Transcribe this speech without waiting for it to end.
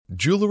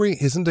Jewelry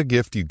isn't a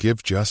gift you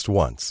give just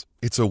once.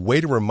 It's a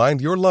way to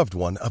remind your loved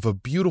one of a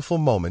beautiful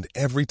moment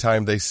every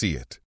time they see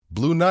it.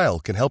 Blue Nile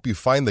can help you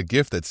find the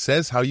gift that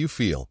says how you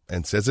feel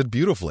and says it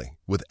beautifully,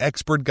 with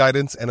expert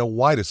guidance and a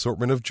wide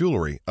assortment of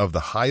jewelry of the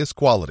highest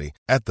quality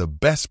at the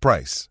best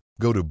price.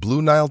 Go to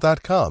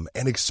BlueNile.com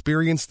and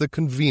experience the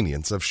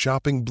convenience of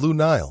shopping Blue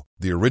Nile,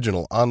 the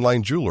original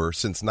online jeweler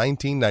since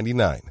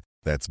 1999.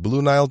 That's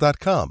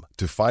BlueNile.com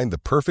to find the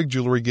perfect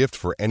jewelry gift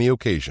for any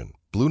occasion.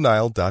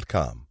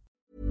 BlueNile.com.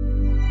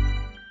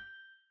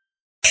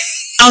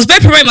 I was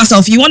going to promote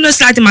myself. You want to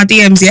slide in my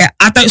DMs, yeah?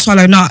 I don't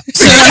swallow nuts.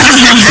 So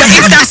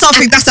if that's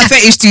something that's a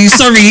fetish to you,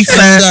 sorry.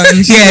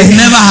 Yeah,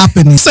 never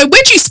happened. So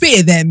where do you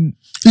spit it then?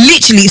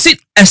 Literally,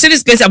 as soon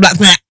as it goes, I'm like,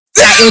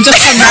 it will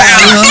just come right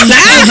out.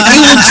 It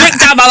will drip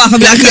down my mouth.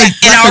 I'm like,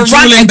 and I'll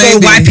run and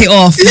go wipe it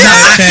off.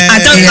 I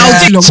don't. I'll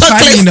do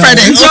chocolate spread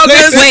it.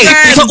 Wait,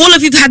 so all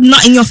of you've had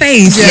nut in your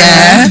face?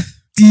 Yeah.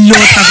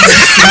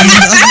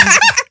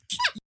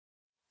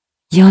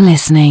 You're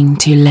listening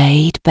to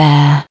Laid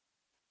Bare.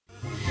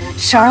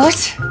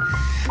 Charlotte,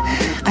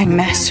 I'm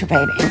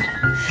masturbating.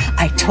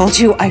 I told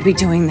you I'd be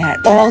doing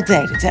that all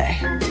day today.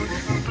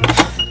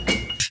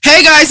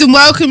 Hey guys, and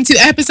welcome to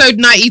episode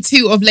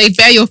 92 of Laid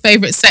Bare, your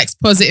favourite sex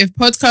positive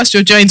podcast.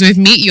 You're joined with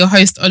me, your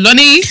host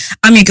Oloni.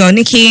 I'm your girl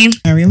Nikki.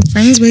 Mariam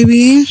Friends,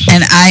 baby.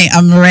 And I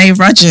am Ray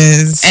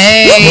Rogers.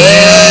 Hey,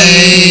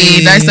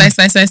 nice.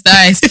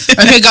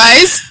 Okay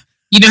guys,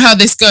 you know how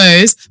this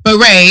goes. But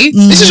Ray,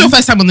 this is your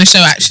first time on the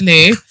show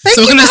actually. Thank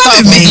so we're you gonna for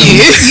start having with me. you.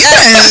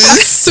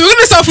 Yes. So we're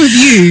gonna start with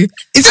you.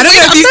 I'm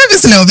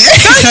nervous a little bit.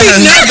 Don't be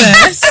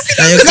nervous.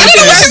 Because I don't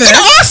know what I'm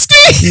gonna ask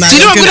you. Do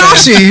you know what I'm gonna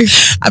ask you?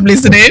 I'm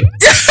listening.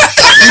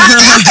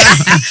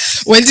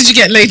 When did you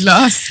get laid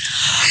last?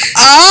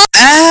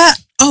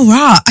 Oh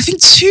wow. I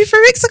think 2-3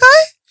 weeks ago.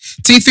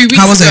 2-3 weeks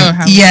How was ago.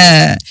 it?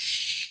 Yeah.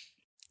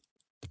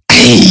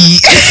 Hey.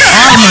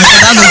 Oh my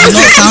god, that does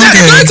not sound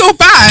good. Good or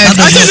bad?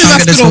 That I don't know if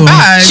that's good or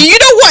bad. Do you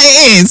know what it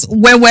is?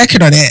 We're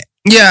working on it.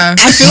 Yeah.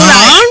 I feel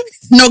like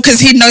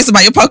because he knows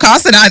about your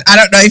podcast, and I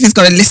don't know if he's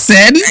gonna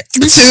listen to it.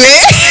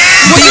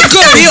 Was it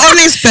good? Be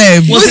honest,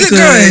 babe. Was it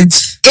good?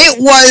 It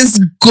was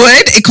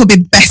good. It could be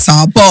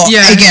better, but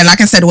again,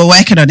 like I said, we're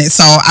working on it,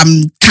 so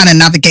I'm kind of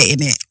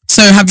navigating it.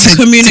 So have you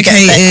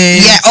communicated?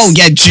 Yeah. Oh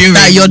yeah. During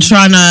that you're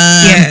trying to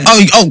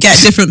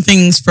get different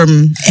things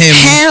from him.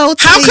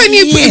 How can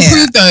you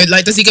improve though?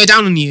 Like, does he go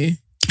down on you?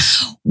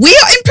 We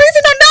are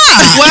improving on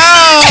that.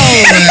 Wow.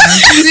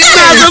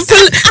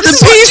 The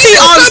PC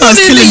answer is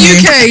in the killing me.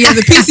 UK. Yeah,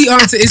 the PC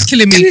answer is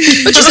killing me.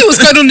 But you see what's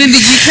going on in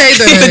the UK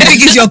though. The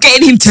thing is, you're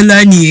getting him to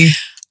learn you.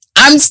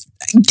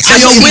 So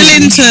you're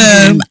willing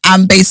to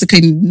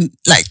basically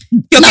like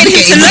you're getting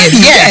him to learn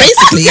you. Yeah,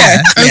 basically,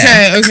 yeah.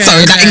 Okay.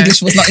 Sorry, that English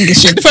was not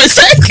English for a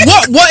sec.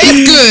 What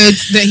is good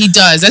that he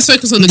does? Let's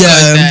focus on the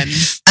good then.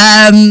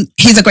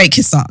 He's a great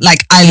kisser.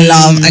 Like I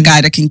love a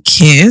guy that can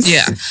kiss.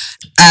 Yeah.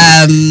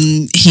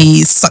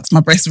 He sucks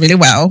my breast really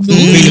well.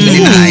 Really,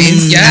 really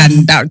nice. Yeah.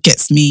 And that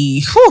gets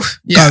me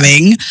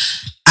going.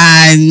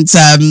 And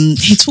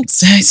he talks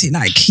dirty,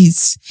 like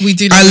we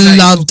do. I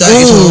love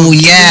dirty talk. Oh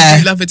yeah,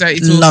 we love a dirty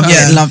talk.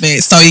 Love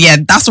it. So yeah,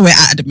 that's where we're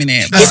at the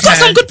minute. He's got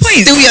some good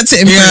points. Still yet to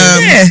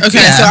improve. Yeah.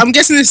 Okay, so I'm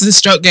guessing this is a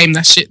stroke game.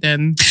 That shit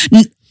then. Yeah.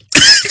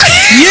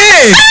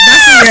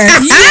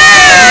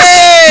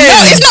 No,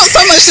 it's not so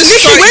much just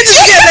Nikki, when did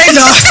you get laid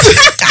last?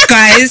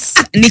 Guys,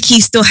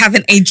 Nikki's still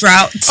having a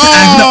drought.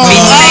 I've not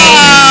been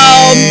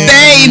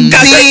laid.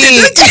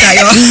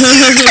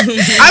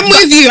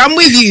 Baby. I'm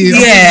with you.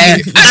 Yeah.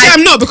 Actually,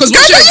 I'm not because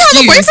what's your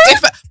excuse?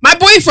 If my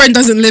boyfriend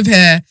doesn't live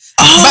here,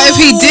 but if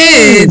he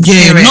did,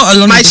 not a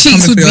lot my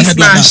cheeks would be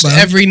smashed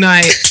every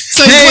night.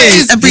 So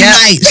every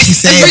night, she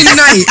said. Every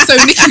night. So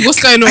Nikki,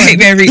 what's going on?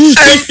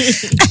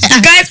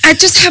 Guys, I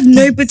just have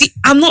nobody.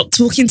 I'm not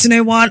talking to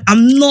no one.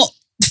 I'm not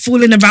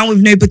fooling around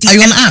with nobody. Are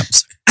you on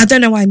apps? I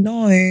don't know. I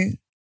know.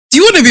 Do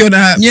you want to be on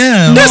that?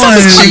 Yeah. No,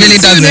 she really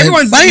doesn't.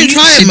 Why are you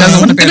trying, man?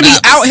 I'm going to be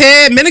out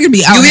here. Men are going to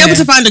be out here. You'll be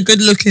able to find a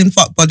good-looking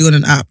fuck body on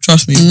an app.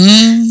 Trust me.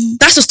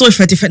 That's a story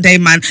for a different day,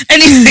 man.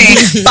 Anyway,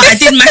 but I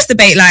did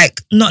masturbate like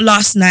not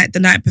last night,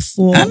 the night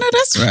before. I know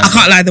that's right. I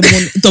can't lie,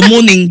 the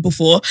morning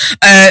before,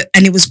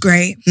 and it was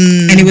great.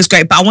 And it was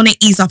great. But I want to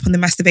ease up on the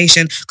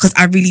masturbation because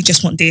I really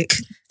just want dick.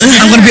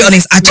 I'm going to be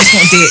honest. I just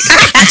want dick.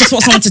 I just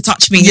want someone to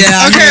touch me.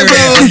 Yeah. Okay,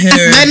 well,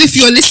 men, if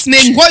you're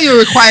listening, what are your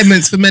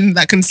requirements for men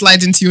that can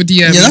slide into your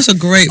DM? Yeah, that's a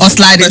great. Or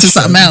slide into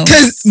something else.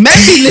 Because men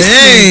be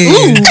listening.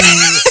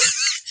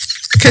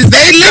 Because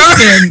they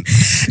listen.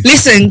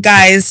 Listen,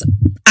 guys.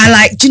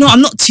 Do you know,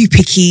 I'm not too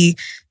picky.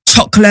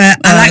 Chocolate.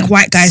 I like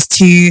white guys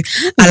too.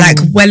 I like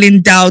well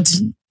endowed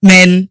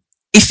men.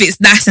 If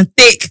it's nice and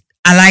thick,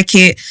 I like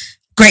it.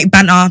 Great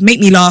banter. Make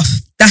me laugh.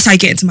 That's how I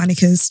get into my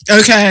knickers.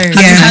 Okay. Have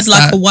you had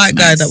like a white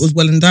guy that was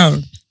well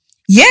endowed?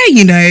 Yeah,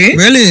 you know.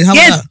 Really? How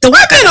was that? The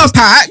white men are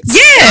packed.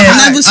 Yeah.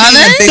 I've never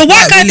seen the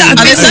white guy that I've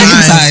been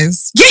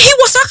circumcised. Yeah, he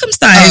was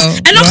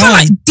circumcised. And also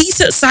like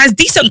decent size,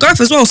 decent growth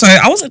as well. So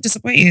I wasn't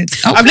disappointed.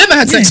 Okay. I've never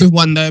had sex with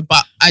one though,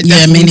 but I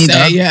me neither.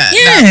 say,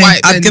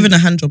 I've given a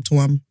hand job to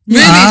one.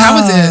 Really? How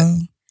was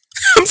it?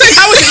 I'm saying,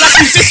 how is it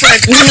like it's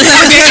different?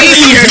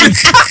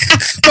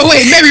 But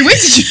wait, Mary, when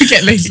did you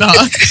get laid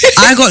last?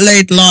 I got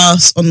laid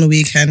last on the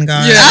weekend,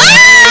 guys. Yeah.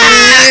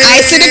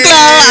 I see the glow.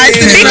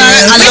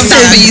 I love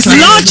that.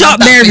 Large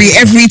up Mary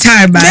every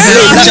time, man.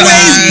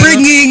 Always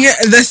bringing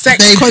the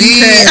sex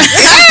content.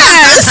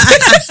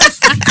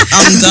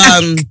 I'm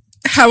done.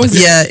 How was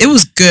it? Yeah, it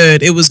was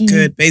good. It was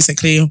good.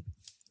 Basically,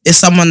 it's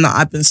someone that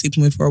I've been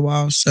sleeping with for a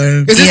while. So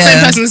is it the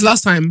same person as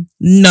last time?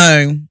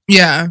 No.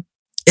 Yeah.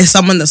 It's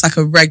someone that's like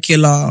a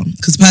regular,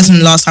 because the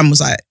person last time was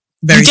like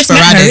very just met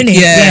her, sporadic.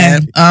 innit? Yeah.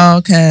 Oh,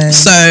 okay.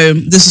 So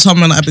this is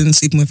someone that I've been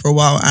sleeping with for a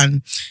while,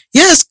 and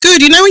yeah, it's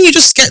good. You know, when you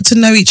just get to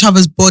know each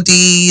other's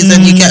bodies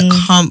and you get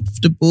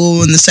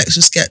comfortable, and the sex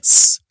just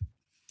gets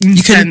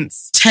you can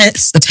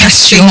test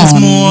things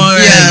more,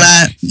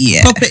 and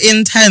proper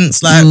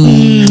intense, like.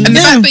 And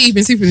the fact that you've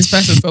been sleeping with this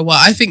person for a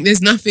while, I think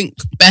there's nothing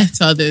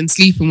better than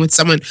sleeping with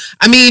someone.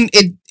 I mean,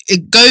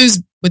 it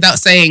goes without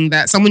saying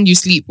that someone you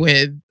sleep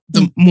with,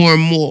 the more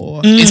and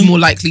more is more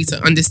likely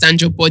to understand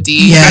your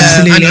body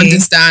and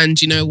understand,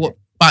 you know, what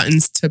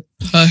buttons to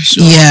push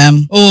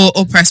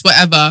or press,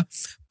 whatever.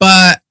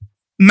 But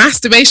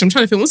masturbation, I'm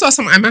trying to think, what's the last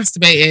time I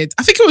masturbated?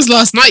 I think it was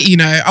last night, you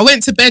know. I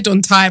went to bed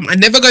on time. I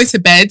never go to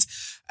bed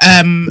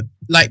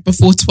like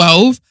before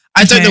 12.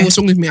 I don't know what's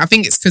wrong with me. I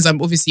think it's because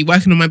I'm obviously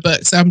working on my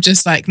book. So I'm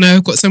just like, no,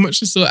 I've got so much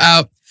to sort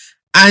out.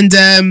 And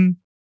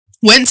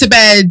went to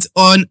bed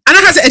on, and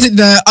I had to edit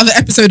the other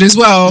episode as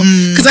well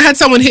because I had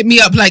someone hit me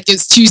up like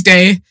it's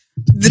Tuesday.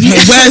 Where's the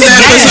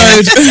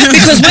episode?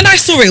 Because when I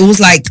saw it was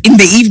like in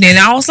the evening.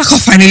 I was like, oh,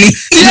 finally.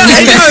 Yeah,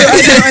 I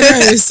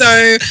know. So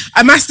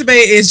I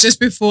masturbated just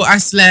before I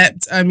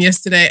slept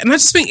yesterday, and I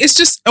just think it's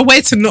just a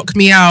way to knock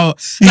me out.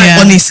 Like,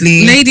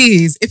 honestly,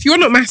 ladies, if you're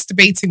not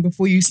masturbating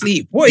before you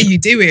sleep, what are you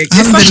doing? I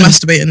haven't been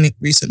masturbating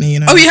recently, you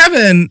know. Oh, you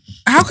haven't?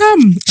 How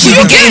come?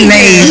 You're getting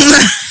laid.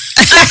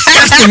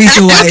 That's the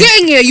reason why. You're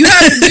getting it. You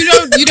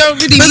don't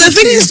really. But the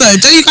thing is, though,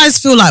 don't you guys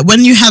feel like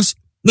when you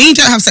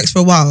don't have sex for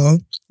a while,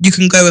 you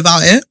can go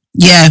without it?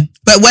 Yeah.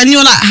 But when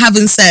you're like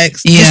having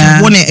sex, you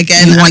just want it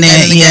again, you want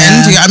it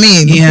again. Do you know what I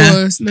mean? Yeah. Of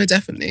course, no,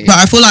 definitely. But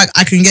I feel like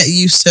I can get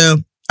used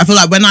to. I feel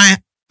like when I'm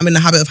in the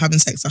habit of having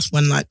sex, that's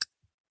when like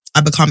I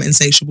become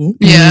insatiable.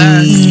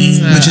 Yeah.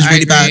 Which is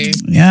really bad.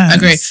 Yeah. I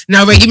agree.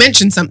 Now, Ray, you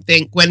mentioned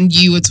something when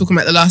you were talking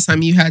about the last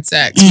time you had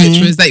sex, which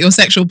was that your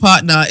sexual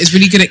partner is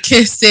really good at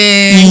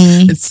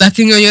kissing and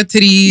sucking on your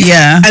titties.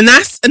 Yeah. And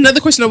that's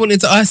another question I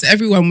wanted to ask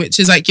everyone, which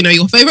is like, you know,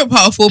 your favorite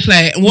part of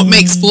foreplay and what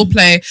makes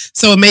foreplay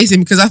so amazing.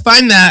 Because I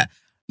find that,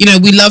 you know,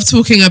 we love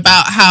talking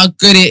about how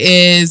good it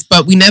is,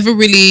 but we never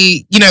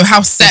really, you know,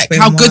 how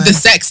good the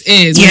sex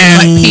is. Yeah.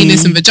 Like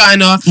penis and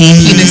vagina,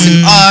 penis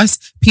and ass,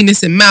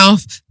 penis and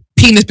mouth,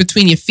 penis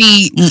between your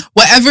feet,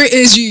 whatever it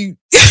is you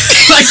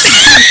like,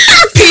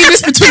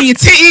 penis between your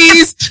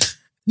titties.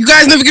 You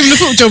guys never given a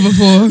foot job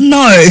before?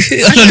 No.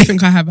 I don't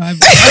think I have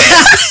either.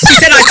 She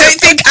said, I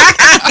don't think I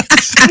have.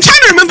 I'm trying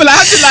to remember, like, I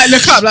had to like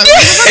look up, like,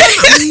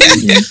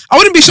 I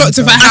wouldn't be shocked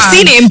if I have. I've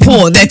seen it in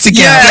porn. They're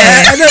together.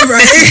 Yeah, I know,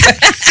 right?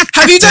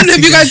 Have you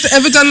guys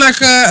ever done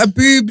like a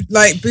boob?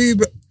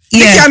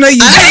 Yeah, I know you.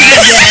 Do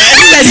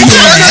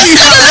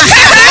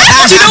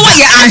you know what?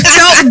 Yeah, I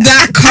felt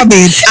that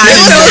coming.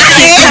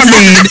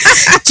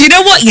 Do you know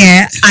what?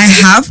 Yeah, I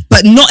have,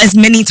 but not as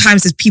many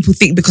times as people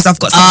think because I've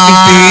got such big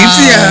boobs.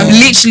 Yeah,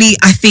 literally,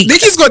 I think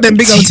Nikki's got them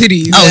big old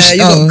titties. You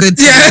got good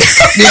titties.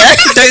 Yeah,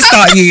 don't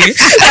start you.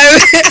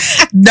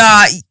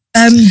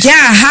 Yeah,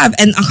 I have,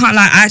 and I can't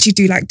lie, I actually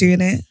do like doing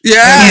it.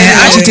 Yeah,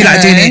 I actually do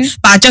like doing it,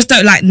 but I just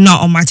don't like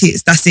nut on my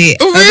tits. That's it.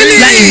 Oh,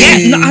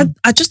 really? Like,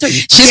 I just don't.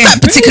 She's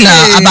quite particular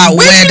about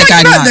where the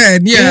guy nut.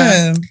 Then?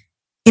 Yeah.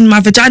 In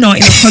my vagina or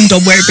in a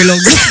condom where it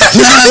belongs.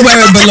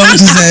 Where it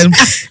belongs then.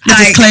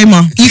 Like,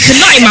 disclaimer. You can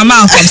nut in my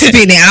mouth, I'm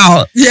spitting it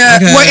out. Yeah.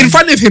 Okay. What, in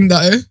front of him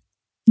though?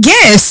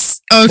 Yes.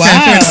 Okay.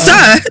 Wow.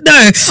 Sir,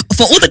 no.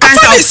 For all the guys,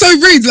 I find it so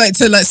rude, like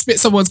to like spit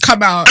someone's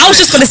cum out. I was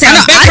just gonna say,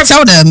 I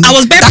tell them. I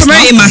was bare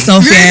promoting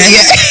myself.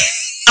 Yeah.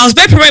 I was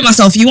bare promoting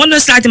myself. You want to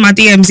slide in my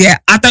DMs? Yeah,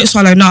 I don't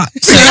swallow nut.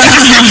 So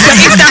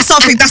if that's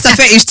something that's a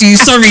fetish to you,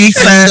 sorry.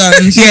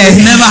 Yeah,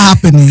 never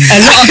happened. A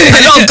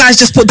lot of guys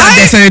just put down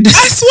their phone.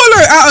 I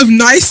swallow out of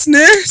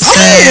niceness.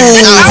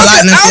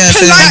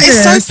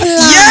 Politeness.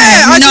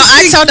 Yeah.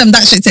 I tell them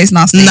that shit tastes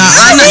nasty. Nah,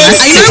 I know.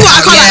 You know what?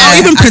 I can't.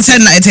 I'll even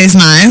pretend that it tastes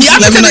nice. Yeah,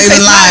 let me not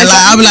even lie.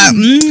 Like I'll be like,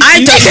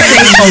 I don't say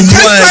a word.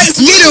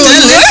 You know,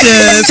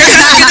 delicious.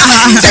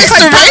 Taste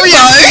the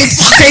rainbow.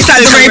 Taste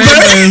like the rainbow.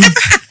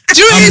 Do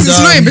you know what it is? It's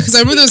annoying because I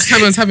remember there was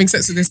time I was having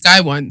sex with this guy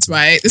once,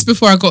 right? This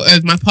before I got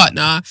with my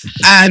partner.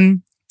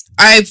 And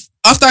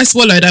after I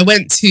swallowed, I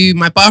went to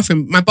my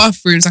bathroom. My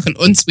bathroom's like an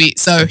ensuite,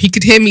 so he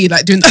could hear me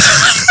like doing like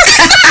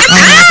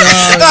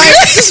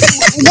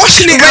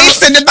washing it out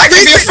in the back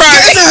of your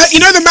throat.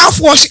 You know the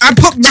mouthwash? I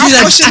put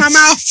mouthwash in my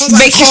mouth.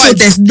 Making sure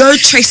there's no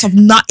trace of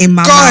nut in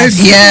my mouth.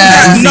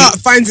 Yeah. Nut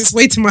finds its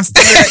way to my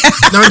stomach.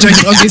 No, I'm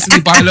joking.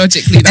 Obviously,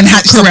 biologically,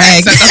 that's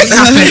correct. That doesn't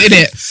happen,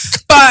 innit?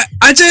 But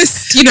I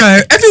just you know,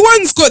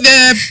 everyone's got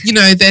their, you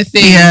know, their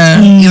thing.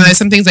 Yeah. You know,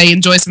 some things they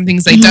enjoy, some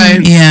things they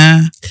don't.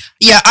 Yeah.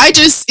 Yeah,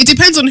 it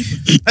depends on,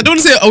 I don't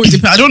want to say, it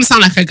depends. I don't want to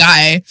sound like a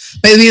guy,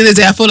 but at the end of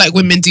the day, I feel like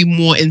women do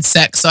more in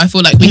sex. So I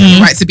feel like we have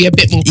the right to be a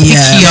bit more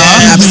pickier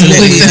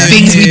absolutely. with the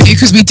things we do,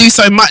 because we do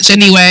so much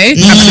anyway.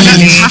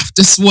 Absolutely. You have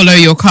to swallow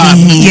your cup.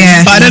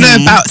 Yeah. But I don't know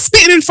about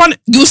spitting in front.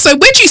 So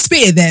where do you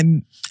spit it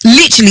then?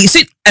 Literally,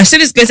 as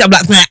soon as it goes up,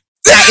 I'm like,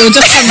 it will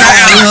just come back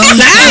out.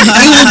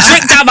 It will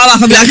drip down my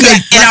mouth. I'll be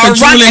like, and I'll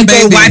run and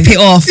go wipe it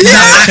off.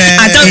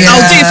 I don't.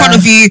 I'll do it in front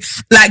of you.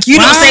 Like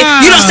you don't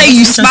say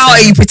you smile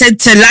or you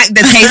pretend to like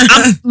the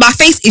taste. My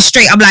face is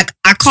straight. I'm like,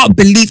 I can't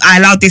believe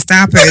I allowed this to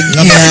happen. Like,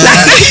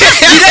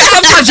 you know,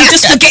 sometimes you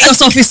just forget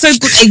yourself. It's so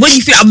good. And when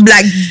you feel, I'm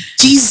like,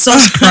 Jesus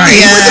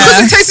Christ. Because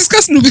it tastes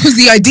disgusting, because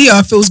the idea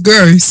feels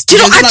gross. Do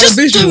you know? I just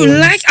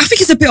don't like. I think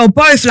it's a bit of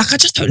both. Like I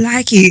just don't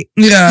like it.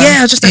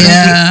 Yeah, I just don't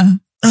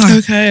like it.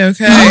 Okay.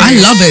 I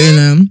love it, you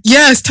know.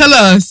 Yes, tell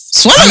us.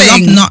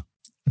 Swallowing.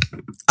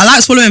 I like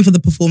swallowing for the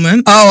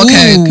performance. Oh,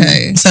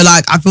 okay. So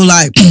like, I feel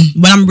like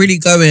when I'm really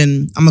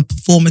going, I'm a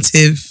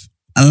performative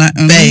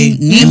bae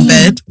in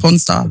bed, porn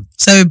star.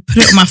 So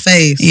put it on my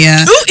face.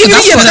 Yeah. Even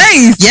your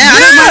face. Yeah,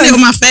 I don't mind it on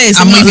my face.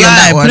 I'm with you on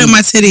that one. Put it on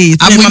my titties.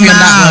 I'm with you on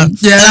that one.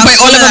 Yeah. Put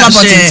it all over my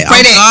body.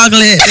 Spread it.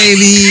 Gargle it,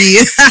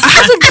 baby. I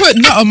haven't put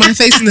nut on my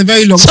face in a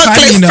very long time.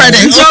 You know.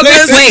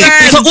 Wait,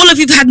 so all of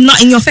you've had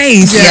nut in your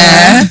face?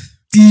 Yeah.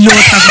 Lord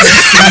have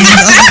mercy.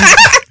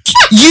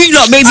 You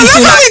lot made me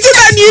feel like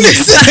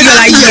you're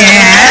like,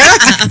 yeah.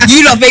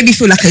 You lot made me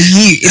feel like a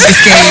you in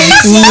this game.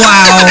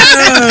 Wow.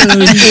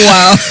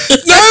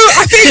 No,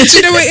 I think, do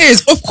you know what it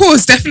is? Of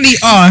course, definitely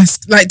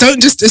ask. Like,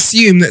 don't just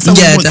assume that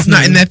someone wants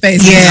nut in their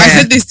face. Yeah. I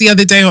said this the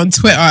other day on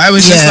Twitter. I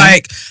was just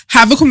like,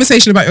 have a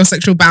conversation about your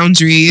sexual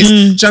boundaries. Do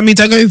you know what I mean?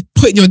 Don't go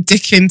putting your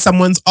dick in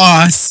someone's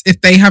ass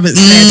if they haven't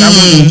said,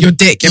 I want your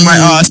dick in my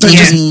ass. Don't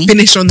just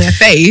finish on their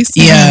face.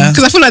 Yeah.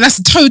 Because I feel like that's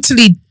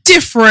totally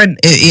different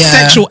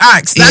sexual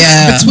acts.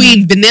 That's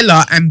between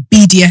vanilla and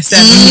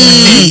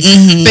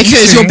BDSM.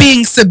 Because you're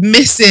being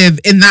submissive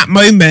in that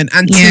moment,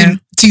 and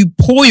to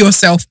pour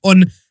yourself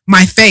on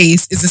my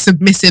face is a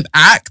submissive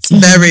act.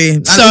 Very.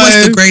 Like, so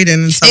almost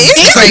degrading. It's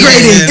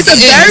degrading. It's a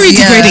very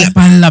degrading.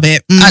 But I love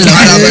it. I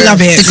love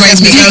it. Degrades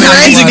me.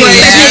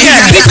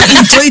 People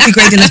enjoy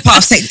degrading as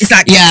part of sex. It's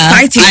like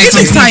exciting. It's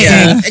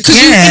exciting. Because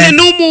in a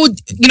normal,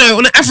 you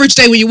know, on an average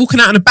day when you're walking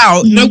out and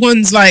about, no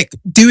one's like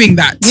doing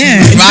that.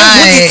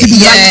 Right. If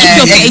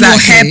you're getting your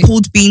hair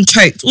pulled, being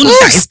choked, all of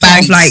that is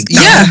part of like,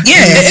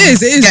 it is.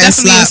 It is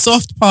definitely a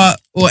soft part.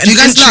 Or an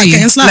entry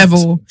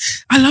level.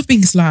 I love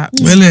being slapped.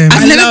 Really?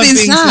 I've never been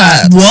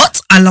slapped. What?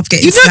 I love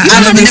getting slapped.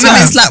 I've never been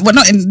slapped. Well,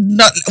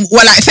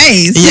 like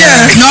face.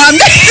 Yeah. No, I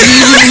mean.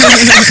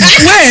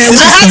 Where?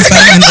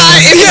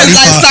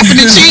 Like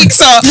slapping the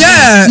cheeks or.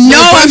 Yeah. No,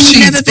 I've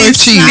never been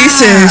slapped.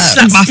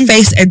 Slap my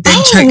face and then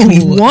choke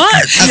me.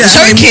 What?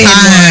 Choking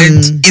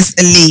is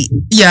elite.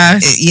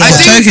 Yes.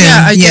 Choking.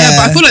 Yeah,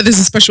 but I feel like there's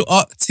a special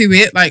art to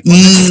it, like on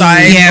the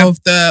side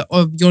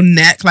of your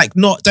neck. Like,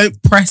 don't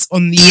press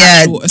on the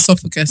actual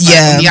esophagus.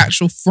 On the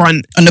actual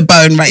front, on the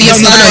bone, right?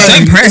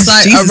 It's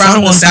like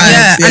around the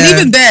side. And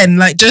even then,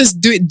 like,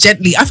 just do it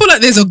gently. I feel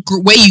like there's a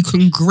way you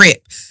can grip.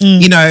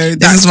 You know,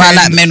 this is why I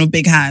like men with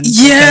big hands.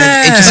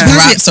 Yeah, it just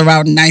wraps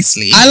around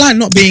nicely. I like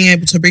not being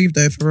able to breathe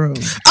though, for real.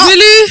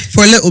 Really?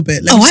 For a little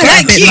bit. I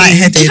like a bit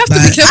lightheaded. You have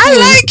to be careful. I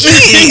like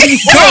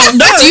it.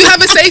 Do you have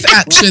a safe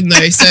action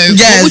though? So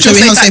what would your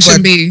safe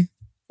action be,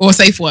 or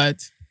safe word?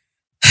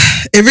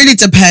 It really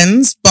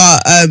depends,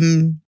 but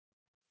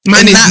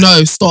mine is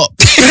no, stop.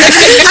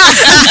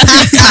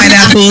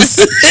 Pineapples.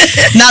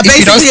 Now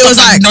basically it was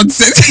like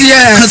nonsense.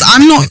 Yeah, because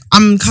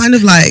I'm kind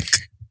of like,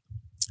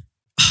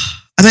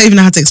 I don't even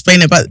know how to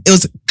explain it, but it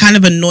was kind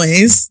of a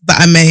noise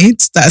that I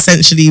made that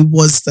essentially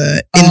was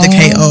the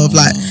indicator of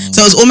like,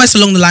 so it was almost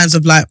along the lines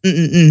of like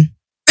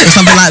or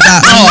something like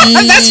that.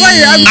 That's why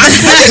I'm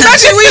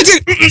imagine what you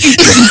do.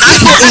 I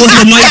thought it was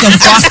the noise of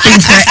gasping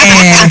for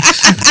air.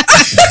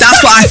 That's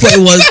what I thought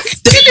it was.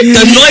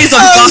 The noise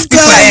of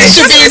gasping for air.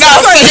 Should be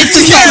enough for him to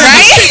stop,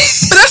 right?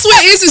 But that's what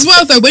it is as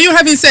well, though. When you're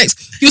having sex,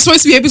 you're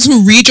supposed to be able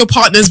to read your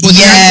partner's body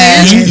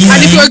language.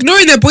 And if you're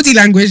ignoring their body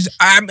language,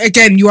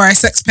 again, you are a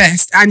sex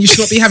pest, and you should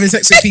not be having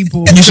sex with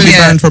people. You should be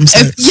banned from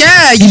sex.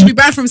 You should be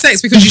banned from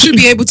sex, because you should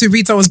be able to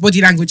read someone's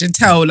body language and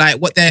tell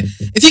like what they're.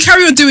 If you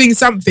carry on doing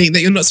something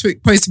that you're not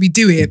supposed to be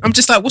doing, I'm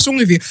just like, what's wrong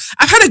with you?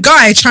 I've had a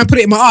guy try and put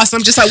it in my ass, and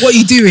I'm just like, what are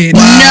you doing?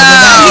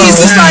 Wow. He's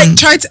just like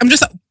I'm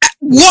just like,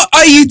 what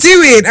are you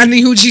doing? And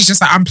she's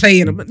just like, I'm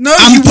playing. I'm like, no,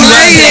 I'm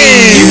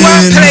playing. You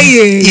weren't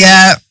playing.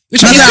 Yeah.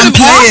 Which means you could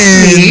have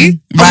asked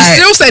me. I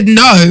still said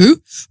no,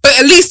 but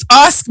at least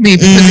ask me,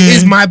 because it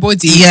is my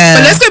body. Yeah.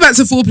 But let's go back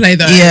to foreplay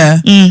though.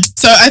 Yeah.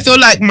 So I feel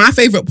like my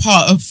favorite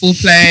part of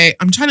foreplay,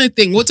 I'm trying to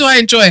think, what do I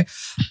enjoy?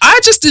 I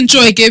just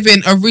enjoy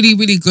giving a really,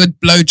 really good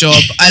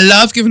blowjob. I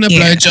love giving a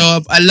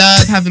blowjob. I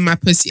love having my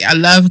pussy. I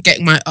love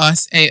getting my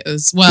ass ate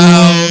as well.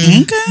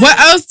 What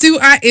else do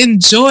I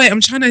enjoy?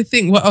 I'm trying to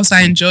think what else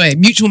I enjoy.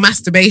 Mutual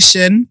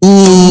masturbation.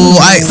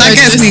 That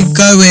gets me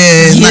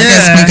going. That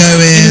gets me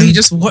going. You know, you're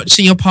just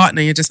watching your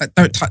partner. You're just like,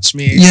 don't touch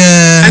me.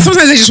 Yeah. And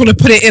sometimes I just want to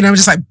put it in. I'm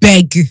just like,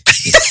 beg me.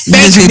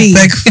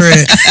 Beg for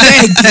it.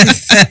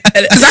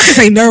 Because I can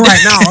say no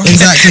right now.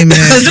 Exactly,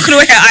 man. Look at the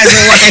way her eyes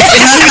are watching.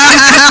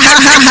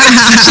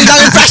 She's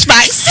having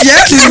flashbacks.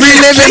 Yeah, she's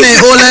reliving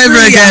it all over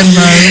again,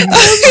 man.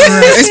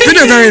 It's been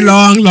a very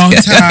long time.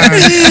 What's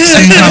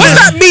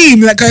that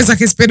meme that goes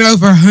like it's been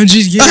over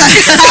 100 years? I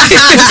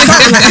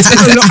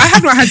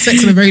have not had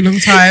sex in a very long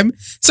time.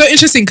 So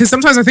interesting because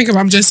sometimes I think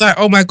about I'm just like,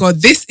 oh my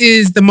God, this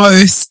is the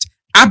most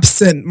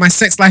absent my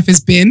sex life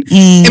has been.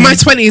 In my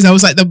 20s, I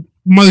was like the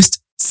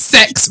most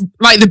sex,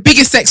 like the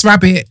biggest sex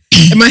rabbit.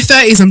 In my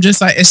 30s, I'm just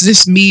like, it's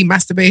just me,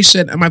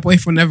 masturbation, and my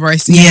boyfriend whenever I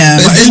see him.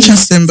 But it's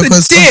interesting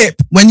because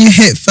when you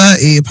hit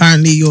 30,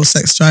 apparently your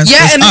sex drive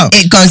goes up.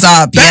 It goes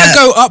up. Better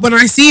go up when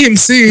I see him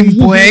soon,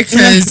 boy.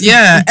 Because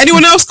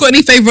anyone else got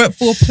any favorite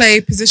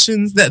foreplay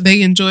positions that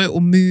they enjoy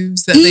or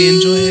moves that they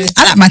enjoy?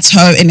 I like my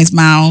toe in his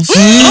mouth.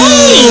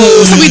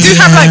 Ooh. So we do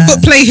have like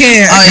foot play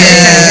here. Oh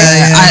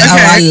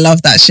yeah. I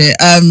love that shit.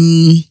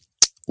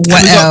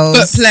 What else?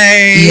 Foot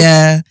play.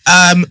 Yeah.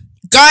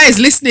 Guys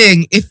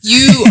listening, if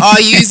you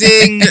are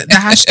using the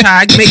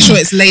hashtag, make sure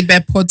it's Laid Bare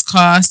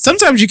Podcast.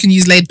 Sometimes you can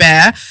use Laid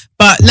Bare,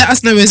 but let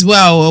us know as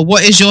well,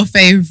 what is your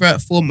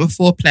favorite form of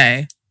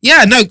foreplay?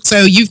 Yeah, no,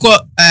 so you've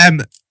got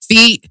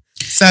feet,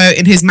 so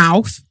in his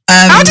mouth.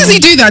 How does he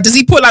do that? Does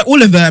he put like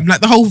all of them, like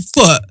the whole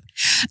foot?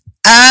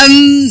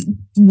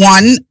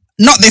 One.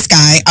 Not this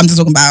guy. I'm just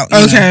talking about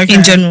okay.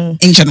 In general.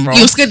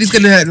 You're scared he's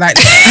gonna like.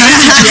 I do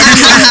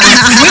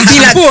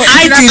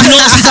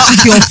not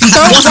suck your feet.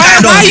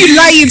 Why are you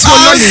lying to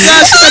a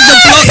search for the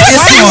block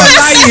is not.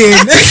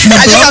 lying? I just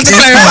have to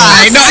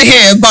clarify. Not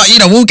here, but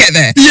we'll get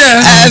there.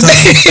 Yeah.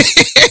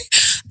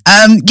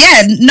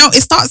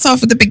 It starts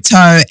off with the big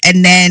toe,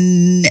 and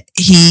then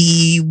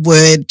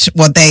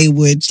they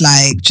would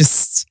like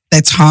just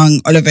their tongue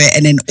all of it,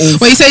 and then all.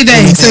 When you say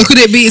they, so could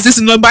it be? Is this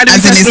a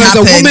non-binary person as a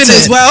woman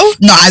as well?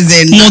 No, as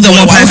in more than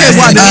one person.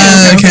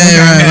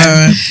 Okay,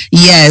 right.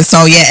 Yeah,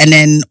 so and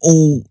then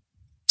all,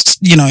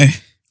 just in and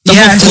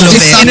out.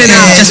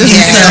 Just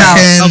in and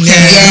out.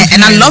 Okay. Yeah,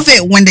 and I love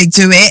it when they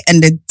do it and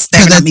they're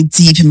staring at me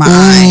deep in my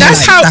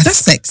eyes.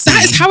 That's sexy.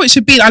 That is how it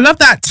should be. I love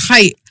that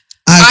tight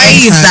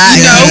eyes,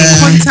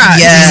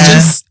 contact. It's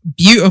just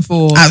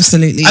beautiful.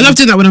 Absolutely. I love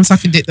doing that when I'm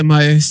sucking dick the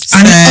most.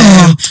 I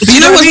know. You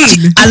know what?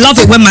 I love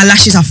it when my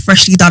lashes are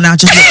freshly done and I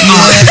just yes,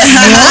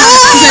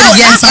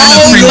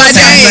 oh my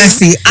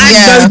mercy.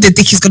 I know the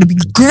dick is going to be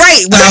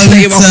great when I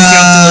play him off.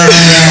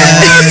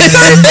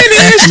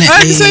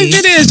 I'm so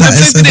finished.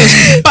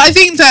 But I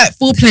think that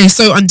foreplay is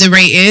so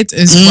underrated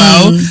as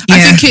well.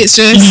 I think it's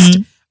just,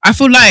 I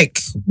feel like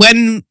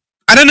when,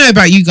 I don't know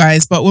about you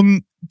guys, but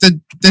when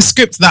the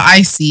script that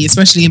I see,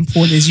 especially in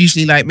porn, is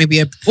usually like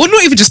maybe or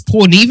not even just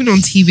porn, even on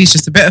TV, it's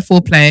just a bit of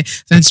foreplay,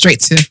 then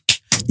straight to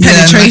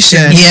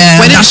penetration.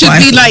 When it should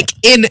be like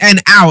in and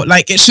out,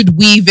 like it should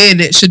weave in,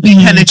 it should be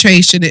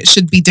penetration, it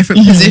should be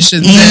different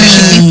positions, then it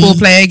should be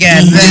foreplay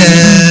again,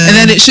 and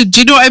then it should. Do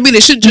you know what I mean?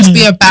 It shouldn't just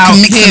be about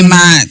mix him. And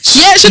match.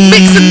 Yeah, it should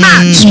mix and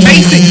match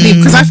basically,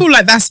 because I feel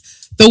like that's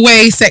the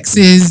way sex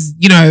is,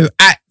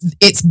 at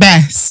its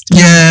best.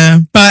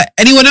 Yeah. But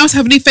anyone else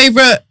have any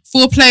favorite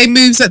foreplay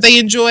moves that they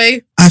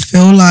enjoy? I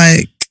feel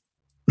like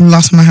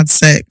last time I had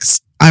sex,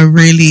 I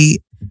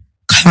really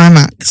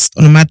climaxed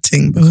on a mad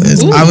thing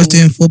because I was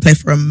doing foreplay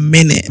for a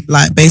minute.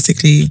 Like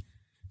basically,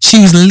 she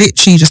was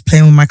literally just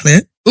playing with my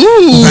clit.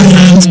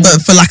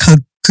 But for like a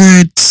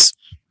good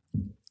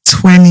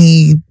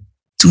 20,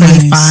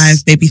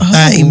 25, maybe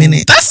 30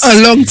 minutes. That's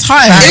a long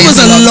time. It was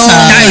a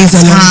long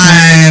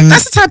time.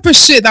 That's the type of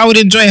shit that I would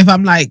enjoy if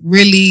I'm like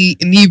really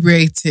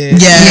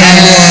inebriated.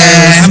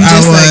 Yeah, I'm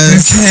just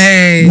like,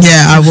 okay.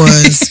 Yeah, I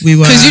was. We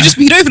were. Because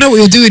you don't even know what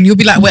you're doing. You'll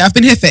be like, wait, I've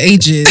been here for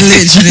ages.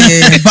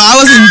 Literally. But I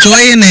was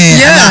enjoying it.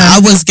 Yeah.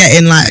 I was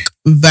getting like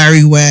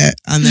very wet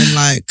and then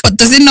like. But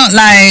does it not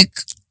like,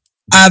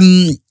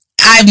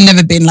 I've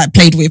never been like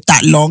played with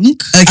that long.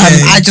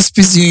 Okay. I just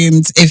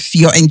presumed if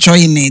you're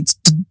enjoying it,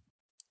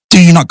 do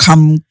you not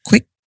come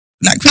quick?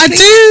 Like quickly? I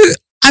do.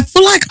 I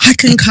feel like I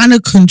can kind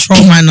of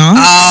control my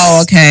nuts.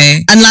 Oh,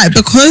 okay. And like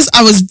because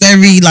I was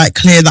very like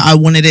clear that I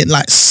wanted it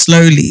like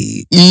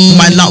slowly,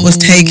 my nut was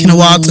taking a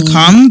while to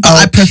come. But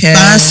I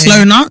prefer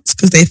slow nuts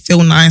because they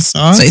feel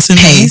nicer. So it's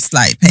pace,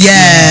 like pace.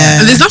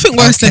 Yeah. And there's nothing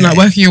worse than like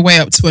working your way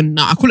up to a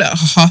nut. I call it a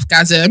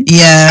half-gasm.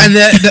 Yeah. And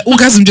the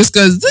orgasm just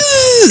goes.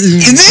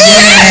 And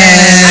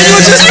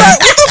you're just like,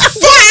 what the fuck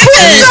was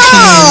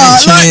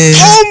that? Like,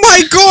 oh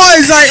my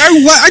god! Like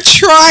I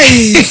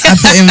tried. I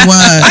put in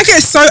work. I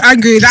get so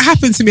angry. That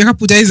happened to me a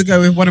couple of days ago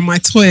with one of my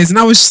toys, and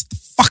I was just, the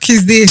fuck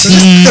is this? I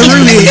just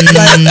threw it.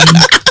 Like,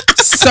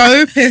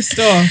 so pissed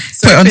off.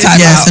 Put it on time.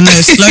 Yeah, so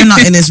no, slow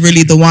nutting is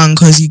really the one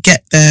because you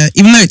get there,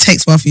 even though it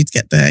takes a while for you to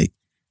get there,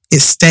 it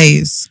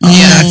stays up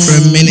there for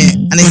a minute,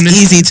 and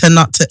it's easy to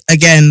nut to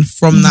again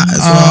from that as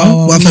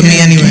well. Well, for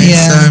me anyway.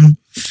 So.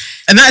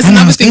 And that's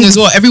another thing as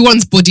well.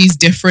 Everyone's body's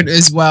different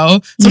as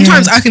well.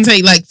 Sometimes I can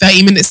take like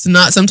 30 minutes to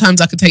nut.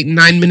 Sometimes I could take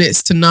 9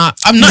 minutes to nut.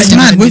 I'm nutting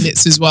 9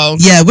 minutes as well.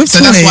 Yeah, with so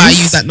toys. That's why I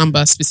use that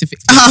number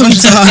specifically. 9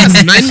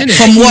 minutes.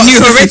 From what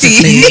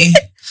specifically?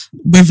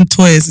 With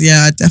toys,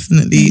 yeah, I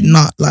definitely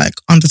nut like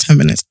under 10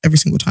 minutes every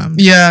single time.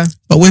 Yeah.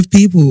 But with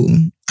people,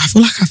 I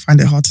feel like I find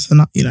it hard to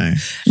nut, you know.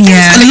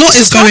 Yeah. A lot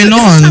is going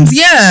on.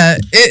 Yeah.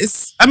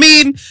 I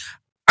mean,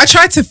 I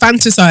try to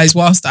fantasize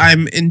whilst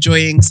I'm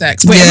enjoying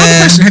sex. Wait, another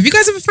question. Have you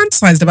guys ever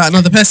fantasized about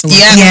another person?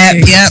 Yeah.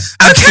 Okay.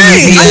 I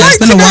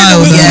like it's been a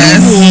while. Okay.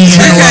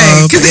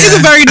 Because it is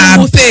a very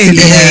normal thing.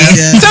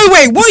 Yeah. So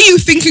wait, what are you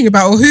thinking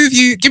about? Or who have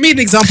you... Give me an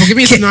example. Give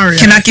me a scenario.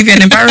 Can I give you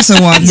an embarrassing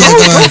one?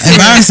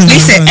 Embarrassing.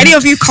 Listen, any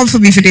of you come for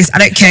me for this, I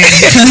don't care.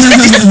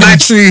 This is my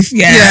truth.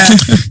 Yeah.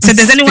 So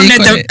does anyone know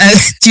do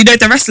you know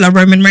the wrestler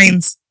Roman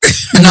Reigns?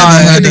 No,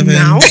 I heard of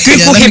him.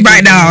 Google him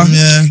right now.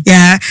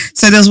 Yeah.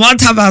 So there's one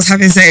time I was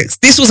having sex.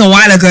 This was a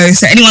while ago.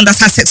 So anyone that's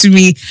had sex with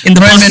me in the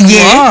past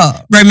year,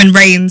 Roman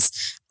Reigns,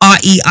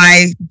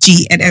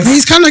 REIGNS.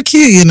 He's kind of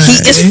cute, you know. He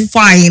is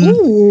fine.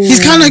 Ooh. He's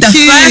kind of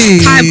cute. The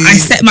first time I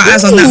set my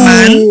eyes on that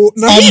man,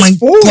 oh my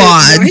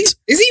god,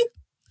 is he?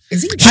 I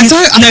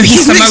don't know.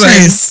 He's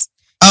Samoan.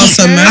 Oh,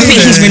 Samoan. I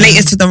think he's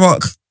related to The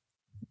Rock.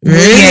 Really?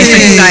 Yeah, so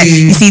he's like,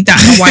 you see that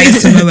Hawaiian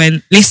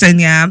Samoan. Listen,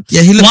 yeah.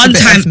 He looks one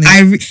time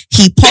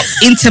he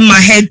popped into my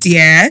head,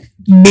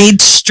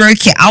 mid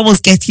stroke it. I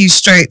was getting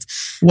stroked.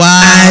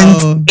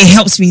 Wow. And it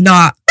helps me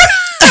not.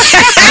 When you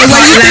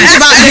think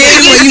about him,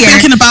 were you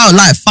thinking about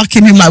like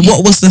fucking him? Like,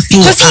 what was the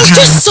thought? Because he's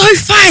just so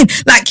fine.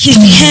 Like his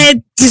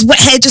hair, his wet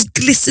hair just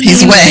glistening.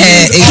 His wet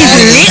hair,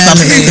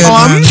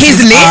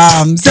 his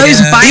lips,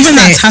 those biceps. Even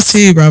that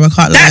tattoo, bro. I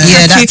can't lie.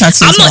 That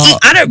tattoo.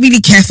 I don't really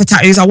care for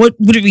tattoos. I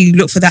wouldn't really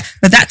look for that.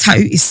 But that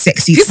tattoo is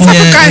sexy. This type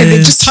of guy, they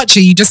just touch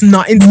it, you just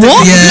nut instantly.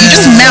 What? Yeah. You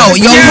just melt.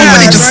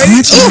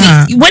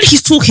 You're when when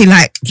he's talking,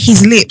 like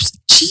his lips,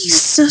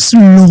 Jesus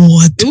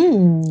Lord.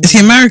 Ooh. Is he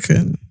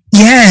American?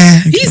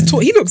 Yeah. He's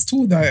tall. He looks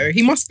tall though.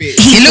 He must be.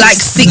 He's like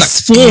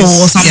 6'4"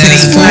 or something.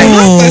 Like,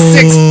 not the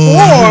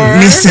 6'4".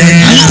 Listen,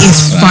 he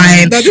is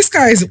fine. No, this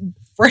guy is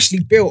freshly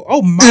built.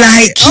 Oh my.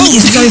 Like he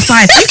is so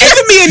fine. You're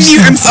giving me a new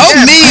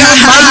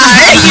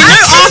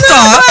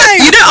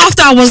You know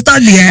after I was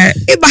done,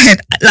 in my head,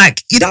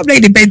 like, I'm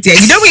laying in bed,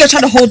 you know when you're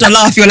trying to hold a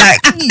laugh, you're like,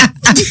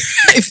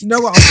 if you know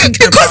what I'm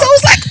thinking because I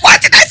was like, why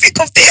did I think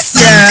of this?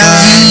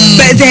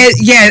 But then,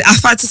 I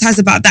fantasize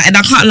about that, and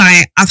I can't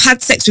lie, I've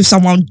had sex with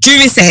someone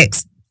during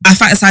sex. I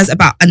fantasize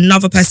about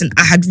another person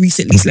I had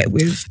recently slept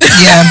with.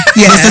 Yeah.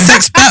 Is the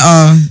sex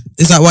better?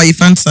 Is that why you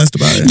fantasized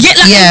about it?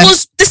 It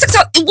was the sex.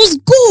 It was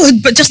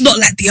good, but just not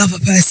like the other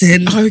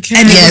person. Okay.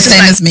 And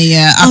Same as me.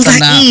 Yeah. I was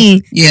like,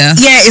 yeah.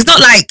 It's not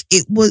like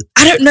it was.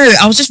 I don't know.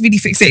 I was just really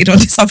fixated on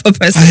this other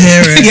person. I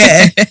hear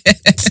it.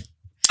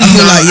 I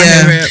feel like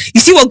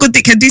you see what good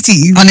dick can do to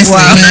you. Honestly.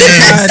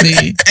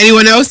 Honestly.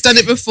 Anyone else done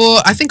it before?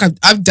 I think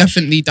I've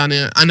definitely done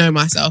it. I know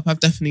myself.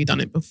 I've definitely done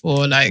it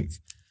before. Like.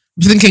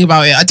 Thinking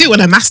about it, I do it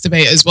when I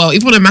masturbate as well.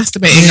 Even when I'm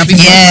masturbating, I've been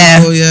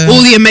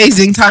all the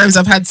amazing times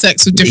I've had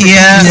sex with different people,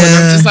 and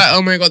I'm just like,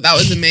 oh my god, that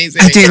was amazing.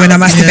 I do it when I'm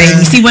masturbating.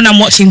 You see, when I'm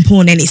watching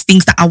porn and it's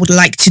things that I would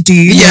like to do.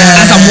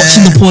 As I'm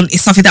watching the porn,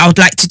 it's something that I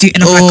would like to do,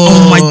 and I'm like,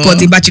 oh my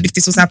god, imagine if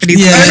this was happening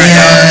to me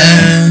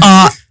right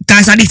now.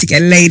 Guys, I need to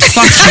get laid.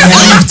 Fuck Jesus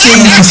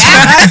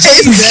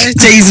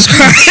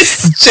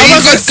Christ. Oh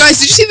my god,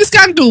 guys, did you see the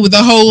scandal with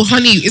the whole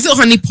honey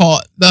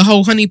pot? The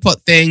whole honey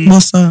pot thing.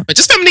 What's that? But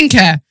just feminine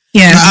care.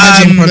 Yeah,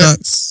 hygiene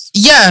products.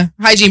 Yeah,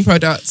 hygiene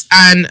products,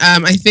 and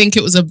I think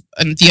it was the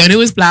owner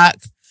was black,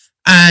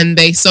 and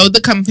they sold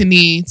the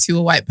company to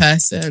a white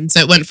person,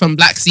 so it went from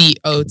black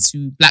CEO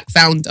to black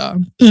founder.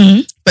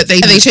 But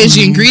they changed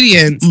the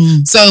ingredients,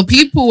 so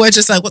people were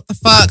just like, "What the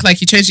fuck? Like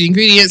you changed the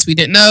ingredients? We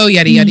didn't know."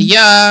 Yada yada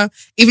yada.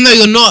 Even though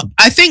you're not,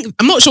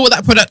 I'm not sure what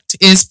that product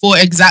is for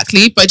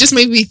exactly, but it just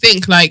made me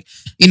think like.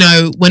 You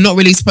know, we're not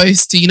really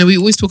supposed to, we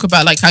always talk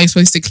about like how you're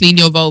supposed to clean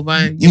your vulva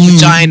and your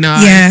vagina.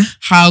 Yeah.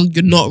 How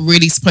you're not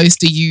really supposed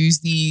to use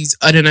these,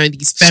 I don't know,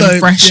 these femme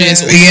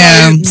freshes or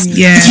soaps.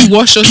 Yeah. You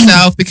wash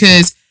yourself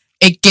because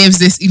it gives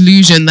this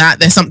illusion that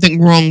there's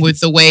something wrong with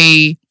the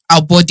way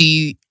our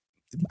body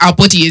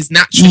is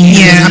naturally.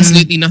 There's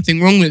absolutely nothing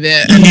wrong with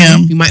it.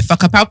 And we might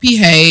fuck up our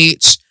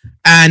pH.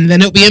 And then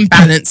it'll be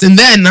imbalanced. And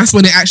then that's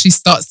when it actually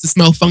starts to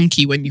smell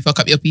funky when you fuck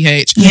up your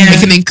pH. It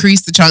can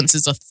increase the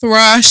chances of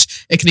thrush.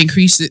 It can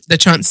increase the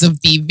chances of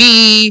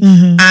DV.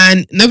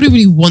 And nobody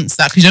really wants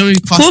that because you don't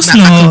really pass that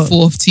back and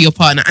forth to your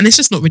partner. And it's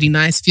just not really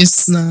nice if you're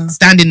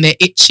standing there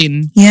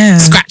itching,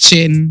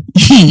 scratching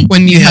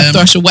when you have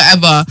thrush or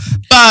whatever.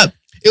 But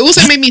it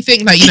also made me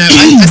think like,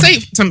 I say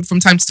it from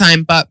time to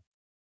time, but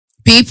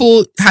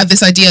people have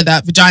this idea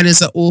that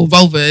vaginas or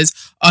vulvas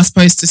are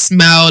supposed to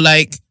smell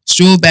like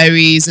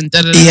strawberries and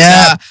da da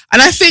da.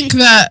 And I think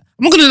that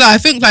I'm not gonna lie, I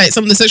think like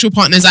some of the sexual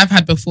partners I've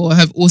had before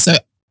have also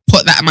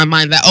put that in my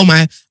mind that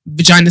my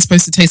vagina's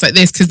supposed to taste like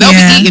this because they'll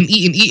be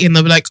eating.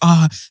 They'll be like,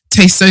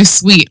 tastes so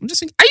sweet. I'm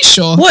just thinking, are you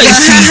sure? What is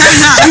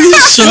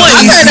Sure.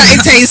 I know that it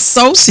tastes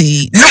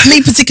salty. Not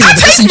me particularly. I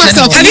taste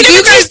myself. Have you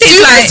never tasted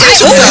like? I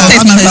always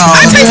taste myself.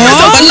 I taste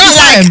myself But all the not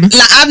time.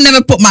 like I've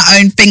never put my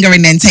own finger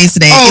in there and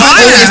tasted it. Oh, It's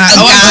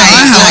I always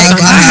have. a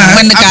guy. Like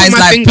when the guy's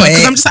like put because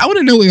it. I'm just like, I want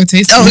to know what you're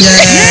tasting. Oh,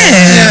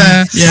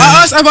 yeah.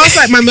 yeah. I've asked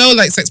like my male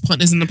like sex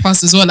partners in the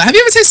past as well. Like, have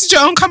you ever tasted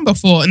your own cum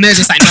before? And they're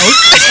just like, no.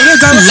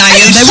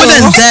 Liars. They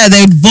wouldn't dare.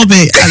 They would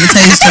vomit at the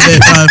taste of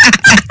it, bro.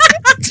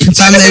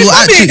 Fam, they will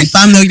actually,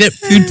 they'll get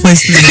food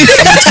poisoning at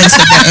the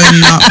taste of their own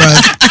nut, bro.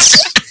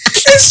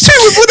 It's true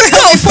with all the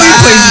health food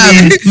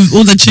poisoning. With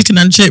all the chicken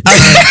and chips.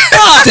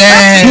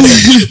 Dead.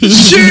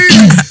 True.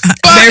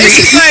 But it's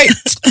just like,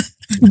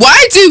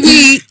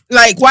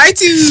 why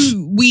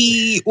do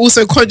we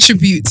also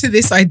contribute to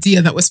this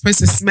idea that we're supposed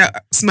to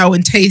smell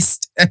and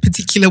taste a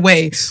particular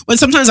way when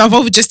sometimes our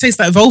vulva just tastes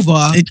like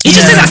vulva? It just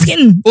tastes like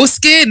skin. Or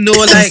skin,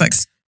 or like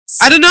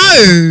I don't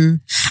know.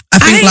 I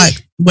think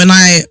like when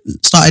I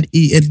started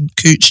eating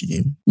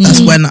coochie,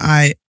 that's when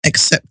I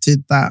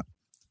accepted that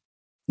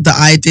the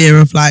idea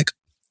of like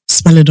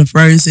smelling of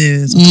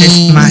roses or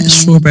tasting like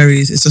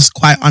strawberries is just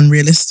quite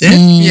unrealistic.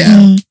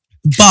 Yeah.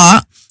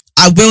 But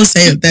I will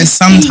say that there's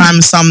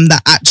sometimes some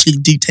that actually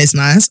do taste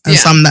nice and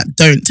some that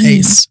don't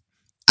taste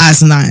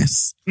as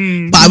nice.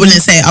 But I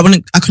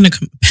couldn't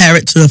compare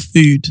it to a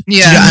food. Yeah. Do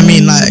you know what I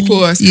mean? Like, of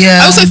course.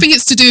 Yeah. I also think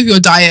it's to do with your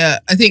diet.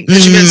 I think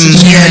as you mentioned,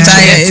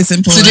 diet is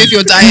important. to do with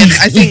your diet.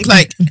 I think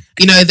like,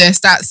 you know, there are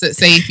stats that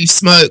say if you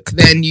smoke,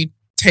 then you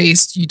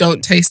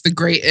don't taste the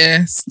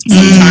greatest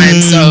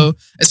sometimes. So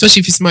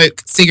especially if you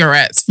smoke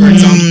cigarettes, for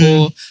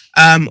example.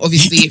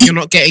 Obviously if you're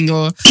not getting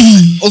your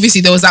obviously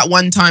there was that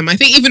one time, I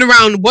think even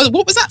around what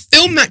was that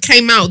film that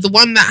came out, the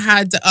one that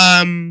had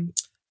I'm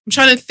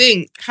trying to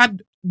think,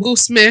 had Will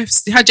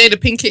Smith, had Jada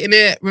Pinkett in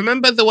it.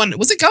 Remember the one,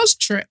 was it Girls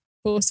Trip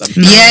or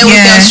something? Yeah, it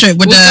was Girls Trip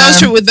with Girls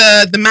Trip with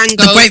the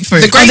mango, the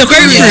grapefruit. The grapefruit.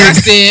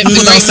 That's it. I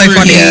thought that was so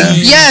funny.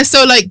 Yeah,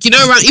 so like, you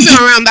know, even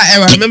around that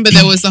era, I remember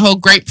there was the whole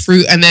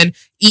grapefruit and then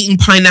eating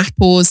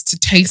pineapples to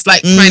taste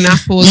like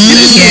pineapples.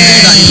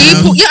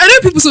 People, I know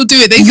people still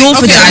do it. They Your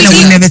think, vagina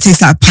will never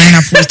taste like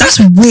pineapples. That's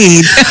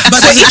weird.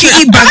 But if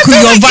you eat banku,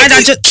 your vagina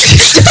just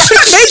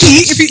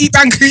maybe if you eat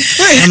banku.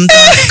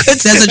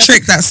 there's a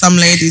trick that some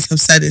ladies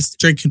have said is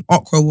drinking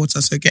okra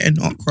water. So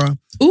getting okra,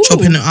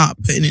 chopping it up,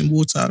 putting it in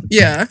water.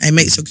 Yeah. It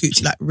makes your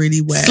coochie like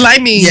really wet.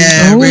 Slimy.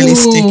 Yeah, really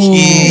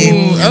sticky.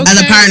 Okay. And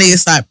apparently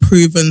it's like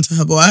proven to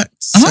have worked.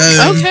 So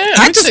Okay.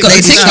 I just got a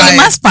Ladies tickle in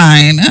my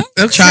spine.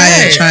 try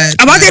it.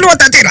 I didn't know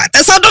what that did. Like,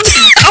 that's how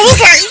I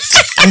was like,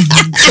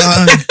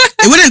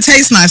 it wouldn't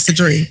taste nice to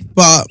drink,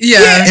 but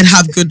it'd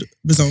have good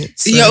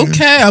results. So. Yeah,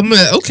 okay.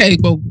 Okay.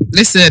 Well,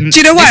 listen. Do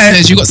you know what?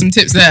 Listeners, you got some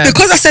tips there.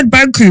 because I said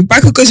banku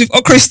goes with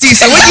okra stew.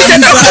 So when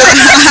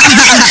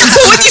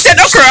you said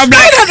okra, I'm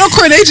like, I haven't had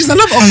okra in ages. I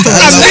love okra.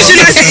 I'm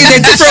visualizing it in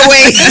a different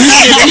way.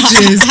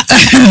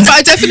 But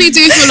I definitely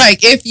do feel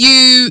like if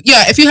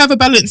you have a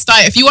balanced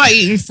diet, if you are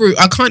eating fruit,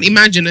 I can't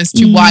imagine as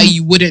to why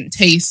you wouldn't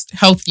taste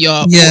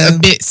healthier or a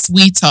bit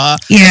sweeter.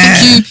 Yeah. I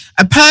think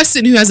a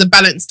person who has a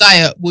balanced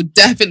diet will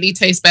definitely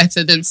taste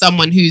better than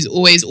someone who's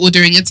always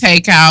ordering a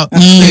takeout,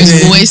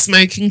 who's always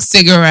smoking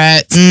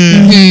cigarettes,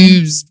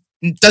 who's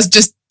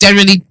just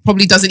generally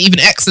probably doesn't even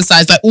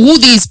exercise. Like, all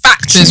these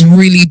factors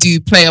really do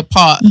play a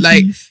part.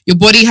 Like, your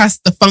body has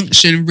to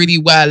function really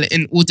well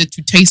in order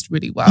to taste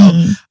really well,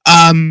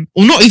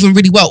 or not even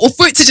really well, or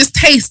for it to just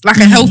taste like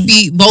a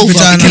healthy vulva.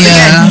 Because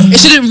again, it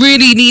shouldn't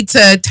really need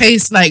to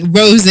taste like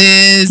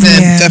roses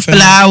and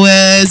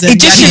flowers. And It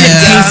just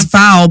shouldn't taste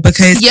foul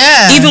because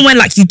even when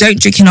like you don't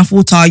drink enough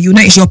water, you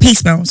notice your pee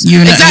smells.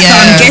 Exactly. So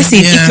I'm guessing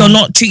if you're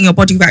not treating your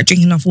body without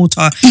drinking enough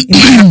water, it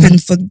might happen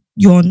for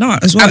your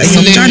nut as well.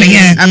 Absolutely. Your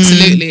vagina,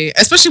 Absolutely.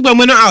 Especially when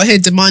we're not out here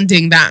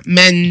demanding that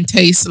men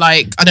taste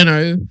like, I don't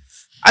know,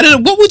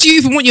 what would you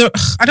even want your,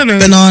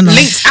 banana.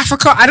 Lynx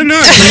Africa? I don't know.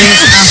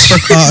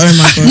 Africa, oh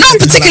my god. Not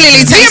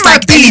particularly taste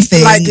like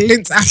anything. Like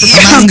Lynx Africa.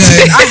 Mango.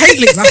 I hate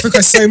Lynx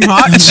Africa so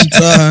much.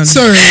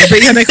 Sorry, but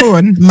yeah, they go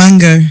on.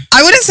 Mango.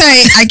 I wouldn't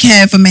say I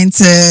care for men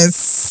to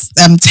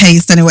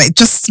taste anyway.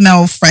 Just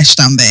smell fresh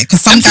down there,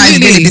 because some guys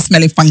really be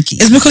smelling funky.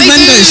 It's because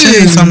men don't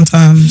shave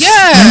sometimes. Yeah,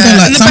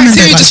 Like, and the some men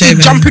bacteria don't like just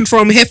keep shaving. jumping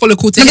from hair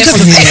follicle to hair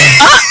follicle.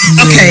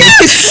 Okay.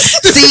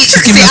 See,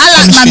 I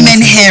like my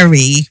men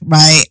hairy,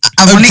 right?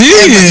 I want it do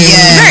you?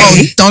 Oh,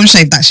 don't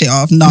shave that shit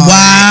off. No. Wow.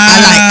 I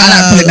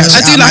like pulling that I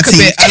shit do out like my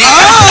a bit. teeth.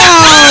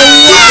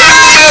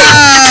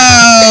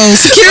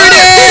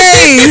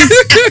 Security!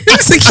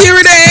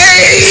 Security!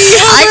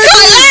 I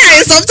can't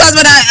lie. Sometimes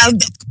when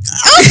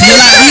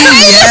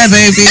Yeah,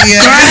 baby.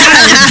 Yeah.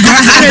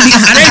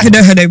 I don't even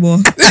know her no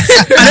more.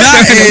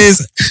 That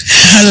is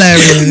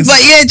hilarious.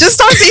 But yeah, just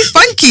don't be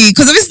funky,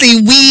 because obviously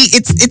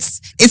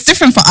it's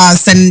different for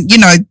us, and you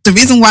know the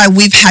reason why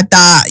we've had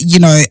that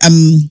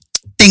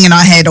thing in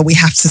our head, or we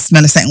have to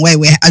smell a certain way,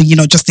 where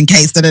just in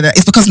case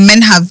it's because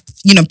men have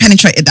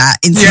penetrated that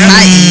in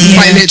society,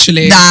 quite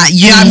literally. That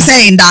I'm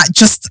saying that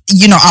just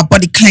our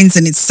body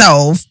cleansing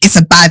itself is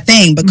a bad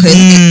thing, because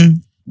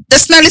the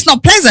smell is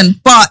not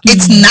pleasant, but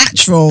it's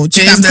natural. Do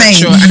you know what I'm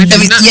saying? And if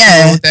it's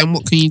natural, then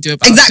what can you do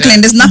about it? Exactly,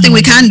 and there's nothing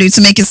we can do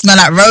to make it smell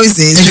like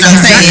roses. Do you know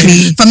what I'm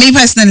saying? For me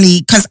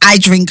personally, because I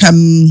drink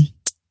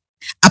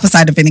apple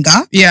cider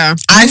vinegar,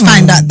 I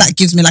find that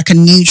gives me like a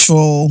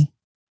neutral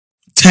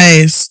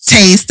taste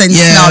and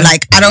smell.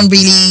 Like I don't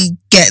really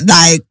get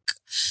like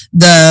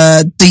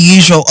the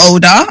usual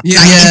odor. Like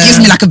it gives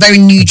me like a very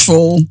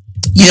neutral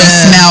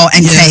smell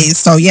and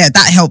taste. So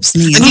that helps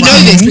me. And you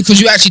know this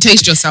because you actually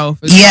taste yourself.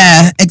 Who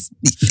said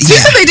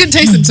they didn't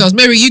taste themselves?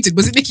 Mary, you did.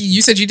 Was it Nikki?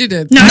 You said you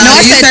didn't. No,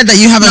 I said that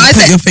you haven't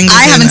put your fingers in.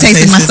 I haven't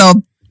tasted myself.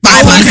 A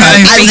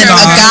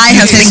guy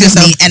has tasted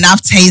me and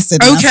I've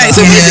tasted okay, myself.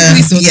 so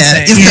basically still the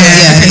same.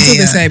 It's still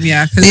the same,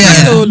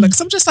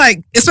 Because I'm just like,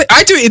 it's like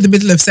I do it in the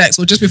middle of sex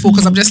or just before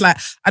because I'm just like,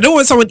 I don't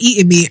want someone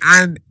eating me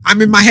and I'm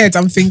in my head,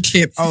 I'm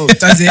thinking, oh,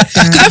 does it?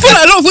 Because I feel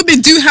like a lot of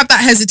women do have that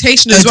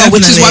hesitation as well,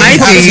 which is why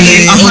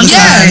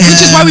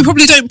which is why we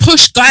probably don't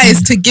push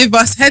guys to give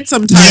us head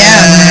sometimes.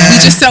 We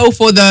just settle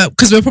for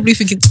because we're probably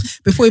thinking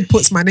before he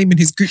puts my name in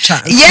his group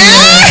chat.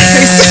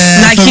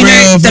 Like, you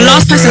know, the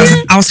last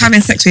person I was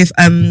having sex with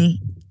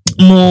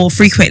more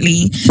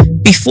frequently,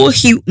 before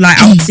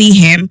I would see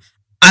him,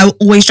 I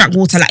always drank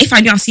water. Like if I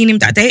knew I'd seen him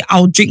that day,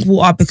 I'll drink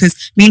water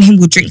because me and him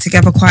would drink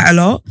together quite a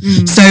lot.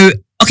 So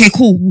okay,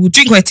 cool, we'll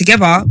drink water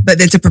together, but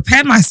then to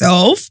prepare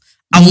myself,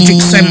 I will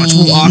drink so much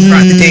water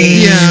throughout the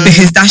day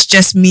because that's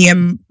just me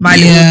and my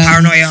little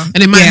paranoia.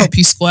 And it might help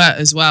you squirt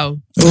as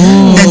well.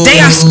 The day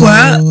I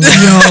squirt,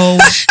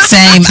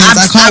 same. I've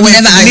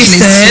never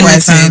actually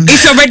squirted.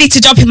 If you're ready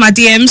to jump in my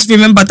DMs,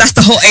 remember that's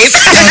the hot ape.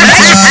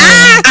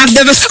 I've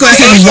never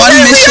squirted. One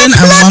mission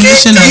and one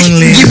mission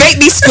only. You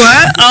make me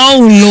squirt?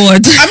 Oh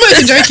Lord! I'm not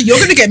even joking. You're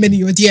gonna get many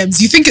in your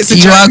DMs. You think it's a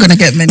joke? You are gonna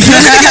get many,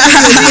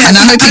 and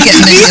I hope you get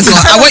many as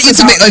well. I want you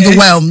to be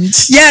overwhelmed.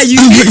 Yeah, you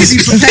need to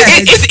be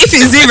prepared. If it's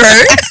zero,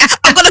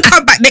 I'm gonna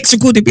come back next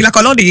record and be like,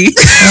 Oloni.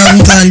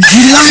 I'm done.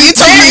 You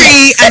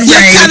Terry and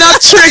Ray. You cannot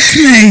trick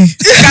me.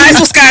 Guys,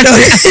 what's going on?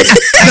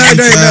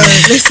 No.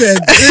 Listen,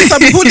 there's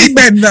some horny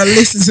men that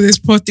listen to this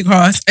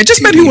podcast, and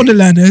just men who want to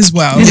learn as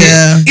well.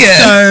 Yeah.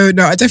 So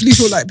no, I definitely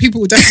feel like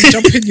people will definitely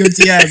jump in your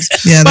DMs.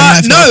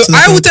 But no,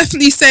 I will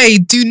definitely say,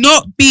 do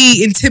not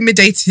be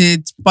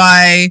intimidated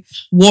by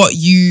what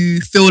you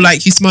feel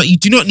like you smell. You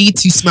do not need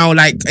to smell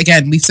like.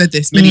 Again, we've said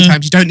this many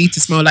times. You don't need to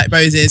smell like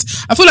roses.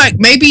 I feel like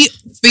maybe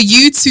for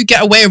you to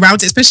get away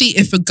around it, especially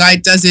if a guy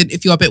doesn't,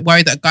 if you're a bit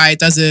worried that a guy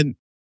doesn't,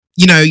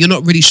 you know, you're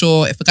not really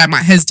sure if a guy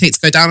might hesitate to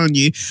go down on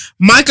you.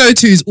 My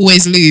go-to is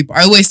always lube.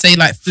 I always say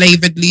like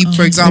flavored lube,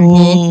 for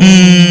example.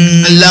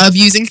 I love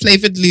using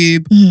flavored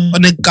lube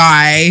on a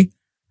guy.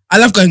 I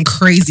love going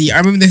crazy. I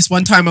remember this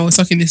one time I was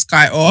sucking this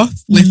guy off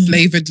with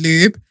flavored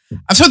lube.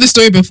 I've told this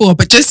story before,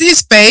 but just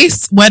his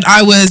face when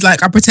I was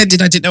like, I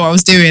pretended I didn't know what I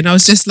was doing. I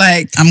was just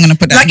like, I'm gonna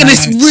put that like in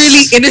this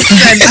really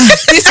innocent, like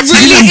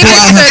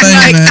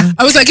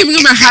I was like giving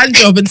him a hand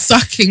job and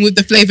sucking with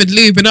the flavored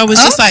lube, and I was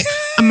just like,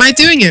 am I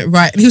doing it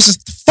right? And he was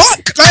just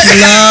fuck. Like,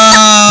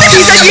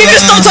 he's like, you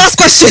just don't ask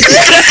questions.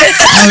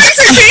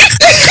 Basically,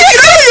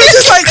 he was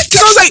just like,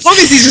 because I was like,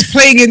 obviously just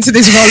playing into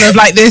this role of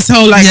like this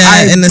whole like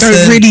I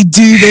don't really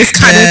do this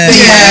kind of thing.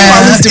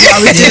 I was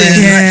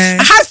doing.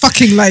 I had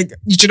fucking like,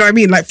 do you know what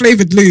I mean? Like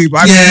flavored lube.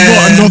 I'm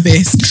not a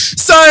novice.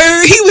 So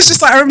he was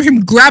just like, I remember him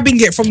grabbing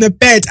it from the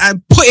bed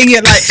and putting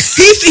it like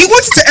he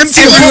wanted to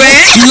empty everywhere.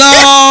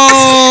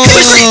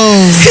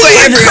 He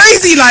went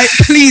crazy, like,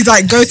 please,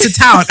 like, go to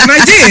town. And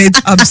I did.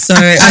 I'm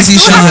sorry. I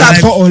still have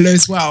that bottle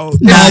as well.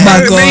 Oh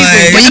my God.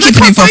 What are you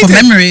keeping it for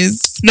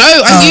memories? No,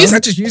 I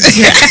just use it.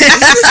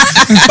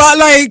 But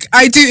like,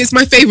 I do, it's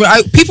my favorite.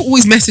 People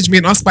always message me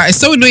and ask about it. It's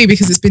so annoying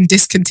because it's been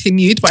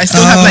discontinued, but I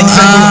still have like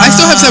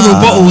several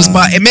bottles,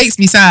 but it makes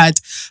me sad.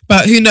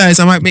 But who knows?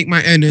 I might make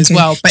my own as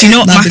well. But do you know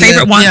what my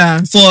favourite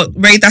one for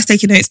Ray that's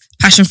taking notes?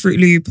 Passion fruit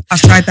lube.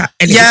 I've tried that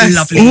and it's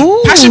lovely.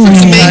 Ooh. Passion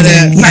fruit's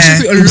amazing.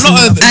 Passion fruit, a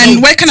lot of.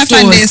 And where can I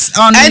find this?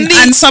 On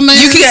Ann Summers?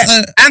 You can get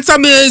Ann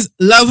Summers,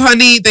 Love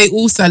Honey. They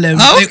all sell them.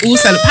 They all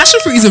sell it. Passion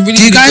fruit is a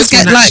really good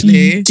one,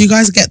 actually. Do you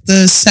guys get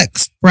the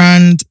sex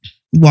brand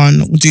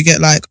one, or do you get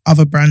like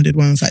other branded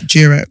ones like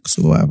Durex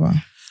or whatever?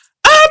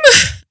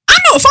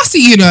 I'm not fussy,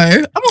 you know.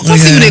 I'm not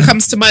fussy when it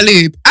comes to my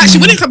lube.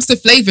 Actually, when it comes to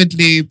flavored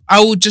lube, I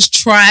will just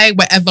try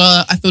whatever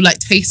I feel like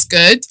tastes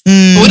good.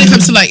 But when it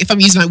comes to like, if I'm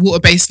using like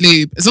water-based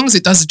lube, as long as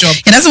it does the job.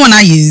 Yeah, that's the one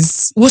I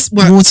use.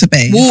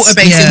 Water-based.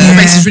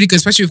 Water-based is really good,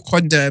 especially with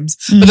condoms.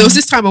 But there was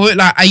this time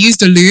I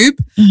used a lube,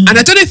 and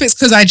I don't know if it's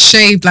because I'd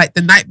shaved like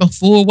the night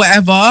before or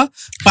whatever,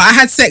 but I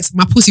had sex,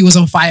 my pussy was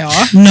on fire.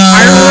 No.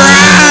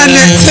 I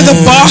ran to the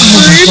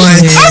bathroom.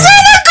 I was like,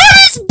 oh my God,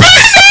 it's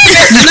burning!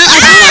 No, I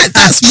feel like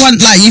that's one,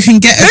 like you can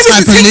get a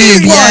type of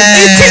lube.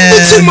 It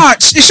tingled too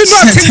much. It should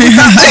not have tingled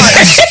that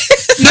much.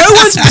 No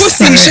one's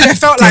pussy should have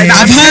felt like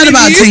that. I've heard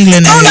about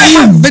tingling. Oh, like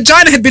my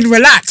vagina had been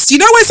relaxed.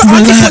 You know when some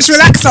auntie puts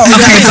relaxer on?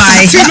 Okay,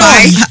 bye. Too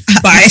long.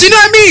 Bye. Do you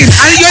know what I mean?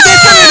 And you're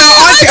just telling her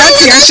auntie,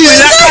 and she's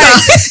just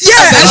like,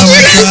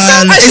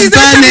 yeah, and she's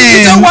like,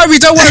 don't worry.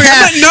 I'm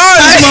like, no.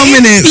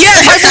 more minutes.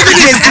 Yeah, 5 more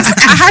minutes.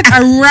 I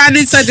ran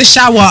inside the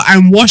shower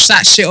and washed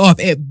that shit off.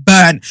 It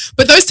burned.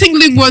 But those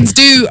tingling ones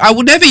I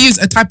will never use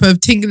a type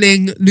of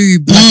tingling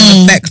lube, like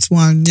an effect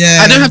one. Yeah.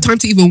 I don't have time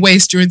to even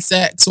waste during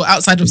sex or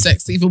outside of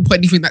sex to even put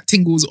anything that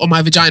tingles on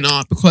my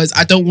vagina because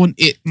I don't want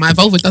it. My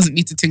vulva doesn't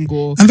need to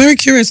tingle. I'm very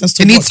curious as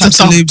to what types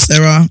of lubes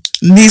there are.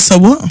 Needs a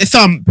what? A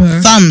thump.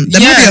 Thumb.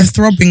 There might be a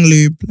throbbing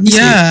lube.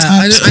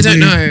 I don't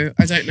know.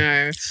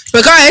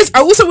 But guys, I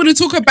also want to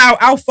talk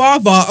about Our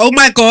Father. Oh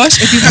my gosh,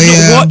 if you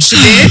haven't watched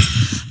this,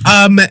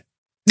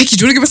 Nikki,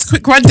 do you want to give us a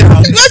quick rundown?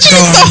 Imagine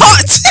it's so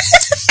hot.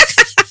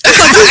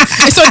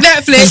 It's on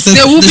Netflix.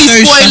 There will be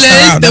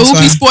spoilers. There will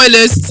be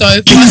spoilers.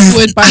 So fast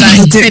forward by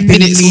like 10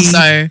 minutes or so.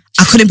 I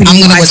couldn't believe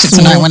I'm gonna watch it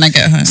tonight when I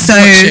get home. So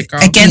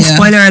again,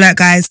 spoiler alert,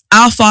 guys.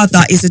 Our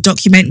Father is a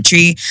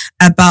documentary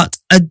about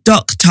a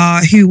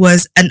doctor who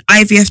was an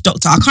IVF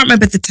doctor. I can't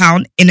remember the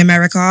town in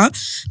America,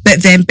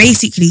 but then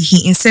basically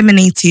he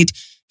inseminated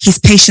his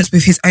patients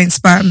with his own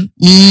sperm.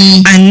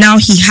 And now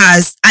he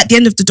has, at the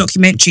end of the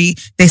documentary,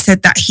 they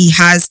said that he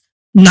has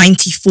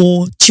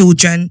 94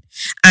 children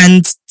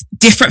and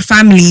different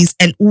families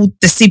and all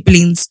the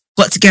siblings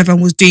got together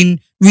and was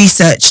doing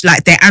research,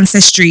 like their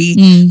ancestry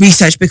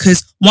research,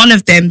 because one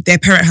of them, their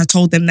parent had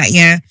told them that,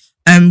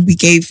 we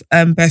gave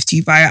birth to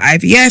you via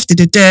IVF,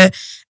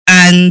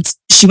 and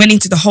she went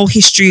into the whole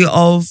history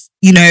of,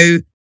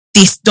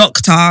 this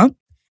doctor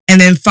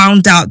and then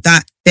found out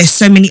that there's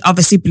so many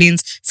other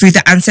siblings through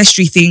the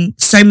ancestry thing.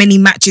 So many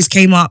matches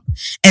came up.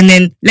 And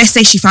then let's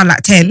say she found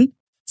like 10.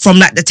 From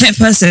like the 10th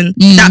person,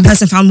 that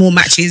person found more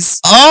matches.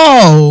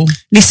 Oh.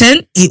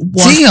 Listen, it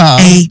was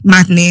a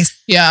madness.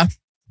 Yeah.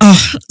 Oh,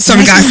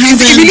 sorry guys.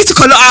 We need to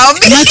call it out.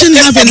 Imagine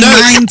having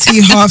 90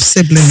 half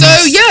siblings.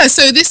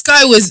 So this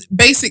guy was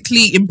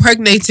basically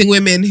impregnating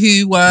women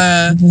who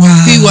were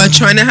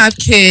trying to have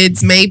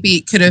kids. Maybe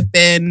it could have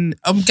been,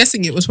 I'm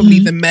guessing it was probably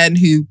the men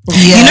who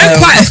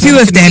quite a few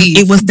of them,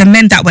 it was the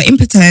men that were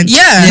impotent.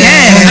 Yeah.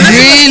 And I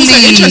think it's also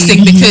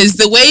interesting because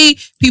the way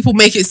people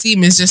make it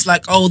seem is just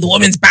like, oh, the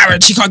woman's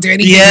barren, she can't do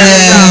anything.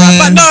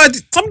 But no,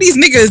 some of these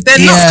niggas, their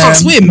nuts can't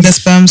swim. The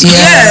sperms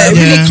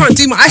really can't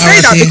do much. I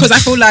say that because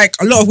I feel like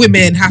a lot of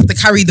women have to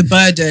carry the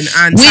burden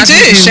and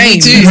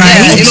shame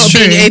of not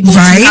being able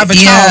to have a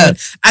child.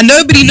 And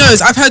nobody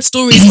knows. I've heard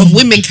stories of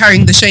women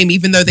carrying the shame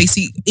even though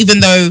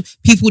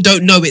people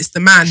don't know it's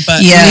the man, but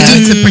they do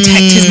it to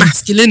protect his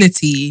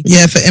masculinity.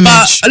 Yeah, for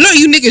image. But a lot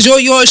of you niggas,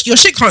 your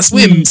shit can't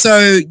swim.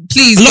 So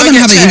please, a lot of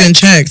them haven't even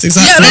checked.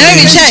 Exactly. Yeah, they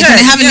haven't checked and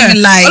they haven't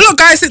even like a lot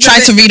of guys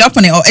tried to read up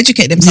on it or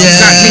educate themselves.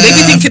 Exactly. They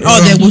be thinking,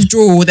 their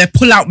withdrawal, their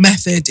pull-out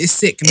method is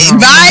sick.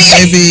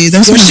 Right? Baby,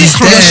 that's your shit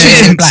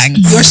can't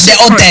blank. Your shit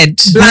all dead.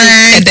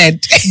 They're dead.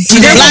 Do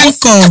you know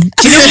what's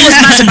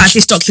mad about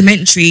this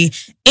documentary?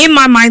 In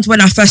my mind, when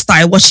I first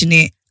started watching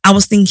it, I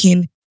was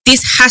thinking,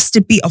 this has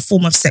to be a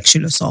form of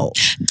sexual assault.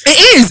 It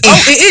is.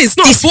 It is.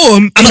 Not a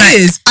form. It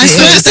is.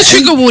 So just a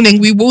trigger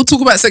warning. We will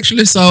talk about sexual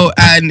assault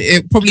and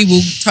it probably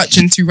will touch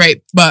into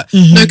rape. But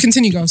no,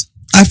 continue, girls.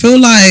 I feel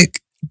like,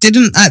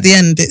 didn't at the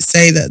end it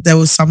say that there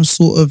was some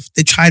sort of,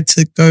 they tried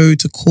to go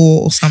to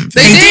court or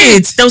something? They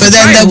did. But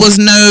then there was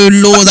no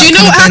law that. Do you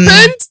know what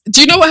happened?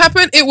 Do you know what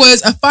happened? It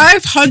was a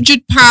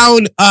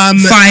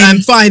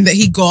 £500 fine that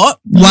he got.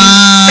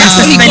 Wow. That's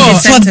what he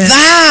got. For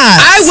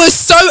that. I was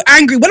so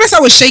angry. When I said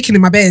I was shaking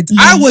in my bed,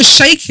 I was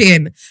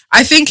shaking.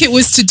 I think it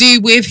was to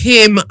do with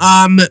him,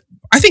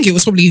 I think it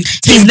was probably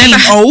he's never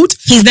old.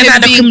 He's never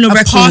had a criminal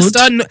record. They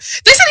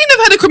said he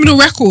never had a criminal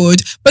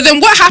record, but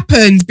then what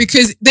happened?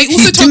 Because they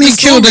also told the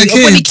story of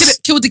when he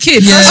killed the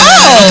kids. Yeah.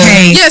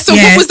 Okay. Yeah. So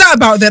what was that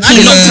about then?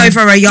 He knocked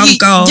over a young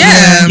girl.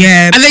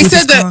 Yeah. And they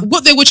said that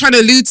what they were trying to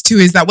allude to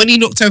is that when he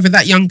knocked over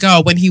that young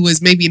girl when he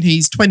was maybe in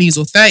his 20s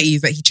or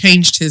 30s, that he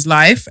changed his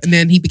life and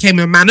then he became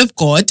a man of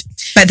God.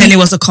 But then it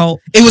was a cult.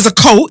 It was a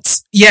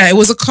cult. Yeah, it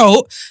was a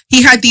cult.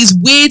 He had these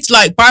weird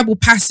like Bible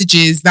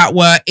passages that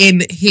were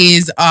in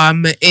his I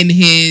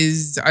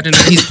don't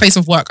know, his place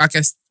of work, I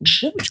guess.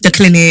 The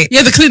clinic.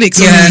 Yeah, the clinic.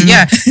 Sorry.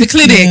 Yeah, the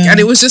clinic. And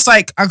it was just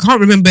like, I can't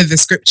remember the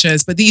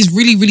scriptures, but these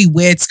really, really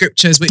weird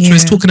scriptures, which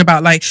was talking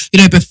about like,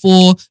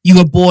 before you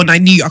were born, I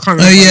knew you. I can't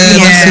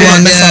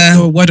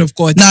remember. The word of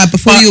God. Nah,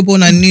 before you were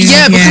born, I knew.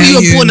 Yeah, before you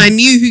were born, I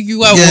knew who you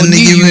were or knew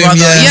you were.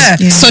 Yeah.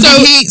 So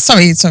did he?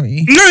 Sorry.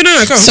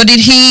 No, go. So did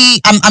he?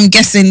 I'm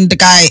guessing the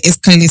guy is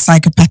clearly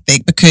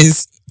psychopathic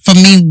because for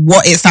me,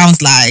 what it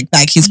sounds like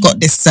he's got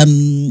this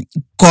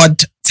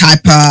God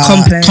type of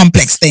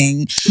complex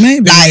thing.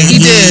 Maybe like he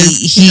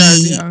does,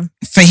 yeah.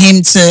 For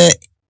him to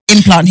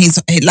implant his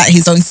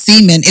own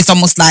semen, it's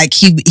almost like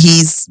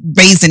he's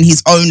raising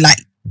his own like.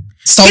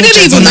 He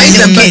didn't even raise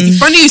them, but it's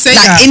funny you say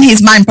that. In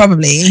his mind,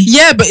 probably.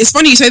 Yeah, but it's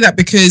funny you say that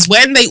because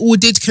when they all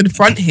did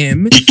confront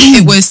him,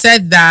 it was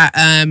said that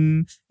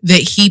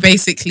that he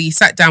basically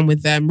sat down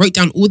with them, wrote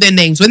down all their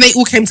names. When they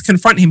all came to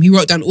confront him, he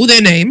wrote down all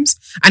their names,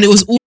 and it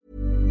was all.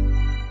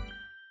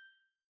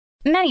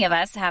 Many of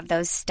us have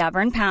those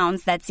stubborn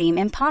pounds that seem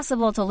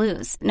impossible to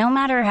lose, no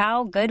matter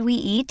how good we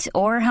eat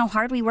or how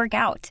hard we work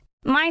out.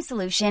 My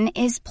solution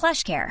is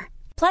PlushCare.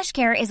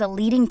 PlushCare is a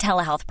leading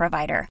telehealth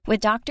provider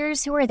with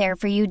doctors who are there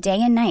for you day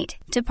and night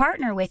to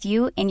partner with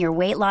you in your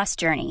weight loss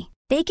journey.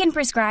 They can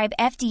prescribe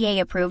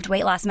FDA-approved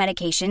weight loss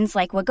medications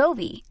like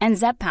Wegovy and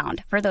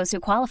Zepbound for those who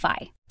qualify.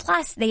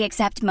 Plus, they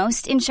accept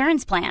most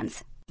insurance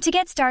plans. To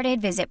get started,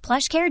 visit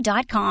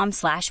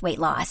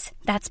plushcare.com/weightloss.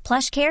 That's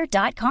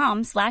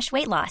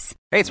plushcare.com/weightloss.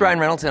 Hey, it's Ryan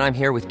Reynolds, and I'm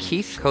here with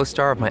Keith,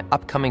 co-star of my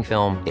upcoming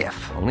film, If,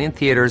 only in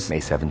theaters May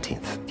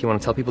 17th. Do you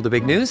want to tell people the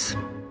big news?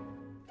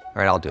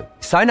 All right, I'll do it.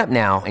 Sign up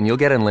now and you'll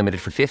get unlimited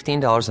for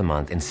 $15 a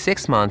month and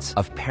 6 months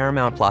of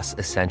Paramount Plus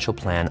Essential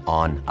Plan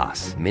on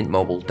us.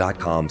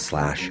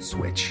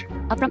 MintMobile.com/switch.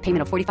 Upfront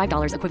payment of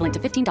 $45 equivalent to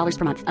 $15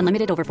 per month.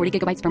 Unlimited over 40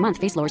 gigabytes per month.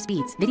 Face lower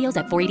speeds. Videos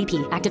at 480p.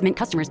 Active Mint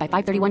customers by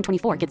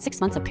 531.24 get 6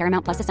 months of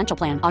Paramount Plus Essential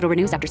Plan. Auto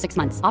renews after 6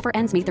 months. Offer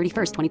ends May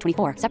 31st,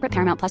 2024. Separate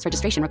Paramount Plus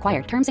registration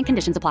required. Terms and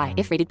conditions apply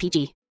if rated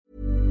PG.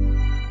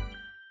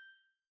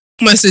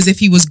 Almost as if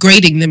he was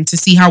grading them to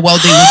see how well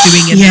they were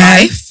doing in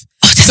life.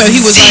 So he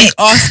was like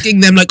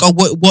asking them like, oh,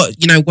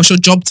 what, you know, what's your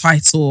job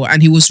title?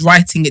 And he was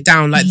writing it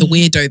down like the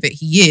weirdo that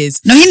he is.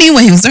 No, he knew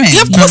what he was doing.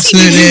 Yeah, of course he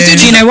knew what he was doing.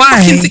 Do you know why?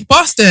 Fucking sick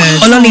bastard.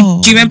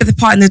 Oloni, do you remember the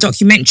part in the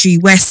documentary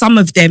where some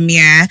of them,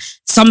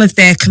 some of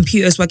their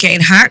computers were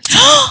getting hacked?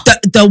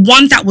 the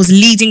one that was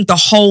leading the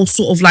whole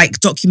sort of like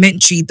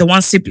documentary, the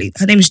one sibling,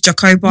 her name is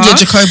Jacoba. Yeah,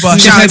 Jacoba.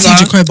 Shout out to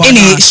Jacoba. In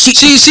it,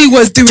 she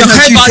was doing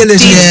her due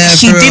diligence.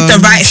 She did the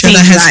right thing,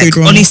 like,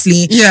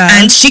 honestly.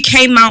 Yeah. And she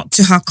came out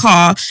to her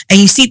car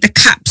and you see the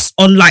caps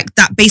on like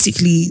that,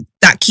 basically,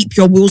 that keep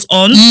your wheels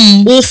on.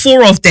 All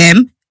 4 of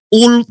them,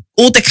 all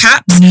the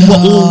caps were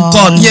all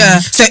gone. Yeah.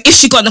 So if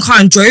she got in the car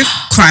and drove,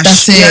 crashed.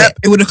 That's it. Yep,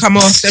 it would have come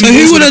off. So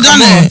who would have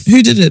done it?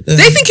 Who did it then?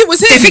 They think it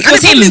was him. They think it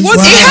was him. It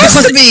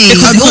has to be.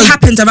 Because it all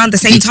happened around the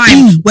same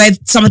time where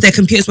some of their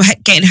computers were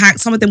getting hacked.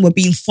 Some of them were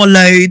being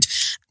followed.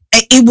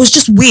 It was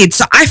just weird.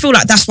 So I feel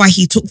like that's why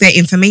he took their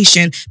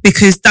information,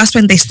 because that's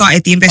when they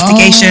started the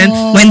investigation,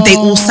 when they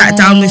all sat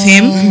down with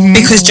him,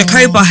 because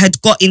Jacoba had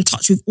got in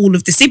touch with all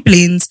of the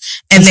siblings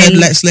and then said,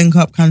 let's link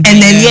up kind of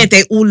and thing, then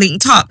they all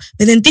linked up.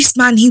 But then this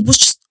man, he was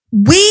just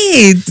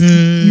weird.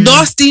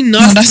 Nasty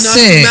man.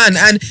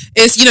 And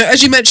it's, you know,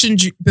 as you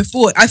mentioned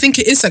before, I think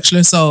it is sexual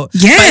assault.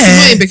 Yeah. But it's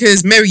annoying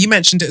because, Mary, you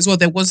mentioned it as well,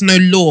 there was no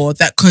law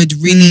that could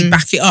really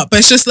back it up. But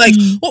it's just like,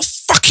 what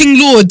fucking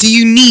law do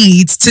you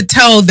need to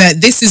tell that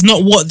this is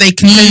not what they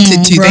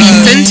consented to? They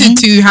consented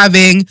to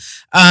having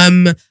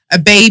a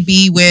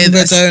baby with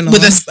a sperm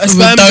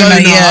donor.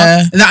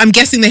 Yeah. That I'm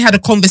guessing they had a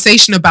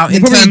conversation about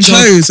in terms of.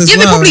 They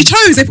probably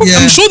chose.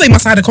 I'm sure they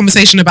must have had a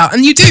conversation about.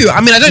 And you do.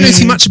 I mean, I don't know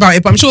too much about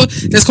it, but I'm sure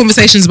there's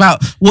conversations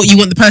about what you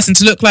want the person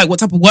to look like, what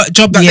type of work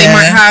job that they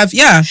might have.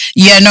 Yeah.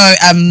 Yeah. No.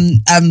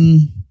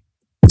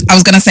 I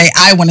was gonna say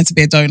I wanted to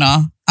be a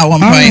donor at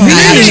one point. Really?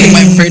 I actually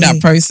went through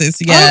that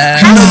process. Yeah.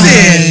 How was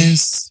it?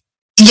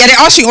 Yeah, they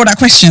ask you all that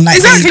question. Like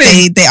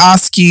exactly. They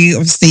ask you,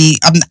 obviously,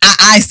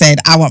 I said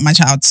I want my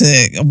child to,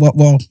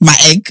 my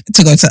egg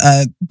to go to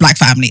a black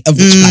family, a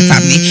rich black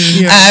family.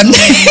 Yeah.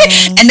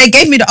 And they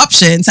gave me the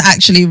option to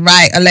actually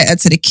write a letter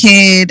to the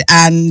kid,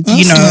 and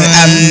they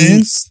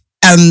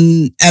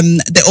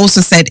also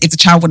said if the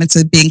child wanted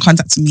to be in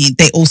contact with me,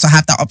 they also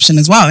have that option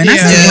as well. And I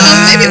said,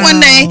 maybe one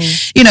day,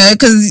 you know,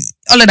 because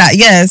all of that,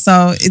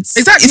 so it's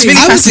really fascinating.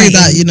 I would do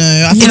that, you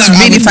know. I it's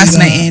really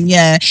fascinating.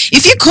 Yeah,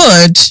 if you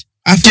could.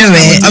 Do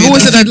it. I've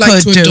always said I'd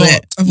like to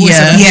adopt. I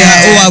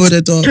would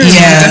adopt.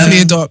 Definitely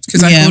adopt,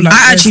 because I feel like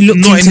I actually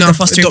looked into the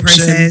fostering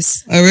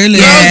process. Oh really?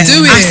 Yeah.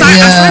 Do it. I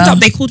signed up.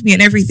 They called me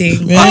and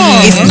everything.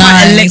 Really? It's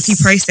quite a lengthy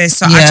process,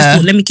 so I just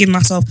thought, let me give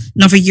myself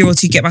another year or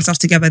two, get myself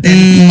together.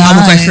 Then I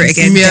will go through it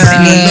again.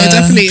 Yeah,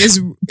 definitely is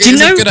a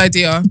good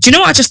idea. Do you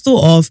know what I just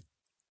thought of?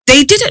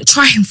 They didn't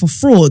try him for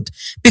fraud,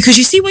 because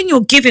you see when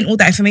you're given all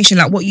that information,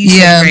 like what you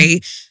said,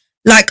 Ray.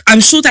 Like, I'm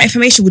sure that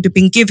information would have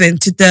been given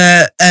to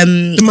the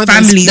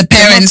families, the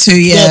parents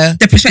the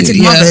prospective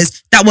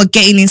mothers that were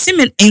getting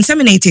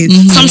inseminated.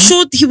 So I'm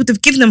sure he would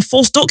have given them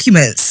false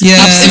documents.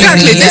 Yeah,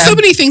 exactly. There's so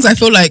many things. I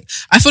feel like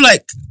I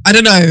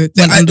don't know.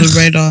 Under the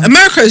radar.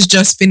 America is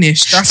just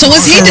finished. So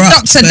was he the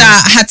doctor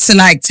that had to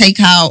like take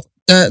out?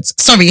 Had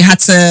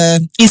to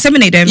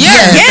inseminate them. Yeah.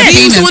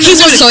 He was the one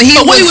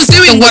what he was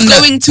doing was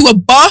going to a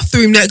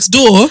bathroom next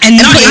door and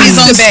putting his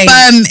own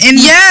sperm in.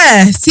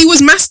 Yes, he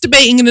was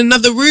masturbating in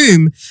another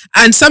room.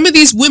 And some of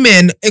these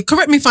women,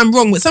 correct me if I'm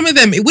wrong, but some of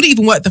them, it wouldn't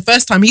even work the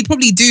first time. He'd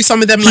probably do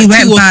some of them like 2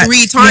 or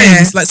 3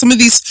 times. Yeah. Like some of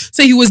these,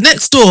 so he was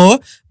next door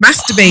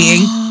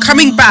masturbating,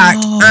 coming back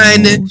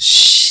and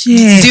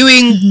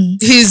doing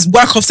his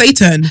work of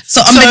Satan.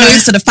 So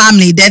unbeknownst to the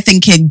family, they're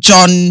thinking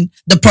John,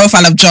 the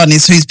profile of John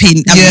is whose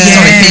penis,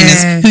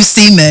 whose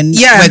semen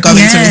we're going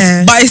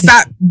to. But it's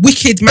that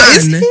wicked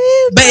man.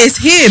 But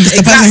it's him.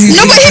 Exactly.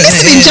 Nobody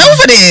lives in jail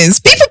for this.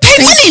 People pay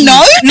money,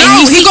 no? No,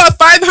 he got a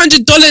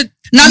 $500.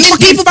 No, I mean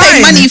people pay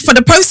money for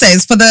the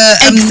process, for the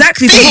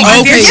exactly.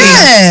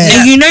 Yeah.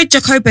 And you know,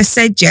 Jacoba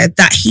said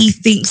that he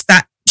thinks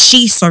that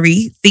thinks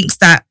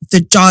that the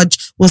judge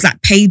was like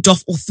paid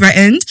off or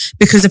threatened,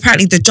 because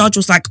apparently the judge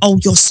was like, oh,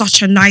 you're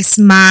such a nice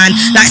man.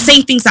 Like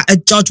saying things that a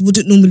judge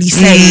wouldn't normally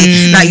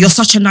say. Like, you're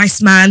such a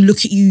nice man. Look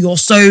at you. You're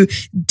so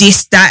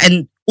this, that,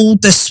 and all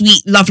the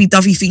sweet,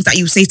 lovey-dovey things that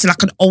you say to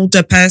like an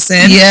older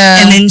person.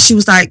 Yeah. And then she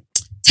was like,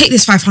 take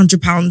this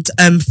 £500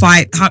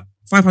 fine,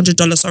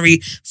 $500, sorry,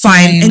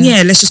 fine. And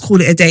yeah, let's just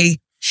call it a day.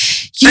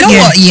 You know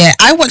what? Yeah,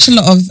 I watch a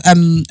lot of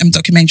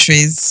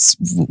documentaries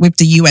with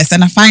the US,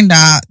 and I find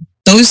that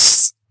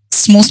those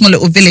small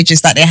little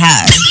villages that they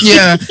have.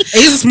 Yeah, it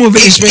is a small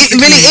village. It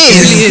really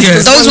is. Yeah.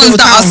 Those ones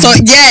that are so,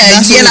 like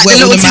the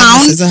little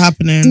towns are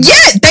happening.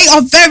 Yeah, they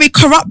are very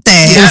corrupt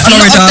there. Yeah. A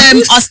lot of them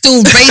are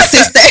still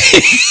racist there.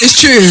 It's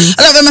true.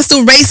 A lot of them are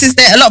still racist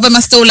there. A lot of them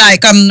are still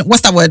like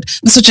what's that word?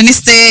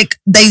 Misogynistic.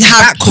 They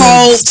have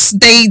cults.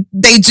 They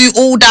do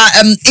all that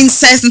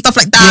incest and stuff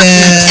like that.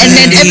 Yeah, and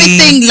then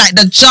everything like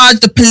the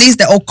judge, the police,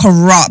 they're all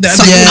corrupt.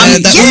 So,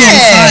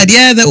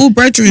 they're all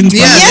brethren.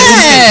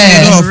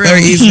 Yeah,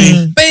 very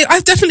easily. But I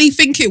definitely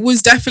think it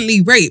was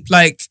definitely rape.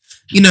 Like,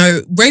 you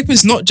know, rape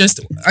is not just,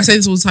 I say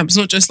this all the time, it's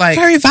not just like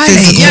very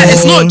violent. Yeah,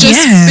 it's not just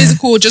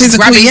physical,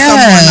 grabbing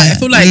someone. Like, I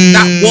feel like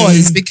that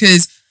was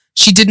because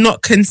she did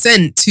not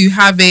consent to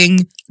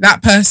having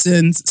that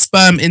person's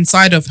sperm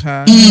inside of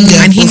her.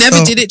 And he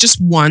never did it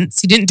just once.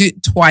 He didn't do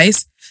it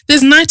twice.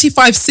 There's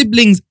 95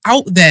 siblings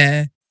out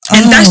there.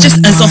 And that's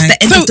just as of the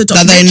end of the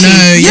documentary. That they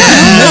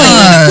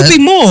know, there could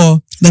be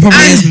more. There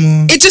probably is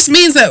more. It just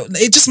means that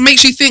it just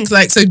makes you think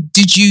like, so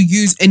did you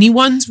use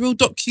anyone's real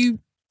do you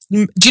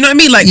know what I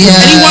mean? Like, was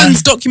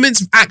anyone's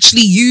documents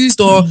actually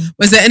used, or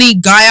was there any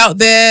guy out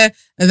there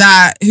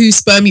that whose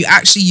sperm you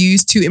actually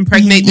used to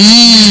impregnate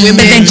these women?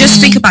 But then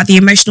just think about the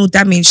emotional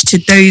damage to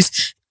those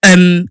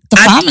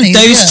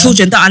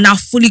children that are now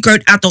fully grown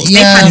adults.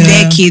 They've had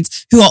their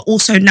kids who are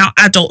also now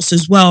adults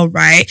as well,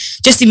 right?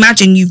 Just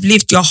imagine you've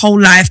lived your whole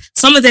life.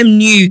 Some of them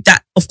knew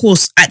that, of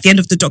course, at the end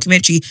of the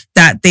documentary,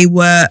 that they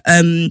were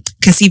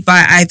conceived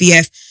via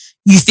IVF.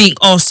 You think,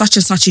 oh, such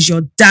and such is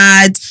your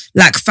dad,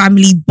 like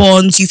family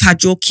bonds. You've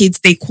had your kids.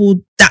 They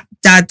called that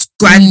dad,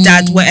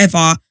 granddad,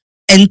 whatever.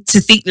 And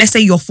to think, let's say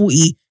you're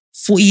 40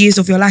 years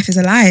of your life is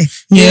a lie.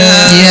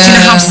 Yeah. Do you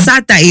know how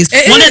sad that is?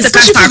 One of the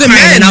guys started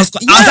crying and I was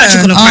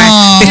actually going to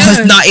cry because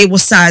it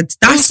was sad.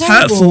 That's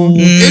hurtful.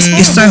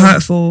 It's so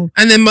hurtful.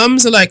 And then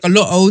mums are like a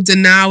lot older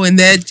now and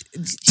they're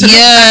think,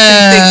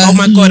 oh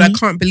my God, I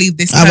can't believe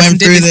this person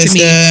did this to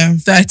me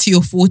 30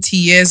 or 40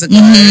 years ago.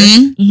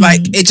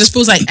 Like, it just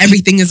feels like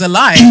everything is a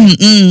lie.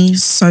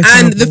 So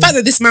and the fact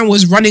that this man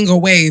was running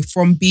away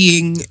from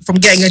getting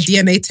a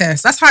DNA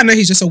test, that's how I know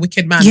he's just a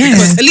wicked man.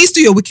 Because at least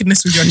do your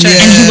wickedness with your chest.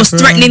 And he was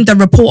threatening the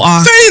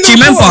reporter. Do you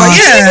remember?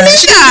 Yeah.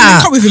 She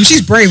didn't come with him.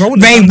 She's brave. I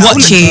wouldn't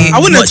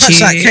have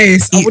touched that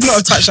case. I would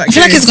not have touched that case. I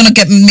feel like it's going to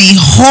get me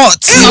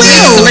hot.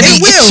 It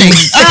will.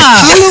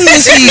 How long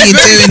was he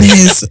doing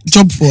his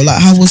job for? Like,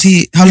 how long was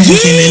he in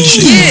the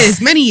industry? Years,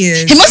 many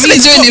years. He must have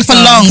been doing it for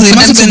long. He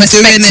must have been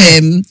doing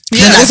him. He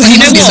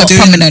must be so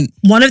prominent.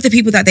 One of the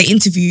people that they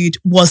interviewed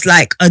was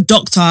like a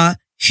doctor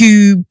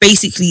who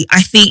basically,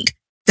 I think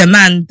the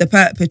man, the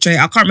perpetrator,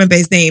 I can't remember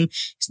his name,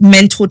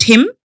 mentored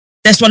him.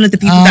 That's one of the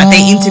people that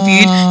they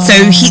interviewed. So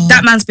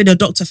that man's been a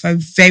doctor for a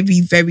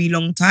very, very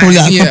long time. No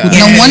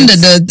wonder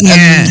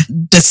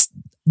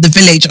the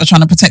village are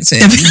trying to protect it.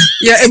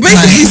 It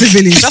basically is a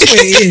village. That's what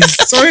it is.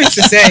 Sorry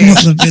to say. Not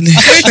the village.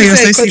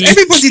 Because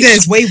everybody there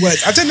is wayward.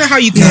 I don't know how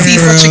you can see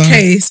such a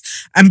case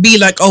and be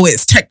like, oh,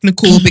 it's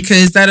technical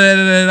because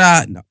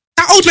No.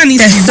 That old man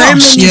needs to be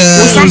rushed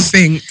or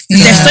something.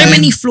 There's so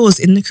many flaws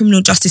in the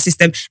criminal justice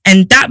system,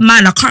 and that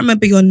man, I can't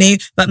remember your name,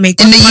 but may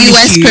God in the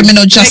US you.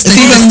 criminal justice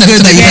system,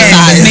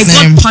 may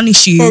God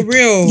punish you. For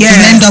real. Yeah,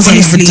 his name doesn't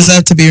even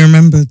deserve to be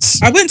remembered.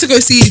 I went to go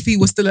see if he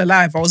was still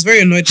alive. I was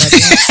very annoyed by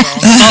the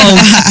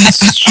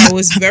answer. I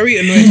was very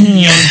annoyed.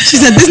 She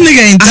said, "This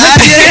nigga ain't dead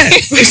yet."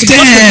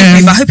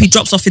 Damn. I hope he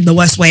drops off in the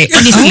worst way.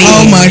 Honestly,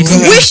 oh my God,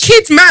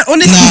 wicked man.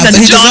 Honestly,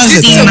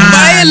 to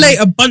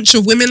violate a bunch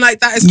of women like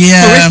that is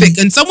horrific.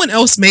 And someone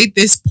else made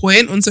this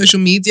point on social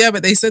media,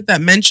 but they said that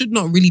men should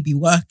not really be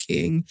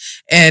working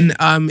in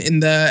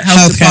the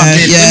health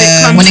department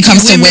when it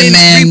comes to women,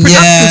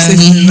 reproductive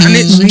system. And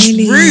it's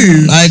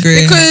true. I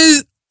agree.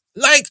 Because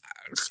like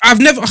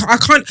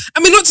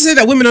not to say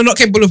that women are not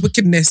capable of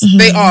wickedness.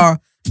 They are,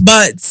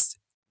 but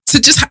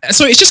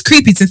it's just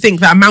creepy to think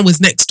that a man was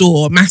next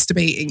door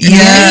masturbating.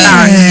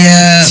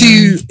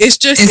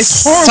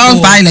 It's horrible. So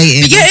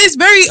violating. Yeah, it's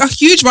a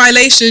huge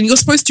violation. You're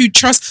supposed to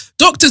trust.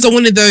 Doctors are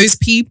one of those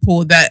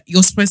people that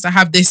you're supposed to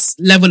have this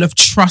level of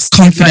trust,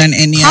 confident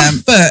in,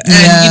 comfort,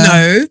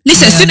 and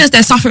listen. As soon as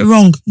there's something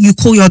wrong, you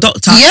call your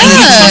doctor. Yeah, and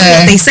you trust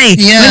what they say.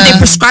 When they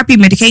prescribe you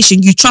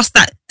medication, you trust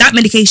that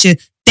medication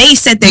they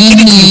said they're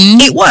giving to you,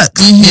 it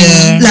works.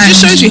 It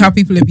just shows you how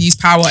people abuse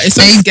power. It's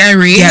so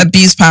scary.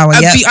 Abuse power.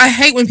 I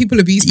hate when people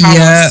abuse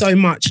power so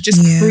much. It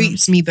just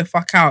creeps me the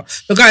fuck out.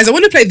 But guys, I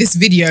want to play this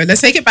video. Let's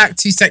take it back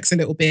to sex a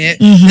little bit.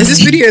 There's this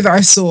video that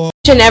I saw. You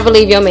should never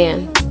leave your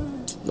man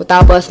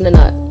without busting a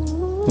nut.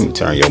 Let me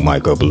turn your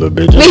mic up a little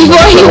bit. Before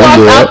he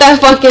walks out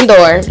that fucking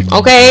door,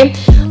 okay?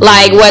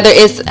 Like, whether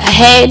it's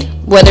head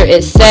whether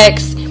it's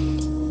sex.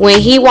 When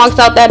he walks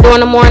out that door in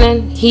the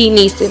morning, he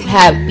needs to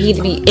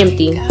be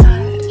empty.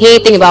 He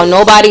ain't thinking about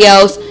nobody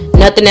else,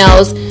 nothing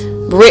else.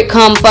 Rick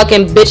come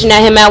fucking bitching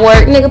at him at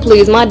work. Nigga,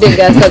 please, my dick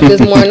got sucked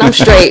this morning. I'm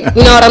straight.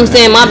 You know what I'm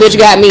saying? My bitch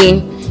got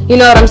me. You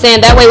know what I'm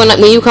saying? That way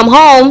when you come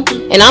home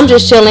and I'm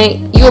just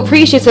chilling, you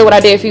appreciate what I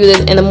did for you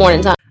in the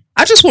morning time.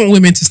 I just want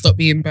women to stop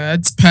being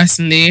birds,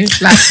 personally.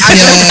 Like,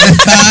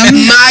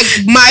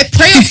 my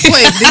prayer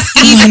point this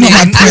evening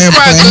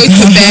before I go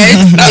to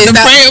bed is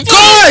that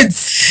God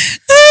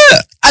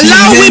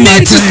allow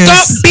women to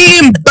stop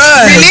being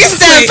birds. Release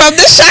them from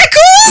the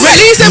shackles.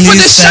 Release them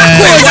from the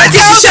shackles. I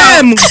tell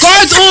them,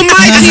 God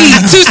Almighty,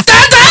 to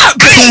stand up.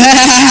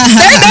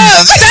 Stand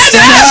up. Stand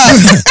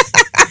up.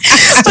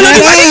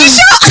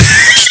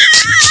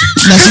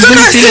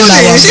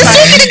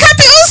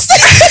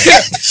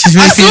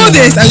 I saw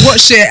this and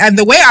watched it, and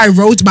the way I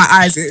rolled my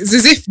eyes, it's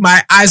as if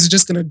my eyes are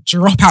just gonna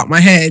drop out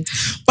my head.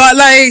 But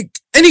like,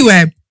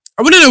 anyway,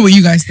 I want to know what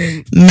you guys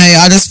think. Mate,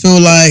 I just feel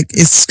like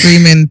it's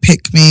screaming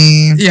pick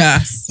me. Yeah.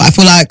 But I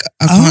feel like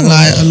I can't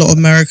lie, a lot of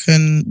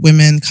American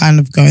women kind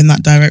of go in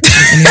that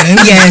direction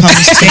anyway.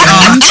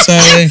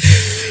 So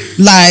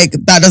like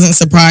that doesn't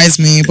surprise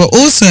me. But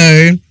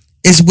also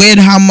it's weird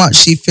how much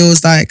she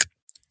feels like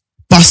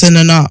busting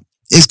a nut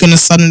is gonna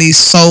suddenly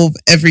solve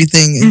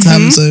everything in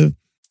terms of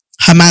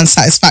her man's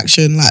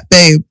satisfaction. Like,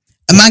 babe,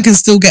 a man can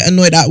still get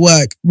annoyed at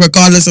work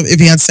regardless of if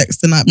he had sex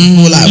the night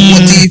before. Like,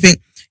 what do you think?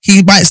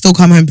 He might still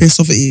come home pissed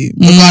off at you,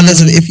 regardless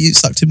of if you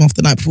sucked him off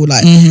the night before.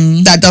 Like,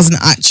 that doesn't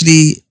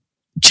actually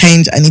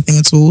change anything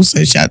at all.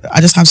 So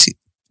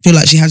feel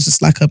like she has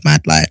just like a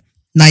mad, like,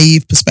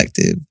 naive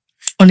perspective.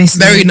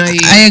 Honestly, very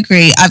naive. I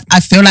agree. I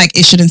feel like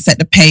it shouldn't set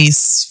the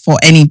pace for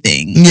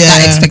anything. Yeah.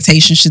 That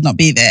expectation should not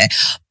be there.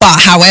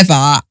 But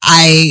however,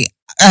 I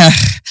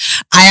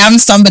am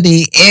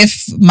somebody,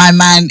 if my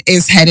man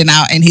is heading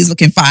out and he's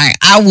looking fine,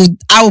 I will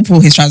pull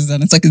his trousers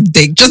down and suck his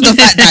dick. Just the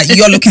fact that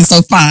you're looking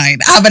so fine.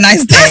 Have a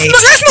nice day.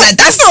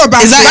 That's not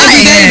about that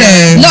every day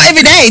though. Not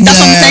every day. That's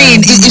what I'm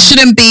saying. It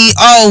shouldn't be,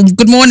 oh,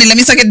 good morning, let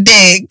me suck a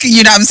dick.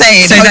 You know what I'm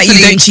saying? So that you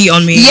don't cheat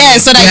on me. Yeah,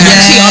 so that you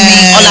don't cheat on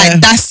me. Or like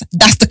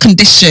that's the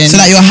condition. So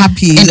that you're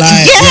happy.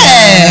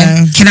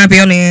 Can I be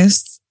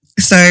honest?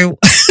 So were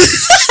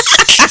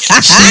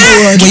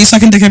you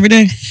sucking dick every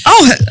day?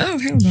 Oh hell no.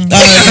 Cool. You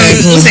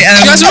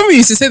guys remember you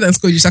used to say that in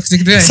school? You suck a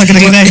dick a day. Suck a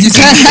dick a day. Do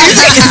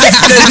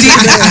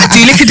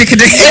you lick a dick a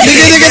day?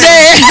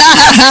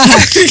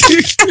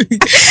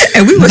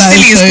 And we were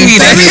silly in school.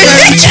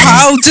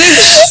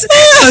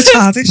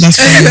 Childish.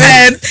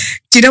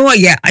 Do you know what?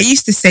 Yeah, I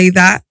used to say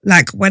that.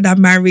 Like when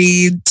I'm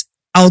married,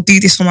 I'll do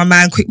this for my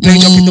man, quick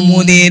blowjob in the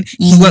morning.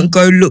 He won't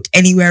go look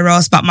anywhere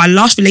else. But my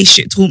last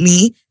relationship taught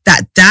me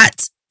that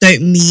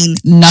don't mean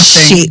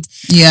nothing. Shit.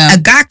 Yeah. A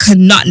guy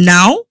can nut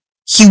now.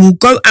 He will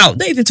go out,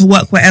 not even to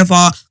work,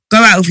 whatever, go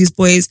out with his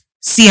boys,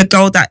 see a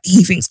girl that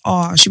he thinks,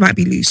 she might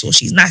be loose or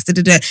she's nice,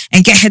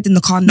 and get head in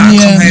the car, nut, and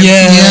come home.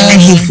 Yeah.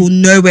 And he'll feel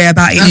nowhere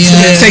about it.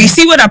 Yeah. So you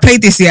see when I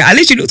played this year, I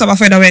literally looked at my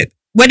phone, I went,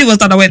 when it was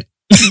done, I went,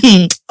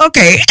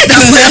 okay.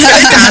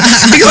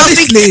 Because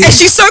honestly, and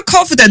she's so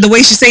confident the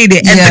way she said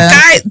it. And the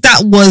guy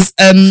that was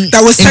turning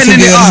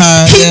it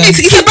up,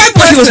 he's a bad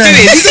boy. He was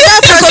doing it. He's a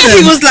bad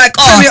person. He was like,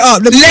 turn it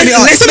up.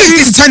 Let's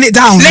turn it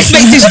down. Let's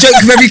make this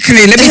joke very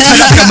clear. Let me turn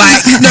up the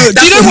mic. No,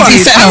 do you know what?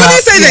 I want to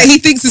say that he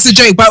thinks it's a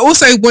joke, but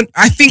also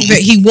I think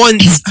that he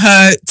wants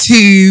her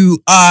to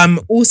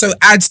also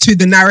add to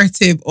the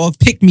narrative of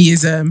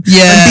pick-meism.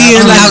 Yeah,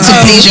 being like, how to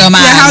please your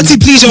man. Yeah, how to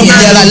please your man.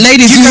 Yeah, like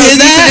ladies, you hear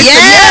that? Yeah.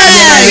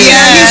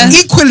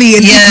 He's equally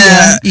an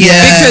idiot.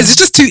 Yeah. Because it's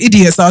just two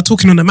idiots that are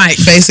talking on the mic.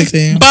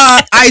 Basically.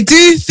 But I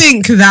do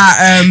think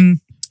that I'm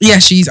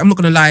not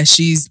gonna lie,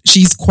 she's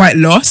quite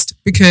lost,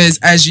 because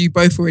as you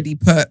both already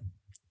put,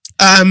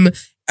 a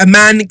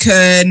man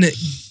can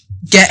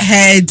get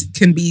head,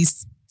 can be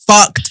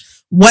fucked,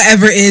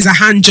 whatever it is, a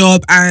hand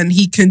job, and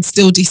he can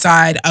still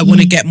decide I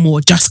want to get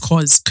more just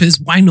because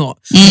why not?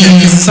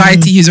 Because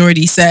society has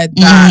already said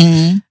that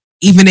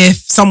even if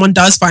someone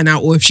does find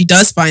out, or if she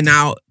does find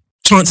out,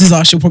 chances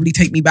are she'll probably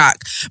take me back.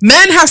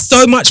 Men have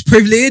so much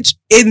privilege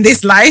in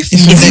this life. You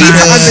need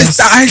to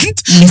understand.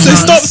 So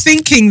stop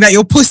thinking that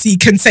your pussy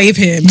can save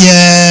him.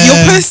 Yeah. Your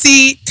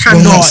pussy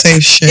cannot.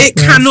 Save shit, it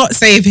cannot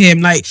save him.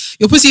 Like,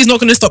 your pussy is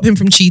not going to stop him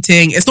from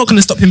cheating. It's not going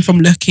to stop him from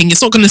looking.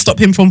 It's not going to stop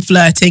him from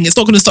flirting. It's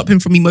not going to stop him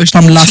from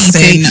emotionally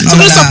cheating. It's not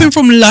going to stop him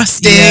from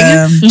lusting.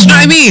 Yeah. Do you know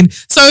what I mean?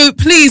 So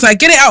please, like,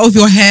 get it out of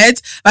your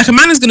head. Like, a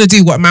man is going to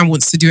do what a man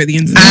wants to do at the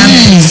end of the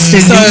day.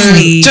 So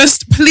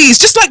just please,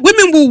 just like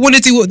women will want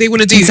to do what they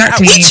want to do.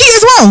 Exactly. We cheat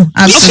as well.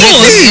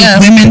 Absolutely.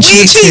 Women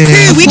cheat too.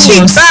 We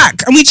cheat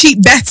back, and we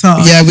cheat better.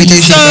 Yeah, we do.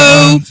 So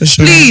for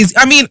sure. Please,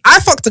 I mean, I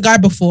fucked a guy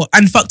before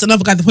and fucked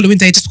another guy the following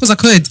day just because I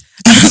could,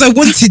 because I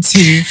wanted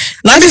to.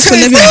 Life is for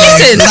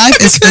living. Life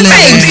is for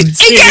living. It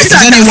gets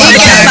like that.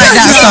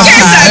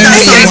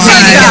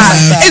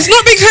 It's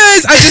not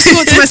because I just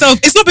thought to myself,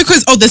 it's not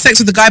because the sex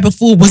with the guy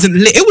before wasn't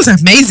lit. It was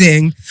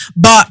amazing,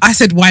 but I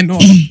said, why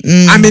not?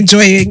 I'm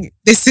enjoying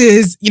this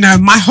is,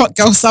 my hot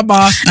girl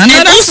summer. And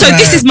also,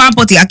 this is my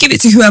body. I give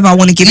it to whoever I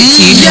want to give it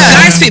to.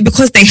 Guys think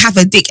because they have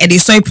a dick and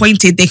it's so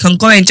pointed, they can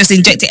go and just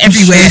inject it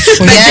everywhere.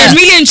 But then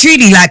really and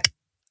truly, like,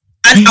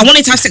 I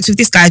wanted to have sex with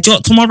this guy.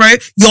 Tomorrow,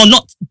 you're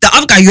not the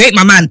other guy. You ain't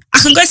my man. I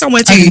can go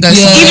somewhere too. Even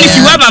if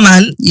you were my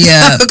man,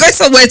 I can go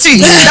somewhere too.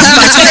 That's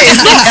my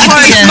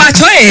choice. It's my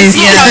choice.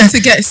 It's hard to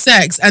get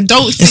sex, and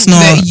don't think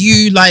that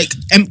you like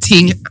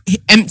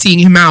emptying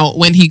him out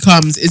when he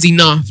comes is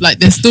enough. Like,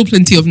 there's still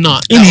plenty of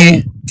nut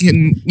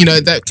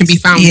that can be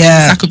found in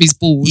the sack of his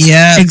balls.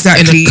 Yeah,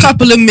 exactly. In a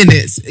couple of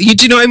minutes. Do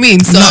you know what I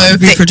mean? So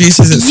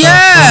reproduces itself.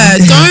 Yeah,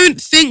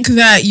 don't think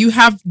that you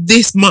have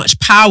this much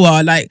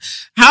power. Like,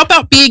 how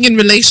about being in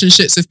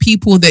relationships with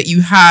people that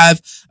you have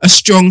a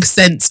strong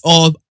sense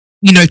of,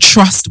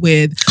 trust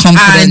with,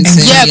 confidence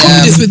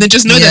with, and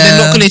just know that they're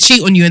not going to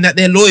cheat on you and that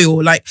they're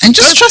loyal. Like, and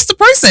just trust the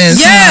process.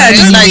 Yeah,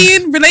 don't be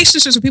in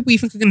relationships with people you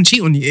think are going to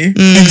cheat on you.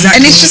 Exactly.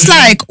 And it's just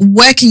like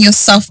working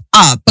yourself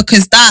up,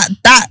 because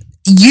that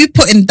you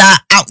putting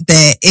that out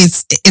there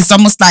is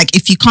almost like,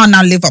 if you can't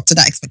now live up to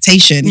that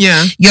expectation,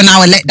 you're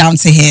now a letdown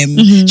to him.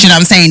 Do you know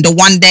what I'm saying? The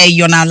one day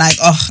you're now like,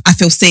 oh, I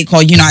feel sick,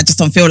 or I just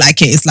don't feel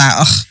like it. It's like,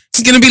 oh.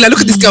 She's gonna be like,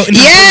 look at this girl.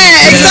 Exactly.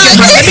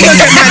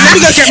 Let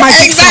me go get my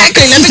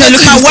exactly. Let me go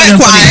look at my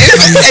work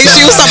wife, and she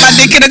will suck my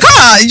dick in the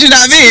car. Do you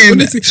know what I mean?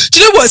 Honestly. Do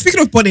you know what?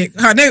 Speaking of bonnet,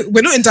 I know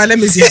we're not in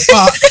dilemmas yet,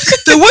 but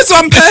there was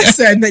one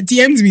person that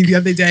DM'd me the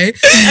other day,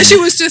 and she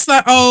was just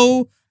like,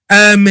 oh,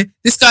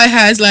 this guy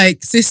has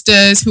like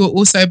sisters who are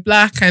also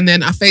black, and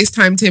then I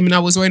FaceTimed him and I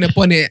was wearing a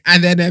bonnet,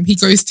 and then he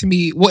goes to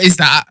me, what is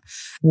that?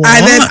 What?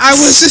 And then I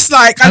was just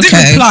like, I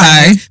didn't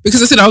reply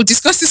because I said I'll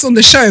discuss this on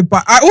the show,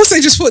 but I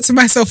also just thought to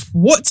myself,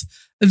 what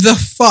the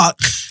fuck?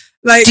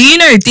 Like, do you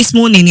know, this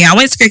morning, I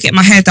went to go get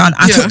my hair done.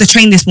 I took the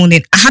train this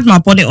morning. I had my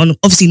bonnet on.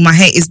 Obviously, my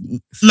hair is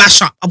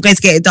mashed up. I'm going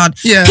to get it done.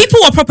 Yeah.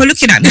 People are proper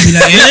looking at me, Really?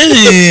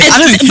 I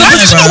don't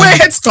wear a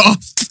headscarf.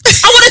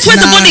 I wanted to wear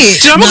the bonnet.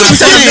 I'm not going to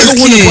say I've never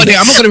worn a bonnet.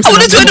 I'm not going to I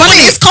wanted to wear the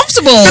bonnet. It's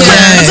comfortable.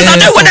 Because I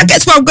know when I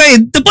get to where I'm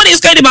going, the bonnet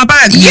is going in my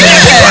bag. Yeah.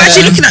 People are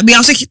actually looking at me.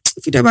 I was like,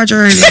 if you don't mind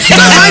your own. I feel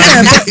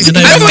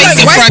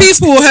like white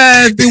people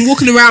have been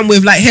walking around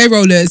with like hair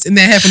rollers in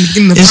their hair from the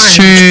beginning of time. It's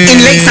true.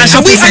 In Lakeside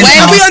shopping centre.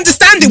 And we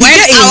understand it. We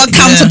get it. Our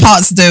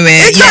counterparts do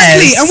it.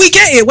 Exactly. And we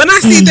get it. When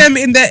I see them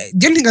in their...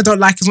 The only thing I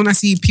don't like is when I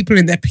see people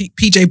in their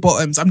PJ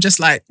bottoms. I'm just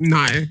like,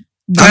 no.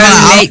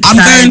 I'm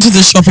going to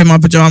the shop in my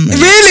pajamas.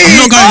 Really?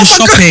 I'm not going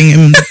shopping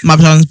in my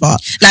pajamas, but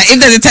like if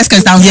there's a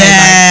Tesco's downstairs,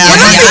 when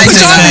I see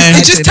pajamas,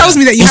 it just tells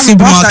me that you haven't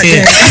brushed that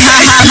day.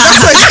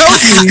 That's what it tells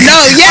me. No,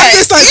 I'm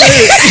just like,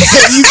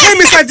 you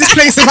came inside this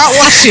place without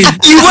washing.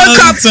 You woke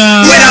up,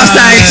 went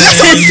outside. That's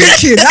what I'm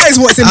thinking. That is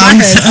what's in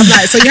my head. I'm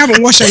like, so you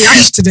haven't washed your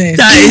ash today?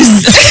 That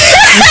is.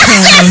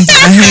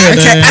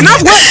 Okay, and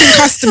I've worked in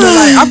customer,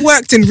 like I've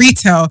worked in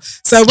retail.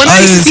 So when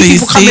I used to see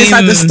people come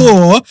inside the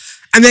store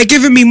and they're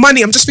giving me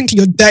money, I'm just thinking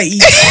you're dirty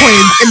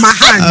coins in my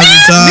hand.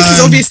 This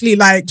is obviously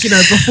like,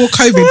 before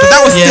COVID, but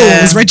that was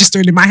still was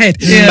registering in my head.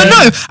 Yeah. But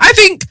no, I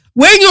think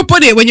wearing your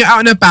bonnet when you're out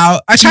and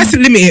about, I try to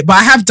limit it, but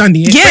I have done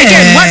it. Yeah. But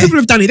again, white people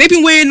have done it. They've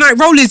been wearing like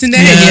rollers in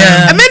their head.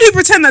 Yeah. And men who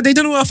pretend that they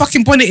don't know what a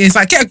fucking bonnet is,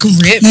 like get a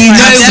grip. You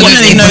like, know what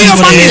it is. Your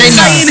mum is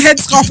tying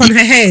headscarf on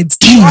her head.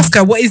 Ask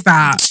her, what is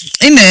that?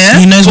 In there.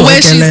 He knows what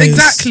she's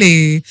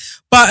exactly.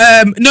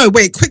 But no,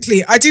 wait,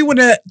 quickly. I do want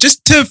to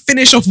just to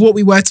finish off what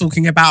we were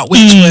talking about,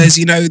 which was,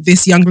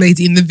 this young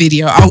lady in the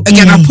video. I'll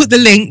put the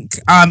link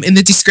in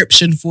the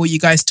description for you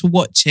guys to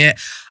watch it.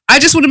 I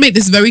just want to make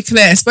this very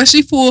clear,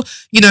 especially for,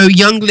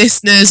 young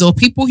listeners or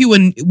people who are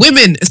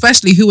women,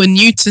 especially who are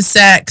new to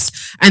sex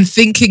and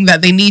thinking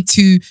that they need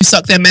to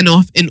suck their men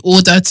off in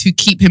order to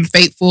keep him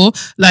faithful.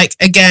 Like,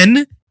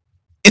 again,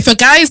 if a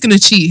guy is going to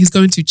cheat, he's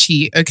going to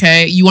cheat.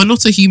 Okay. You are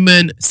not a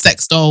human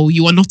sex doll.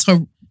 You are not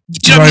a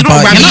you're not a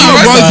robot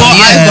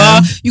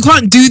either. You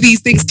can't do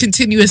these things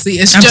continuously.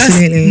 It's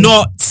Absolutely. just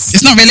not.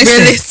 It's not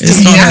realistic.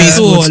 It's not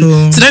feasible at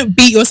all. So don't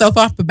beat yourself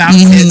up about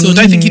it, or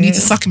don't think you need to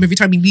suck him every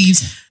time he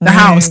leaves the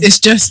house.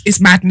 It's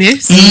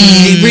madness.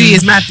 It really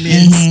is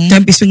madness.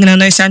 Don't be swinging on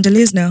those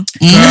chandeliers now.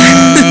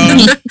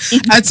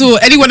 At all.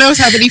 Anyone else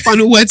have any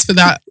final words for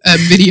that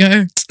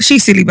video?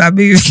 She's silly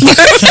babu.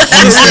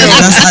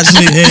 That's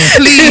actually it.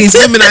 Please,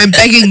 women, I'm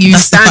begging you,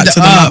 stand up.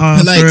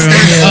 Stand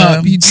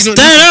up.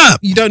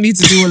 You don't need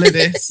to do all of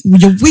this.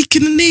 You're weak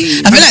in the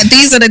knee. I feel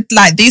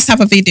like these type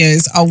of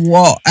videos are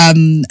what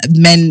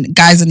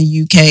guys in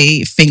the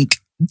UK think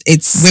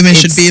women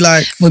should be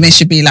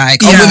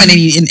like, or women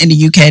in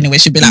the UK anyway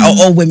should be like, or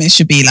all women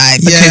should be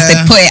like, because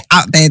they put it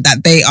out there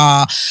that they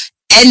are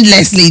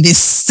endlessly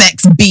this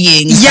sex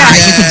being. You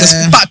can just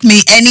fuck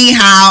me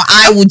anyhow.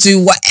 I will do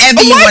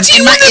whatever you want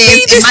in my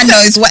ears, in my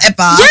nose,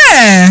 whatever.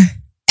 Yeah.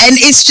 And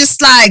it's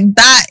just like,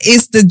 that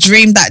is the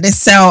dream that they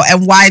sell,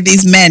 and why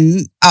these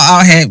men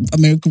out here,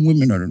 American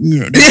women are, UK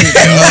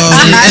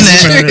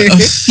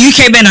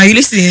men, are you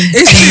listening?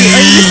 It's true.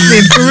 Are you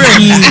listening? For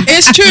real.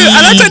 It's true.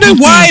 And I don't know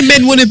why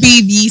men want to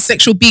be the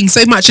sexual being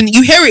so much. And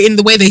you hear it in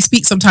the way they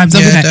speak sometimes.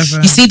 You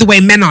see the way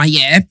men are,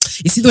 You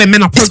see the way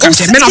men are programmed.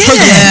 Men are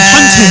programmed with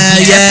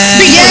hunters.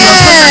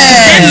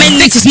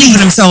 Men need to speak for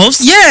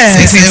themselves.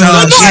 You're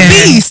not a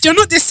beast. You're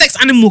not this sex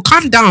animal.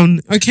 Calm down,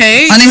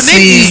 okay?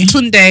 Honestly. Your name is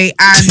Tunde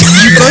and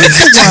you go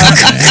to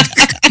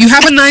work. You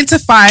have a 9 to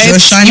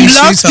 5. You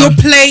love your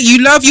play.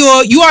 You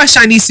are a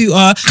shiny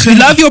suitor. You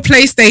love your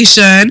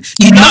PlayStation.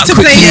 You love to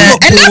play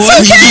football. And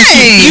that's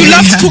okay. You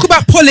love to talk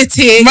about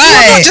politics. Right.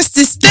 You're not just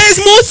this. There's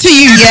more to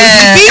you.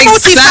 Be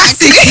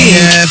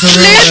multifaceted.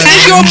 Live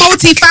in your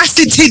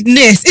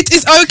multifacetedness. It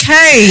is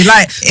okay.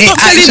 Like, stop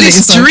telling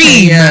this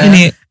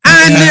dream.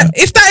 And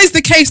if that is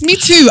the case, me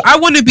too. I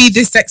want to be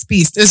this sex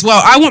beast as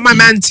well. I want my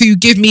man to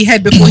give me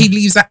head before he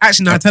leaves.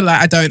 Actually, no, I tell her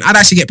I don't. I'd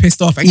actually get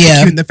pissed off and kick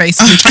you in the face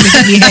if you're trying to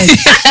give me head.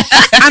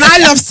 And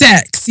I love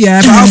sex,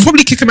 but I'll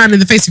probably kick a man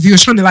in the face if he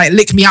was trying to like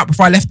lick me out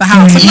before I left the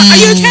house. I'm like,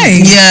 are you okay?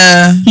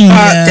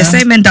 But there's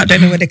so men that don't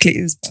know where the clit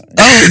is. Bro,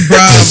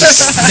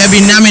 they'll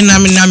be namming. Do you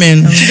know what I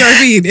mean?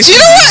 Do you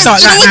know what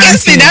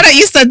gets me? Now that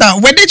you said that,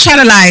 when they try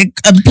to like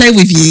play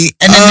with you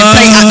and then they're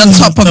playing at the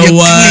top of your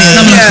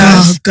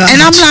clit,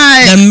 and I'm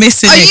like,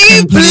 missing are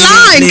you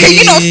blind? Can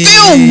you not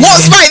feel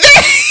what's right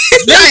there?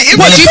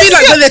 What do you mean,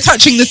 like when they're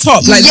touching the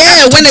top? Like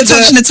when they're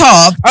touching the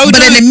top, but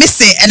then they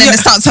miss it, and then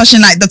they start touching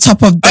like the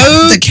top of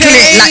the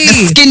clit, like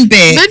the skin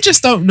bit. Men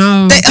just don't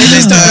know. They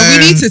just don't know.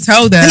 We need to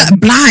tell them. They're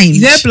like blind.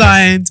 They're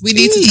blind. We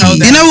need to tell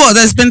them. You know what?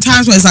 There's been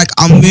times where it's like,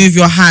 I'll move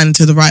your hand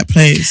to the right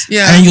place,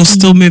 and you'll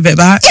still move it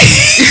back.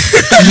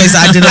 Because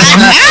I didn't.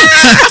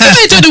 I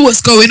think they don't know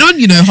what's going on.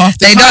 You know, half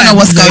the time. They don't know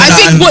what's going on.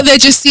 I think what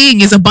they're just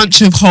seeing is a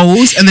bunch of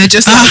holes, and they're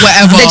just like,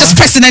 whatever. They're just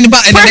pressing any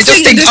button, and they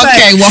just think,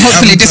 okay, well,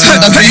 hopefully this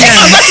one does it.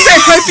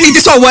 Hopefully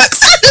this one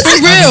works.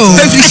 For real.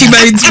 Hopefully she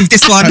moans with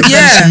this one.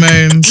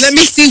 Yeah. Let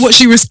me see what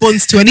she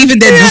responds to, and even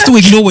then, they'll still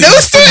ignore what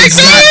you're saying.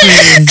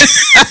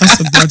 That's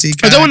a bloody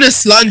guy. I don't want to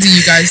slander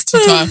you guys too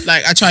tough.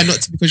 Like, I try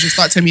not to, because you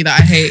start telling me that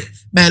I hate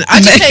men. I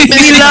just hate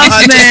men. Are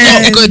just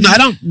not good. No, I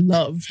don't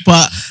love,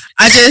 but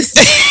I just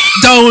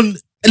don't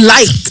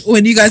like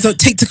when you guys don't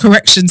take to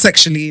correction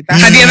sexually.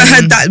 Have you ever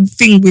heard that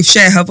thing with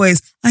Cher, her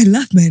voice? I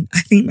love men.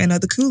 I think men are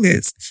the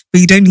coolest, but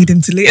you don't need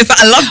them to live.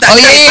 I love that. Oh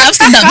yeah, I've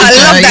seen that. I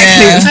love that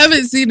clip. I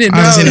haven't seen it. No,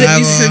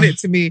 please send it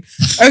to me.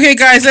 Okay,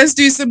 guys, let's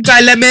do some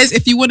dilemmas.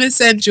 If you want to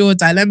send your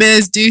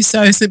dilemmas, do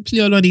so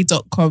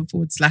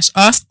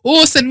simplyoloni.com/us,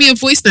 or send me a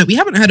voice note. We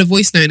haven't had a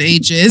voice note in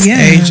ages.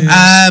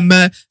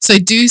 So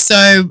do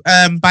so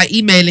by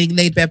emailing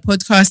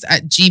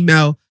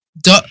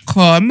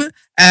laidbarepodcast@gmail.com.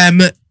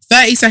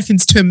 30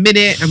 seconds to a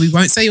minute, and we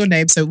won't say your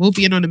name, so it will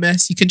be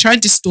anonymous. You can try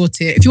and distort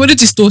it. If you want to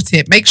distort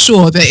it, make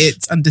sure that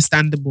it's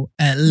understandable,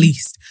 at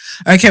least.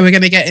 Okay, we're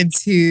going to get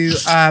into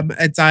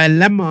a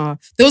dilemma.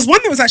 There was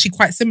one that was actually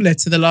quite similar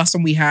to the last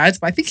one we had,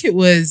 but I think it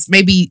was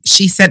maybe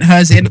she sent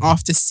hers in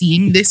after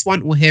seeing this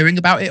one or hearing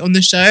about it on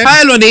the show.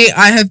 Hi, Lonnie.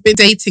 I have been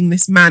dating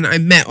this man I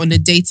met on a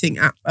dating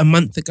app a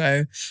month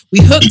ago.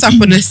 We hooked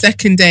up on a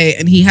second date,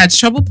 and he had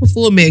trouble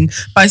performing,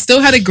 but I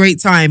still had a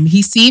great time.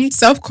 He seemed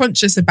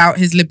self-conscious about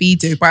his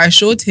libido, but I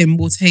assured him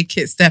we'll take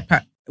it a step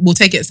at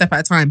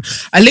a time.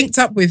 I linked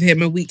up with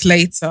him a week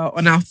later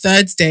on our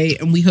third date,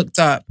 and we hooked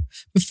up.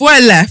 Before I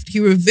left, he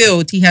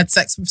revealed he had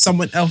sex with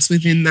someone else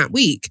within that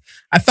week.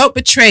 I felt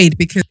betrayed,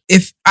 because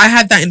if I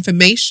had that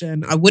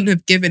information, I wouldn't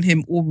have given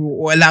him oral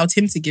or allowed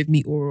him to give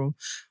me oral.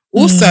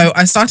 Also,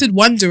 I started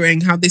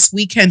wondering how this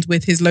weekend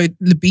with his low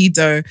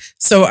libido,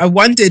 so I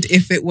wondered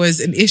if it was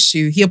an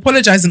issue. He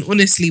apologized, and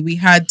honestly, we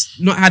had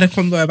not had a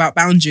convo about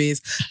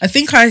boundaries. I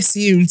think I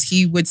assumed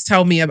he would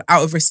tell me out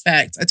of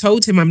respect. I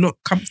told him I'm not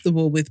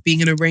comfortable with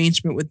being in an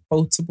arrangement with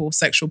multiple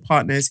sexual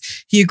partners.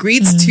 He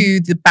agreed to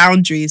the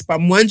boundaries, but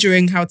I'm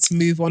wondering how to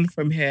move on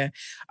from here.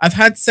 I've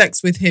had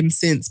sex with him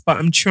since, but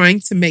I'm trying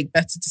to make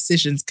better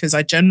decisions because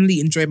I generally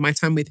enjoyed my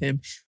time with him.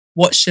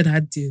 What should I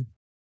do?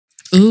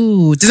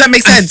 Ooh, does that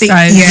make sense,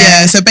 guys?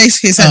 Yeah. So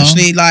basically,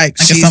 essentially, like,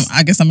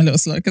 I guess I'm a little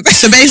slow.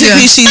 So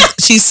basically,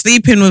 she's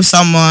sleeping with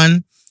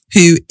someone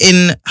who,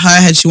 in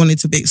her head, she wanted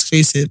to be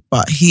exclusive,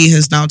 but he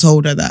has now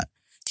told her that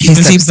he's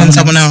sleeping with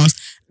someone else,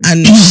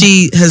 and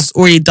she has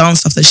already done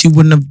stuff that she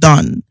wouldn't have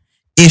done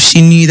if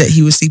she knew that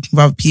he was sleeping with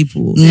other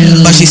people.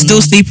 But she's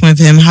still sleeping with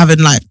him, having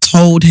like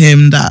told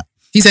him that.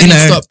 He said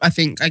he'd stop, I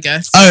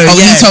guess. Oh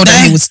yeah, he told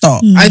her he would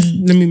stop. I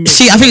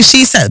think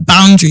she set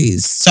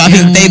boundaries. So I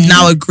think they've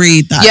now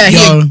agreed that.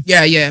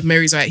 Yeah,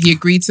 Mary's right. He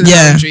agreed to the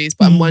boundaries,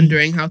 but I'm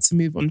wondering how to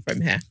move on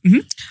from here.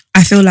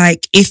 I feel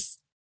like if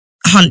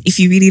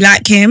you really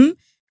like him,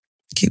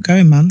 keep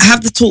going, man.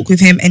 Have the talk with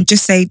him and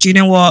just say, do you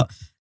know what?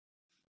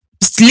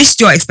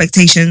 List your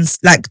expectations.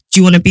 Like,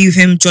 do you want to be with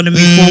him? Do you want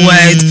to move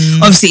forward?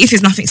 Obviously, if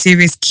it's nothing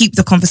serious, keep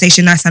the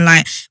conversation nice and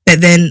light. But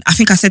then, I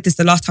think I said this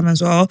the last time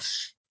as well.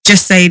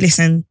 Just say,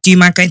 listen, do you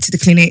mind going to the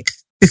clinic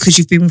because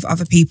you've been with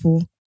other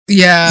people?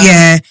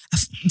 Yeah.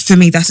 For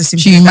me, that's a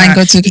simple. You might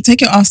go to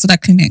take your ass to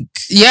that clinic.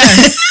 Yeah.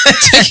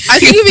 I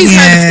think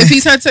if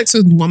he's had sex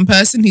with one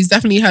person, he's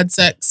definitely had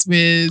sex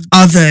with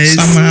others.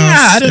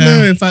 I don't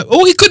know if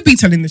he could be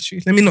telling the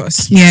truth. Let me not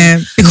assume. Yeah,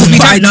 because we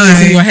don't know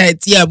in your head.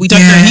 Yeah, we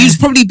don't know. He was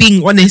probably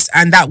being honest,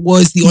 and that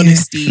was the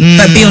honesty.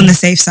 But be on the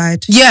safe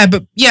side. Yeah,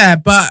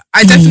 but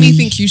I definitely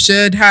think you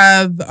should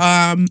have.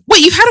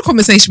 Wait, you've had a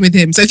conversation with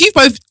him, so if you've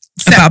both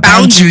set about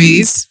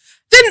boundaries.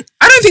 Then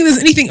I don't think there's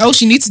anything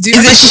else you need to do.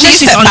 Is it she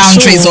set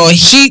boundaries or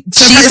she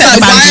set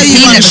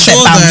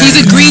boundaries?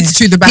 He's agreed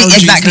to the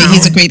boundaries. Exactly,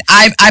 he's agreed.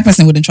 I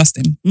personally wouldn't trust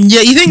him.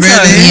 Yeah, you think so?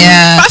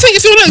 Yeah. But I think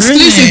if you're not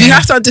exclusive, you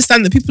have to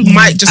understand that people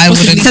might just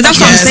possibly. So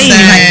that's what I'm saying.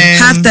 Like,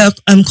 have the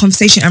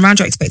conversation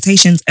around your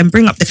expectations and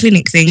bring up the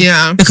clinic thing.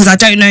 Yeah. Because I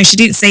don't know. She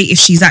didn't say if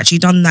she's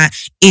actually done that.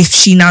 If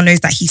she now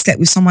knows that he slept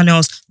with someone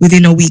else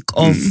within a week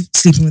of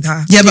sleeping with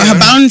her. Yeah, but her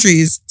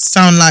boundaries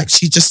sound like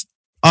she just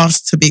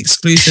asked to be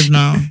exclusive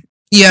now.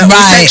 Yeah,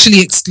 right. Sexually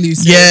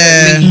exclusive.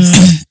 Yeah.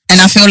 And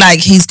I feel like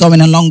he's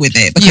going along with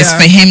it because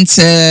for him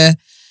to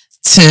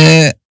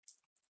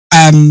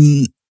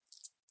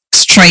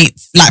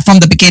straight, like from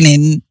the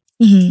beginning,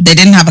 they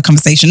didn't have a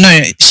conversation.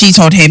 No, she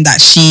told him that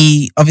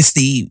she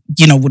obviously,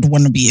 would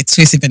want to be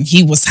exclusive and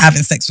he was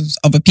having sex with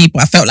other people.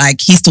 I felt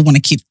like he still want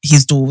to keep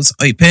his doors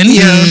open.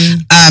 Yeah.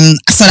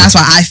 So that's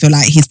why I feel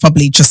like he's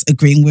probably just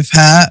agreeing with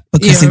her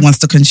because he wants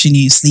to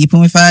continue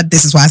sleeping with her.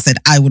 This is why I said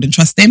I wouldn't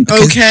trust him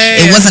because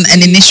it wasn't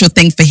an initial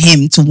thing for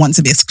him to want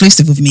to be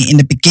exclusive with me in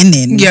the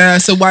beginning. Yeah,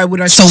 so why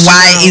would I? So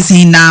why is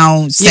he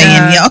now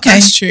saying, okay.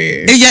 That's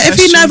true. Yeah, if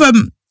he never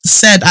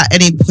said at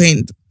any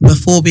point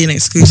before being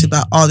exclusive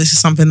that this is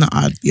something that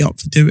I'd be up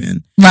for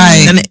doing,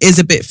 right? Then it is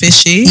a bit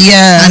fishy.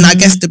 Yeah, and I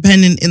guess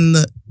depending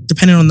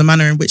on the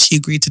manner in which he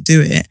agreed to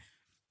do it,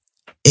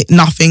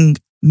 nothing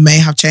may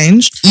have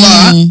changed.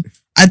 But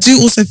I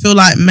do also feel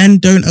like men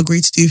don't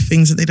agree to do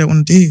things that they don't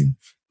want to do.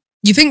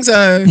 You think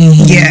so?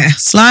 Yeah,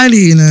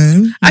 slightly.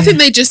 I think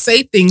they just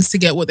say things to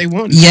get what they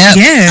want. Yeah,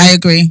 I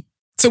agree.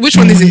 So which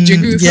one is it? Do you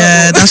agree with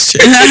that? That's true.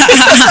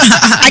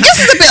 I guess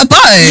it's a bit of both.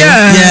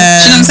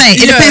 Yeah. Do you know what I'm saying?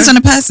 It depends on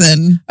the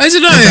person. I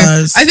don't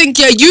know. I think,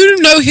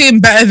 you know him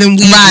better than we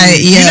do.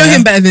 You know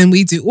him better than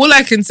we do. All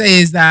I can say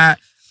is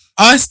that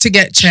us to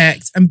get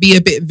checked and be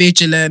a bit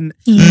vigilant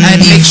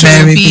and make sure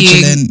you're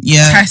being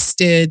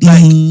tested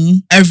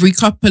every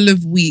couple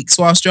of weeks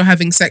whilst you're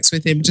having sex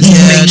with him, just to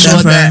make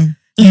sure that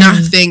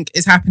nothing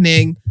is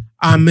happening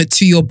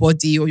to your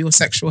body or your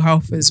sexual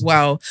health as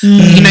well.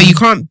 You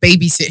can't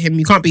babysit him.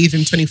 You can't be with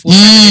him 24/7.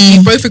 If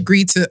you both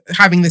agree to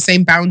having the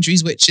same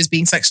boundaries, which is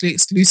being sexually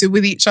exclusive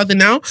with each other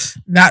now,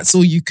 that's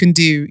all you can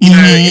do.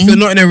 If you're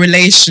not in a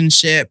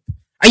relationship,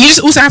 and you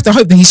just also have to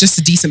hope that he's just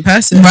a decent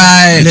person.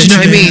 Right. Do you know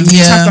what I mean? You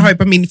just have to hope.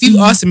 I mean, if you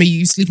asked him, are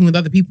you sleeping with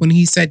other people? And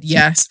he said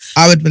yes.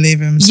 I would believe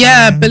him. So.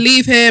 Yeah,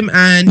 believe him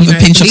and with a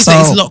pinch of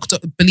salt.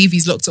 Believe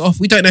he's locked it off.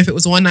 We don't know if it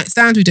was a one night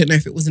stand. We don't know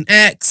if it was an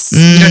ex.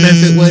 We don't know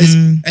if it was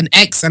an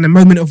ex and a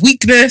moment of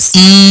weakness.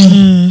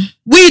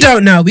 We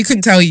don't know. We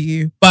couldn't tell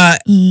you.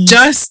 But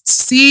just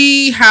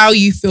see how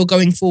you feel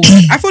going forward.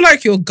 I feel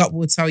like your gut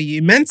will tell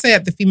you. Men say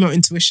that the female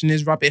intuition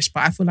is rubbish,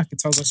 but I feel like it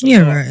tells us.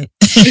 Yeah, right.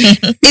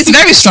 It's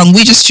very strong.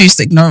 We just choose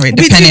to ignore it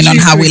depending on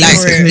how we like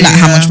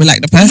how much we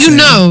like the person. You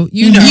know.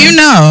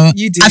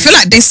 You do. I feel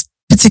like this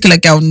particular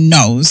girl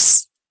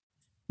knows.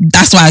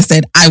 That's why I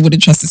said I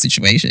wouldn't trust the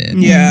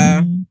situation.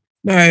 Yeah.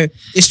 No,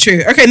 it's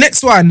true. Okay,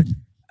 next one.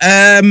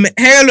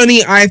 Hey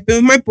Oloni, I've been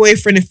with my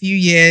boyfriend a few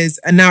years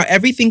and now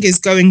everything is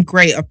going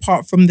great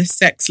apart from the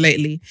sex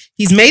lately.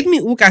 He's made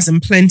me orgasm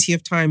plenty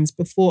of times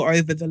before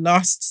over the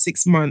last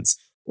 6 months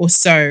or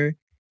so.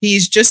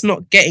 He's just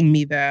not getting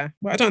me there.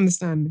 Well, I don't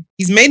understand.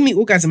 He's made me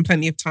orgasm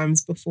plenty of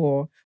times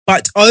before,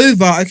 but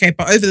over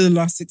the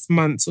last 6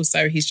 months or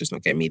so, he's just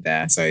not getting me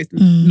there. So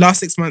last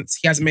 6 months,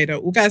 he hasn't made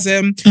an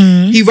orgasm.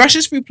 He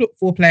rushes through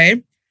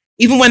foreplay.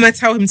 Even when I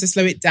tell him to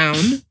slow it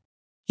down,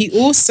 he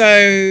also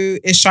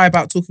is shy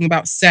about talking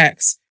about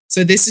sex.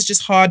 So this is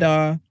just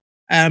harder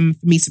for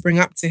me to bring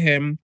up to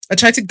him. I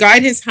try to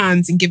guide his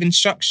hands and give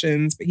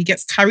instructions, but he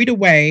gets carried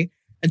away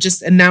and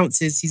just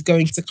announces he's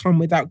going to come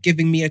without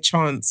giving me a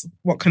chance.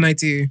 What can I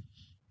do?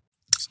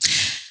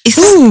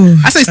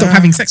 I say stop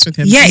having sex with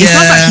him. Yeah, it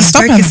sounds like he's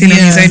focusing on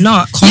his own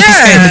nut.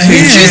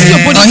 He's using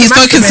your body. Or he's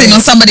focusing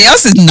on somebody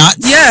else's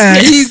nuts.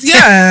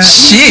 Yeah,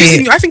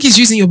 Shit. I think he's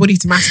using your body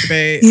to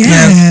masturbate.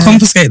 Yeah,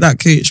 confiscate that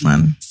cooch,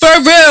 man. For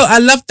real, I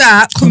love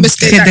that.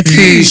 Confiscate that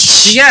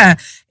cooch. Yeah.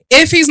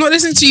 If he's not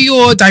listening to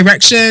your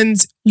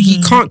directions, he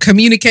can't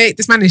communicate.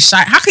 This man is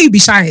shy. How can you be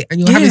shy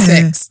and you're having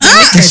sex?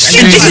 This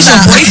is your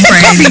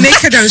boyfriend. Be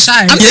naked and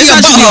shy. I'm seeing your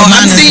butthole.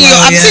 I'm seeing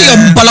your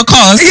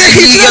bollockos. Wait,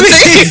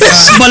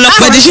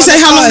 did she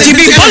say how long have you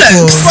been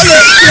bollocks?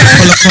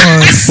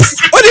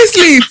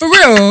 Honestly, for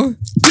real.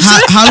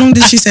 How long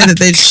did she say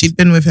that she'd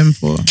been with him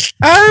for?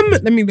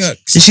 Let me look.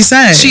 Did she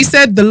say? She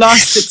said the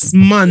last 6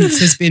 months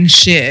has been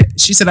shit.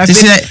 She said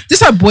this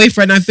is her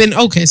boyfriend. I've been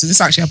okay. So this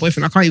is actually her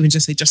boyfriend. I can't even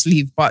just say just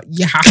leave, but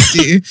you have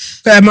to.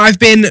 I've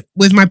been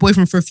with my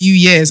boyfriend for a few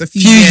years.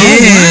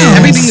 Wow.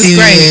 Everything is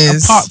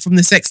great apart from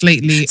the sex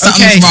lately.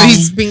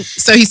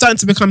 So he's starting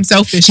to become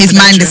selfish. His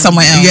mind is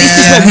somewhere else.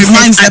 Yeah, his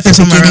mind's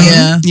definitely somewhere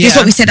else. This is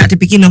what we said at the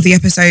beginning of the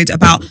episode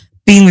about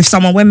being with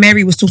someone, when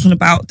Mary was talking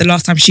about the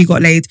last time she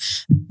got laid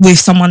with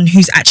someone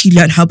who's actually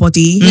learned her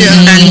body.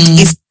 And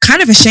it's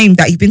kind of a shame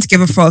that you've been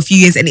together for a few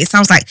years and it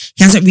sounds like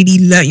he hasn't really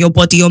learnt your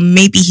body, or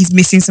maybe he's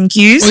missing some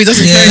cues. He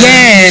doesn't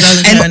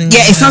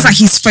it sounds like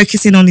he's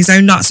focusing on his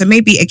own nut. So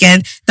maybe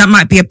again, that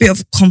might be a bit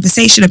of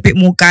conversation, a bit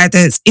more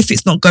guidance. If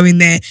it's not going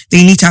there, then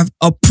you need to have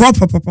a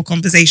proper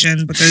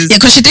conversation,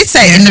 because she did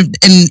say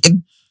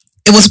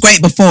it was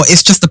great before.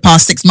 It's just the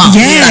past 6 months.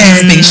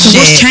 It's been shit.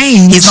 What's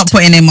changed? He's not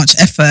putting in much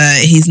effort.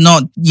 He's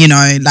not,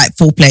 like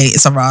foreplay.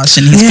 It's a rush,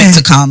 and he's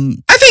quick to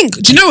come. I think.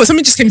 Do you know what?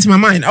 Something just came to my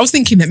mind. I was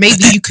thinking that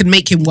maybe you could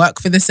make him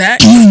work for the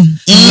sex. Then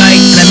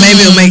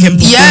maybe it'll make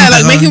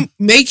him.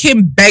 Make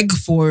him beg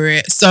for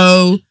it.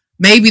 So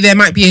maybe there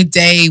might be a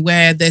day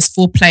where there's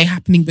foreplay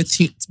happening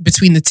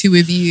between the two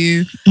of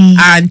you,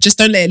 and just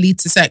don't let it lead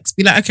to sex.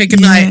 Be like, okay, good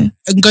night,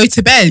 and go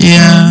to bed.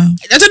 Yeah.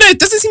 I don't know. It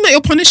doesn't seem like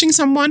you're punishing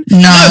someone. No,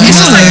 it's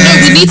just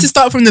like, no, we need to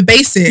start from the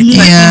basics.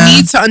 We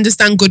need to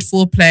understand good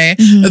foreplay.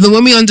 And then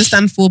when we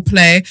understand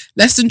foreplay,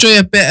 let's enjoy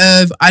a bit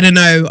of, I don't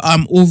know,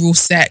 oral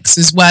sex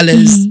as well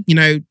as,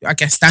 I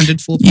guess standard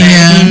foreplay.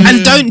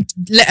 And don't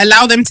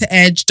allow them to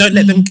edge. Don't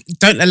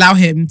allow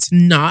him to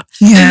nut.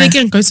 And then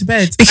again, go to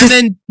bed.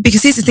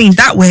 Because here's the thing,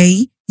 that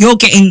way you're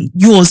getting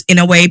yours in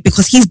a way,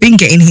 because he's been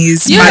getting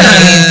his.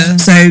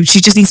 So she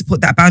just needs to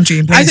put that boundary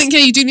in place. I think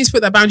you do need to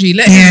put that boundary.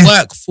 Let him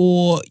work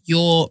for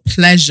your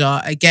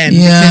pleasure again,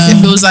 because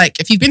it feels like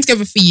if you've been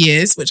together for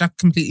years, which I've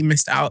completely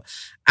missed out,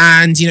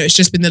 and it's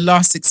just been the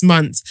last 6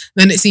 months,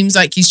 then it seems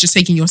like he's just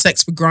taking your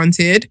sex for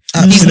granted.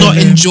 He's not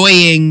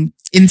enjoying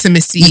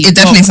intimacy. It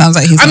definitely sounds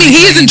like he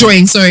is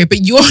enjoying, but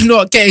you're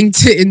not getting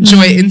to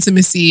enjoy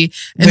intimacy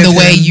in the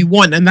way you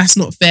want, and that's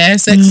not fair.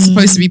 Sex is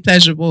supposed to be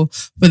pleasurable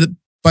for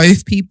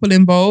both people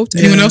involved.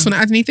 Anyone else want to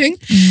add anything?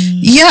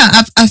 Yeah,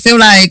 I feel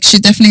like she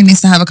definitely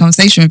needs to have a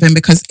conversation with him,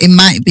 because it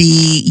might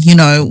be,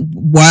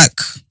 work.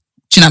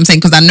 Do you know what I'm saying?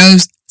 Because I know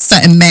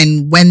certain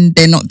men, when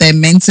they're not there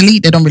mentally,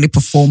 they don't really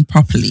perform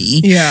properly.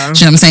 Yeah. Do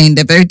you know what I'm saying?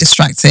 They're very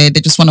distracted.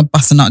 They just want to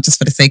bust a nut just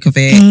for the sake of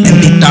it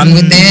and be done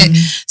with it.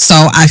 So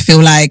I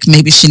feel like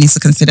maybe she needs to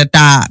consider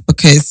that,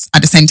 because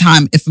at the same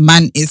time, if a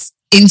man is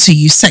into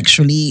you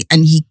sexually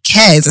and he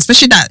cares,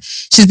 especially that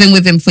she's been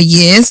with him for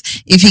years,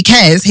 if he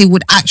cares, he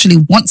would actually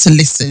want to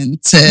listen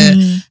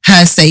to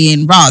her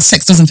saying,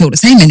 sex doesn't feel the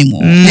same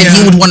anymore. Then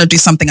he would want to do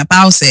something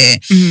about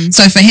it.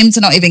 So for him to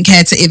not even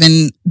care to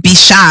even be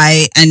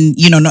shy and,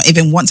 not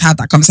even want to have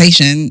that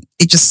conversation,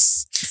 it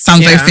just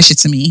sounds very fishy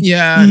to me.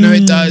 Yeah, no,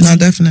 it does. No,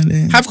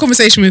 definitely. Have a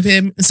conversation with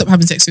him and stop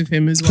having sex with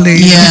him as well.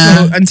 Please.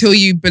 Yeah. Until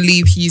you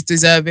believe he's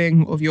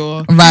deserving of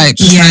your... Right,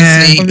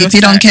 precisely. Of if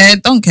you don't care,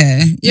 don't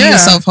care. Yeah. You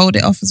yourself hold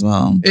it off as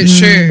well. It's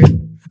true.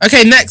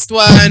 Okay, next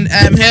one.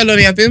 Hey,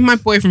 Lonnie, I've been with my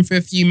boyfriend for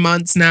a few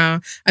months now,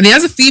 and he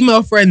has a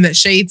female friend that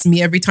shades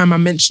me every time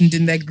I'm mentioned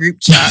in their group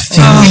chat.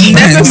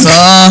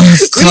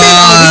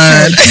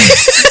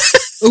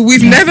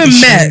 We've never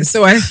met,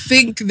 so I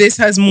think this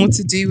has more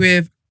to do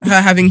with her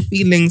having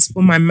feelings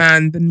for my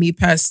man than me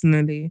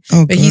personally.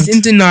 But he's in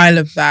denial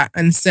of that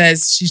and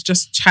says she's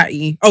just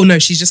chatty. Oh no,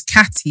 she's just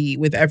catty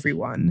with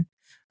everyone.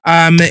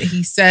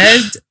 He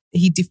said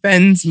he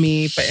defends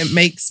me, but it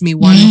makes me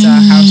wonder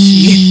how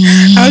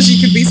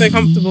she could be so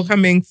comfortable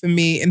coming for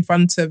me in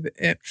front of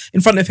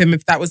him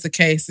if that was the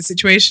case. The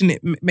situation,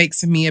 it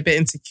makes me a bit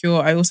insecure.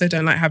 I also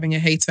don't like having a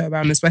hater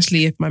around,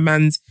 especially if my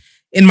man's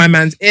in my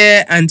man's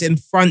ear and in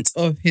front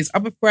of his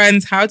other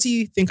friends. How do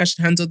you think I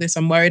should handle this?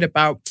 I'm worried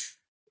about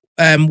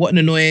what an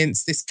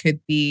annoyance this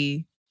could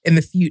be in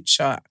the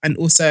future, and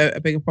also a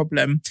bigger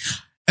problem.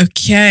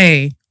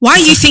 Okay. Why are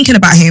you thinking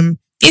about him?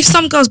 If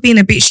some girl's being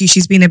a bitch to you,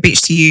 she's being a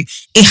bitch to you.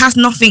 It has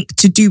nothing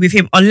to do with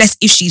him, unless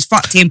if she's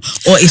fucked him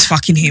or is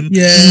fucking him.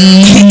 Yeah.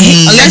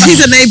 Unless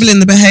he's enabling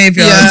the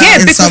behaviour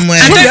in some way.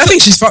 I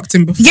think she's fucked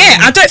him before. Yeah,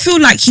 I don't feel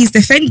like he's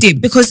defending,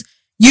 because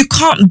you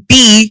can't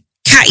be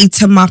catty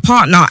to my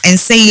partner and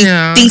say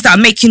things that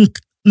are making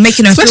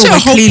her especially feel a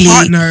whole clearly.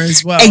 Partner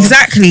as well.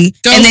 Exactly.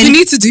 Girls, and then, we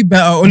need to do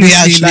better,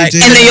 honestly. And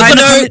then you're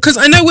gonna, because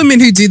I know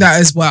women who do that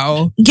as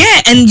well.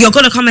 Yeah, and you're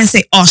gonna come and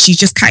say, "Oh, she's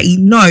just catty."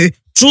 No.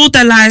 Draw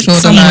the line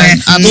somewhere,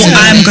 or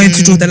I'm going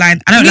to draw the line.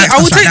 I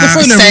will take the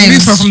phone and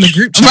remove her from the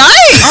group chat.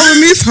 Right? I'll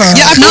remove her.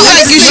 Yeah, I feel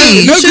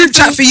like no group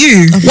chat for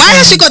you. Why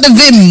has she got the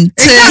vim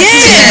to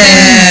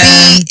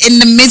be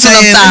in the middle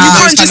of that? You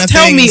can't just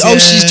tell me,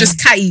 she's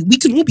just catty. We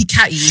can all be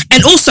catty.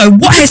 And also,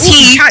 what has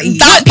he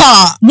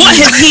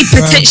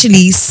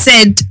potentially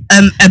said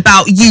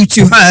about you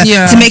to her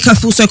to make her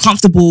feel so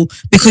comfortable?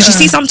 Because you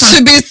see, sometimes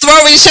to be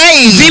throwing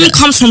shade. Vim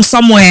comes from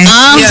somewhere.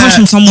 It comes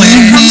from somewhere.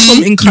 It comes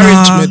from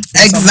encouragement.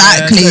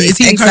 Exactly. So is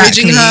he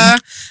encouraging her?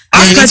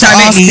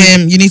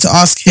 You need to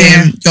ask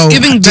him. Yo,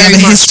 giving do you have a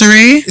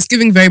history? It's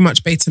giving very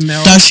much beta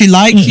male. Does she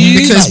like you?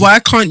 Because why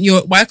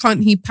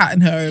can't he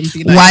pattern her and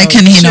be like, why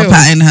can he not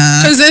pattern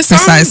her? Because there's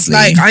some,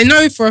 like, I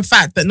know for a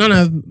fact that none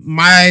of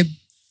my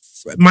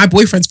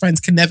boyfriend's friends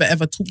can never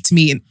ever talk to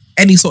me in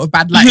any sort of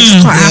bad light. It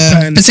just can't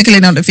happen.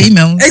 Particularly not the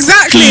females.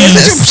 Exactly.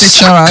 It's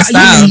show us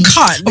down.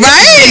 Right?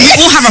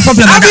 We all have a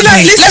problem. I'll be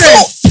like,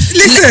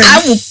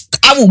 listen.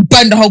 I will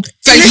burn the whole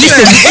thing.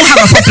 Listen, we all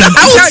have a problem.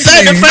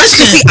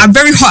 I'm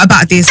very hot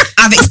about this.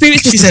 I've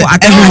experienced this before.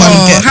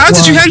 How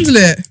did you handle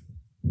it?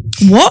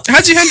 What? How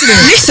did you handle it?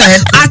 Listen,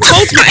 I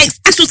told my ex,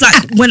 this was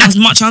like when I was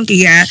much younger,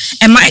 yeah,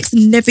 and my ex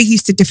never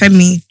used to defend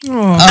me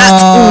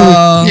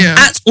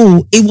at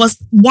all. It was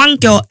one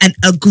girl and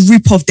a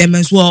group of them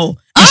as well.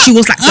 And she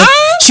was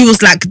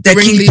like the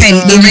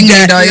kingpin, the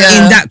ringleader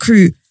in that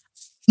crew.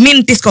 Me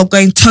and this girl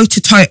going toe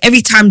to toe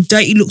every time,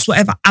 dirty looks,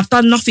 whatever. I've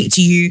done nothing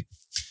to you.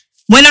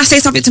 When I say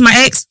something to my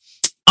ex,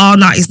 oh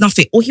no, it's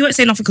nothing. Or he won't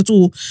say nothing at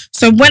all.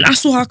 So when I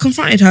saw her, I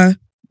confronted her.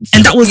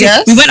 And that was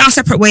it. We went our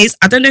separate ways.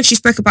 I don't know if she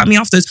spoke about me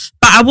afterwards,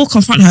 but I will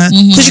confront her.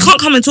 Because you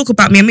can't come and talk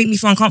about me and make me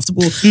feel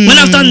uncomfortable when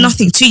I've done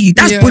nothing to you.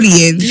 That's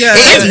bullying. Yeah,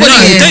 it is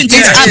bullying. Don't do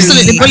it's that.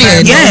 absolutely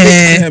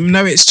bullying.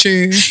 No, it's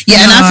true.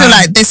 Yeah, and I feel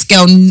like this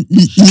girl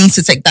needs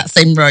to take that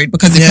same road,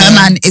 because if her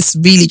man is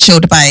really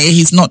chilled about it,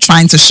 he's not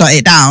trying to shut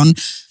it down.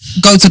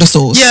 Go to the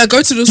source. Yeah,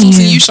 go to the source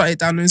and you shut it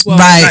down as well.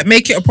 Right. Like,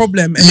 make it a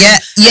problem. And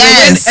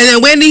and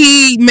then when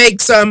he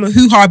makes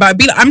hoo-ha about it,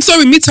 be like, I'm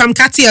sorry, me too, I'm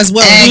catty as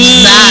well.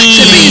 Exactly.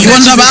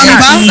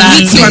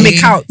 Me too, I'm a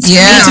couch.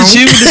 Yeah. To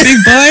gym with the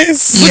big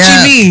boys. What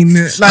do you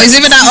mean? Like, it's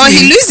even like,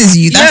 he loses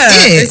you.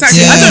 That's it.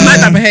 Exactly. I don't like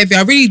that behavior.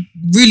 I really,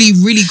 really,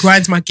 really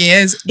grind my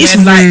gears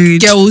when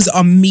like girls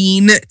are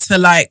mean to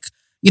like,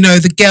 you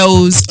know, the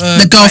girls,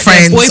 the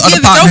girlfriends, like,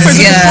 the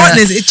girlfriends, or the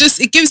partners.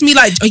 It gives me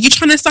like, are you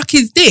trying to suck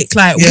his dick?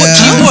 Like, what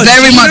do you want?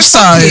 Very much so.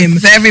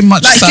 Very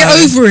much like, so.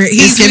 Get over it.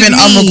 He's giving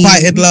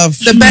unrequited love.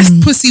 The best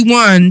pussy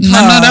one.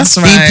 No,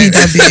 that's right.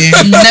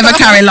 Never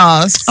carry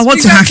last. I want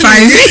to high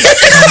five. I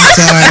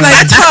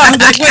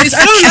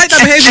don't like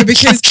that behavior,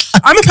 because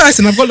I'm a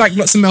person. I've got like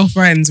lots of male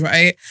friends,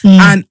 right?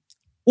 And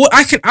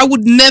I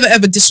would never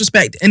ever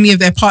disrespect any of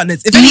their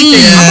partners. If anything,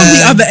 I'm on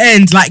the other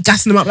end, like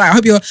gassing them up. Like, I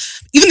hope you're.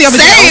 Even the other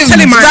day,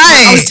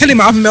 I was telling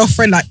my other male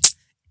friend, like,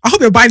 I hope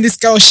you're buying this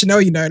girl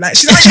Chanel. You know, like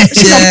she's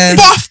a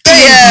buff thing.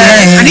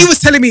 And he was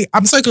telling me,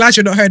 I'm so glad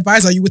you're not her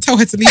advisor. You would tell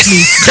her to leave you.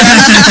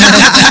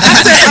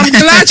 I said, I'm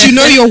glad you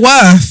know your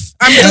worth.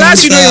 I'm glad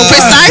you know your worth.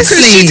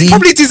 Precisely. She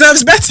probably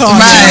deserves better. Right. You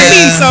know what I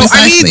mean? So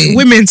Precisely. I need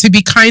women to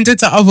be kinder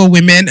to other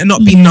women and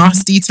not be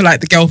nasty to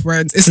like the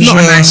girlfriends. It's not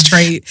a nice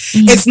trait.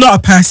 It's not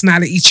a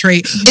personality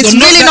trait. It's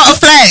really not a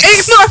flex.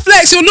 It's not a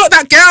flex. You're not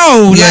that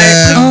girl.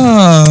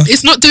 Like,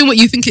 it's not doing what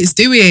you think it's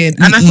doing.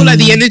 And I feel like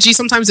the energy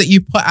sometimes that you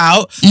put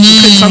out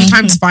can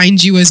sometimes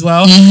find you as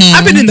well.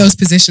 I've been in those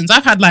positions.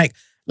 I've had like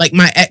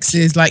my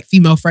exes, like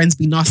female friends,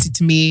 be nasty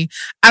to me.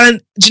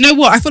 And do you know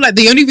what? I feel like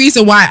the only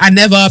reason why I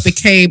never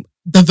became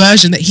the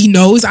version that he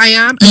knows I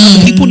am and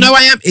other people know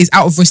I am is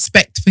out of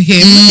respect for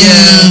him.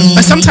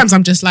 But sometimes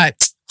I'm just like,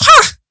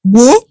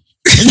 what?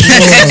 If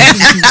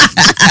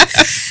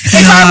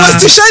I was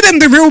to show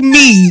them the real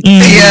me, they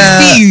wouldn't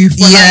see you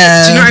for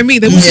like, do you know what I mean?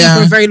 They wouldn't see you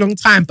for a very long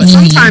time. But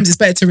sometimes it's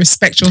better to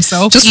respect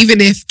yourself,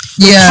 even if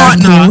your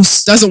partner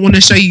doesn't want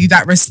to show you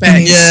that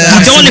respect. You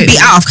don't want to be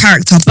out of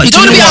character, but you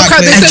don't want to be out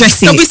of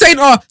character. Don't be saying,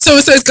 oh,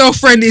 so-and-so's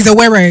girlfriend is a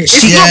were. It's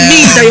not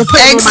me that you're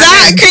putting on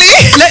my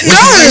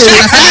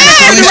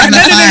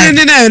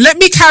No. Let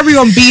me carry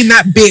on being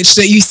that bitch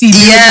that you see.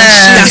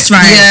 That's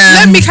right.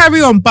 Let me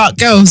carry on. But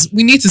girls,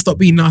 we need to stop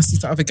being nasty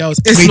to other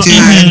girls. It's not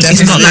nice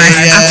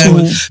at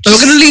all. But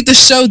we're going to leave the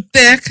show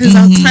there because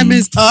our time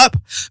is up.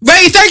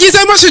 Ray, thank you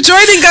so much for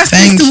joining us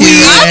this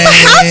week.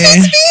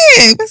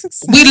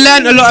 We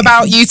learned a lot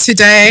about you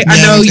today.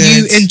 I know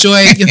you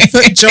enjoyed your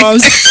foot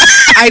jobs.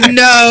 I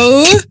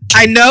know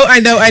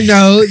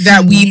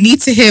that we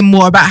need to hear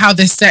more about how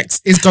the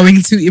sex is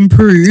going to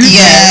improve.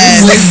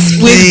 Yes.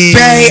 With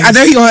Bay. I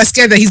know you're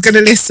scared that he's going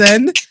to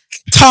listen.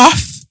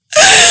 Tough.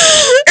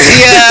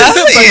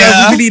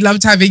 We really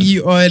loved having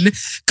you on.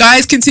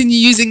 Guys, continue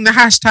using the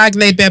hashtag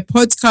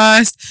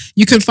LaidBarePodcast.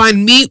 You can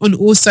find me on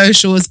all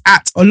socials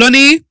at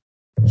Oloni.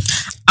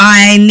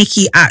 I'm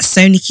Nikki at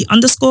SoNikki_.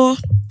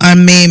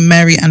 I'm me,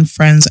 Mary and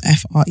Friends,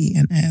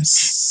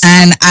 FRENS.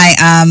 And I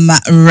am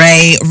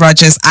Ray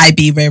Rogers,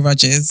 IB Ray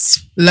Rogers.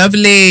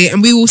 Lovely.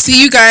 And we will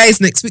see you guys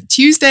next week,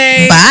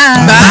 Tuesday.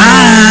 Bye.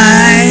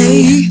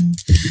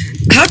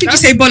 How did you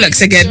say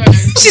bollocks again?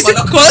 She said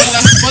bollocks.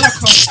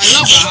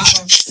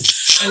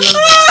 I love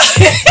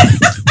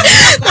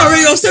that.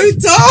 Mary, you're so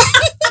dumb.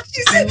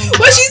 She said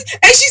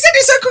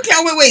it so quickly.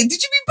 I went, wait,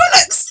 did you mean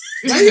bollocks?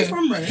 Where are you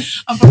from, Ray?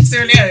 I'm from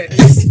Sierra Leone.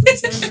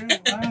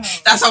 Wow.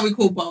 That's how we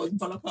call bollocks.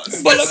 Oh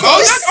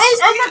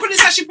my goodness,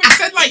 actually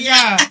said like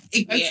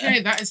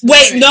Okay, that is.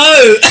 Wait, no,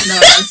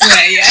 I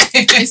swear,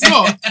 it's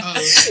not.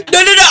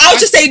 No. I'll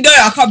just say no.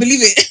 I can't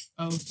believe it.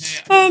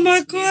 Okay. Oh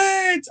my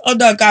god. Oh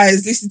no,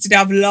 guys, listen to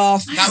that. I've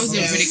laughed. That was a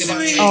really good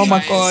episode. Oh my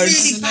god.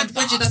 Really bad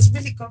budget. That's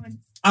really going.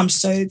 I'm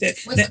so dead.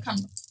 Where's the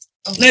camera?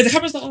 No, the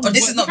camera's not on. Oh,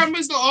 this is not. The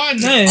camera's not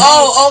on. No.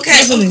 Oh,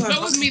 okay.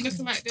 That was me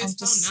looking like this.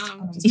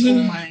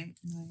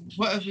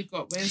 What have we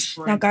got? Where's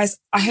Brent? Now, guys,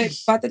 I hope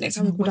by the next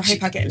time we record, I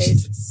hope I get laid.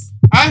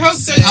 I hope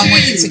so too. I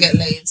want you to get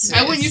laid. Sis.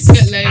 I want you to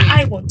get laid.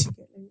 I want to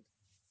get laid.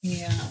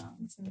 Yeah.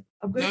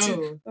 I'm going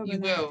to. You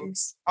will.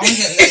 I want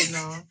to get laid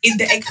now. In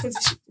the egg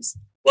position.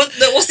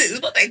 What's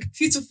it? What egg?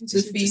 Fetal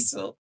position.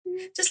 Fetal.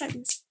 Just like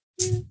this.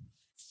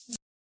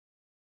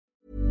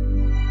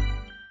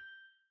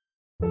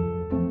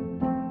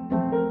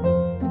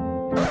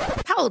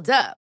 Hold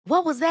up.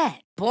 What was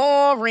that?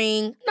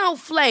 Boring. No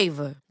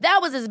flavor. That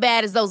was as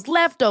bad as those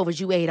leftovers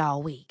you ate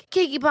all week.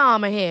 Keke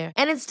Palmer here,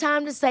 and it's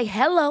time to say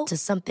hello to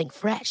something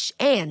fresh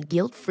and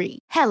guilt-free.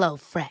 Hello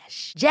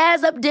Fresh.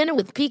 Jazz up dinner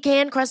with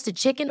pecan-crusted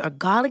chicken or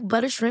garlic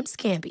butter shrimp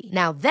scampi.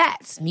 Now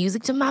that's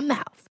music to my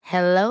mouth.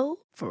 Hello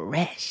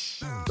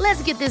Fresh.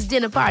 Let's get this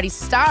dinner party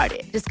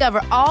started.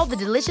 Discover all the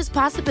delicious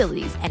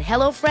possibilities at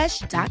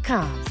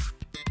HelloFresh.com.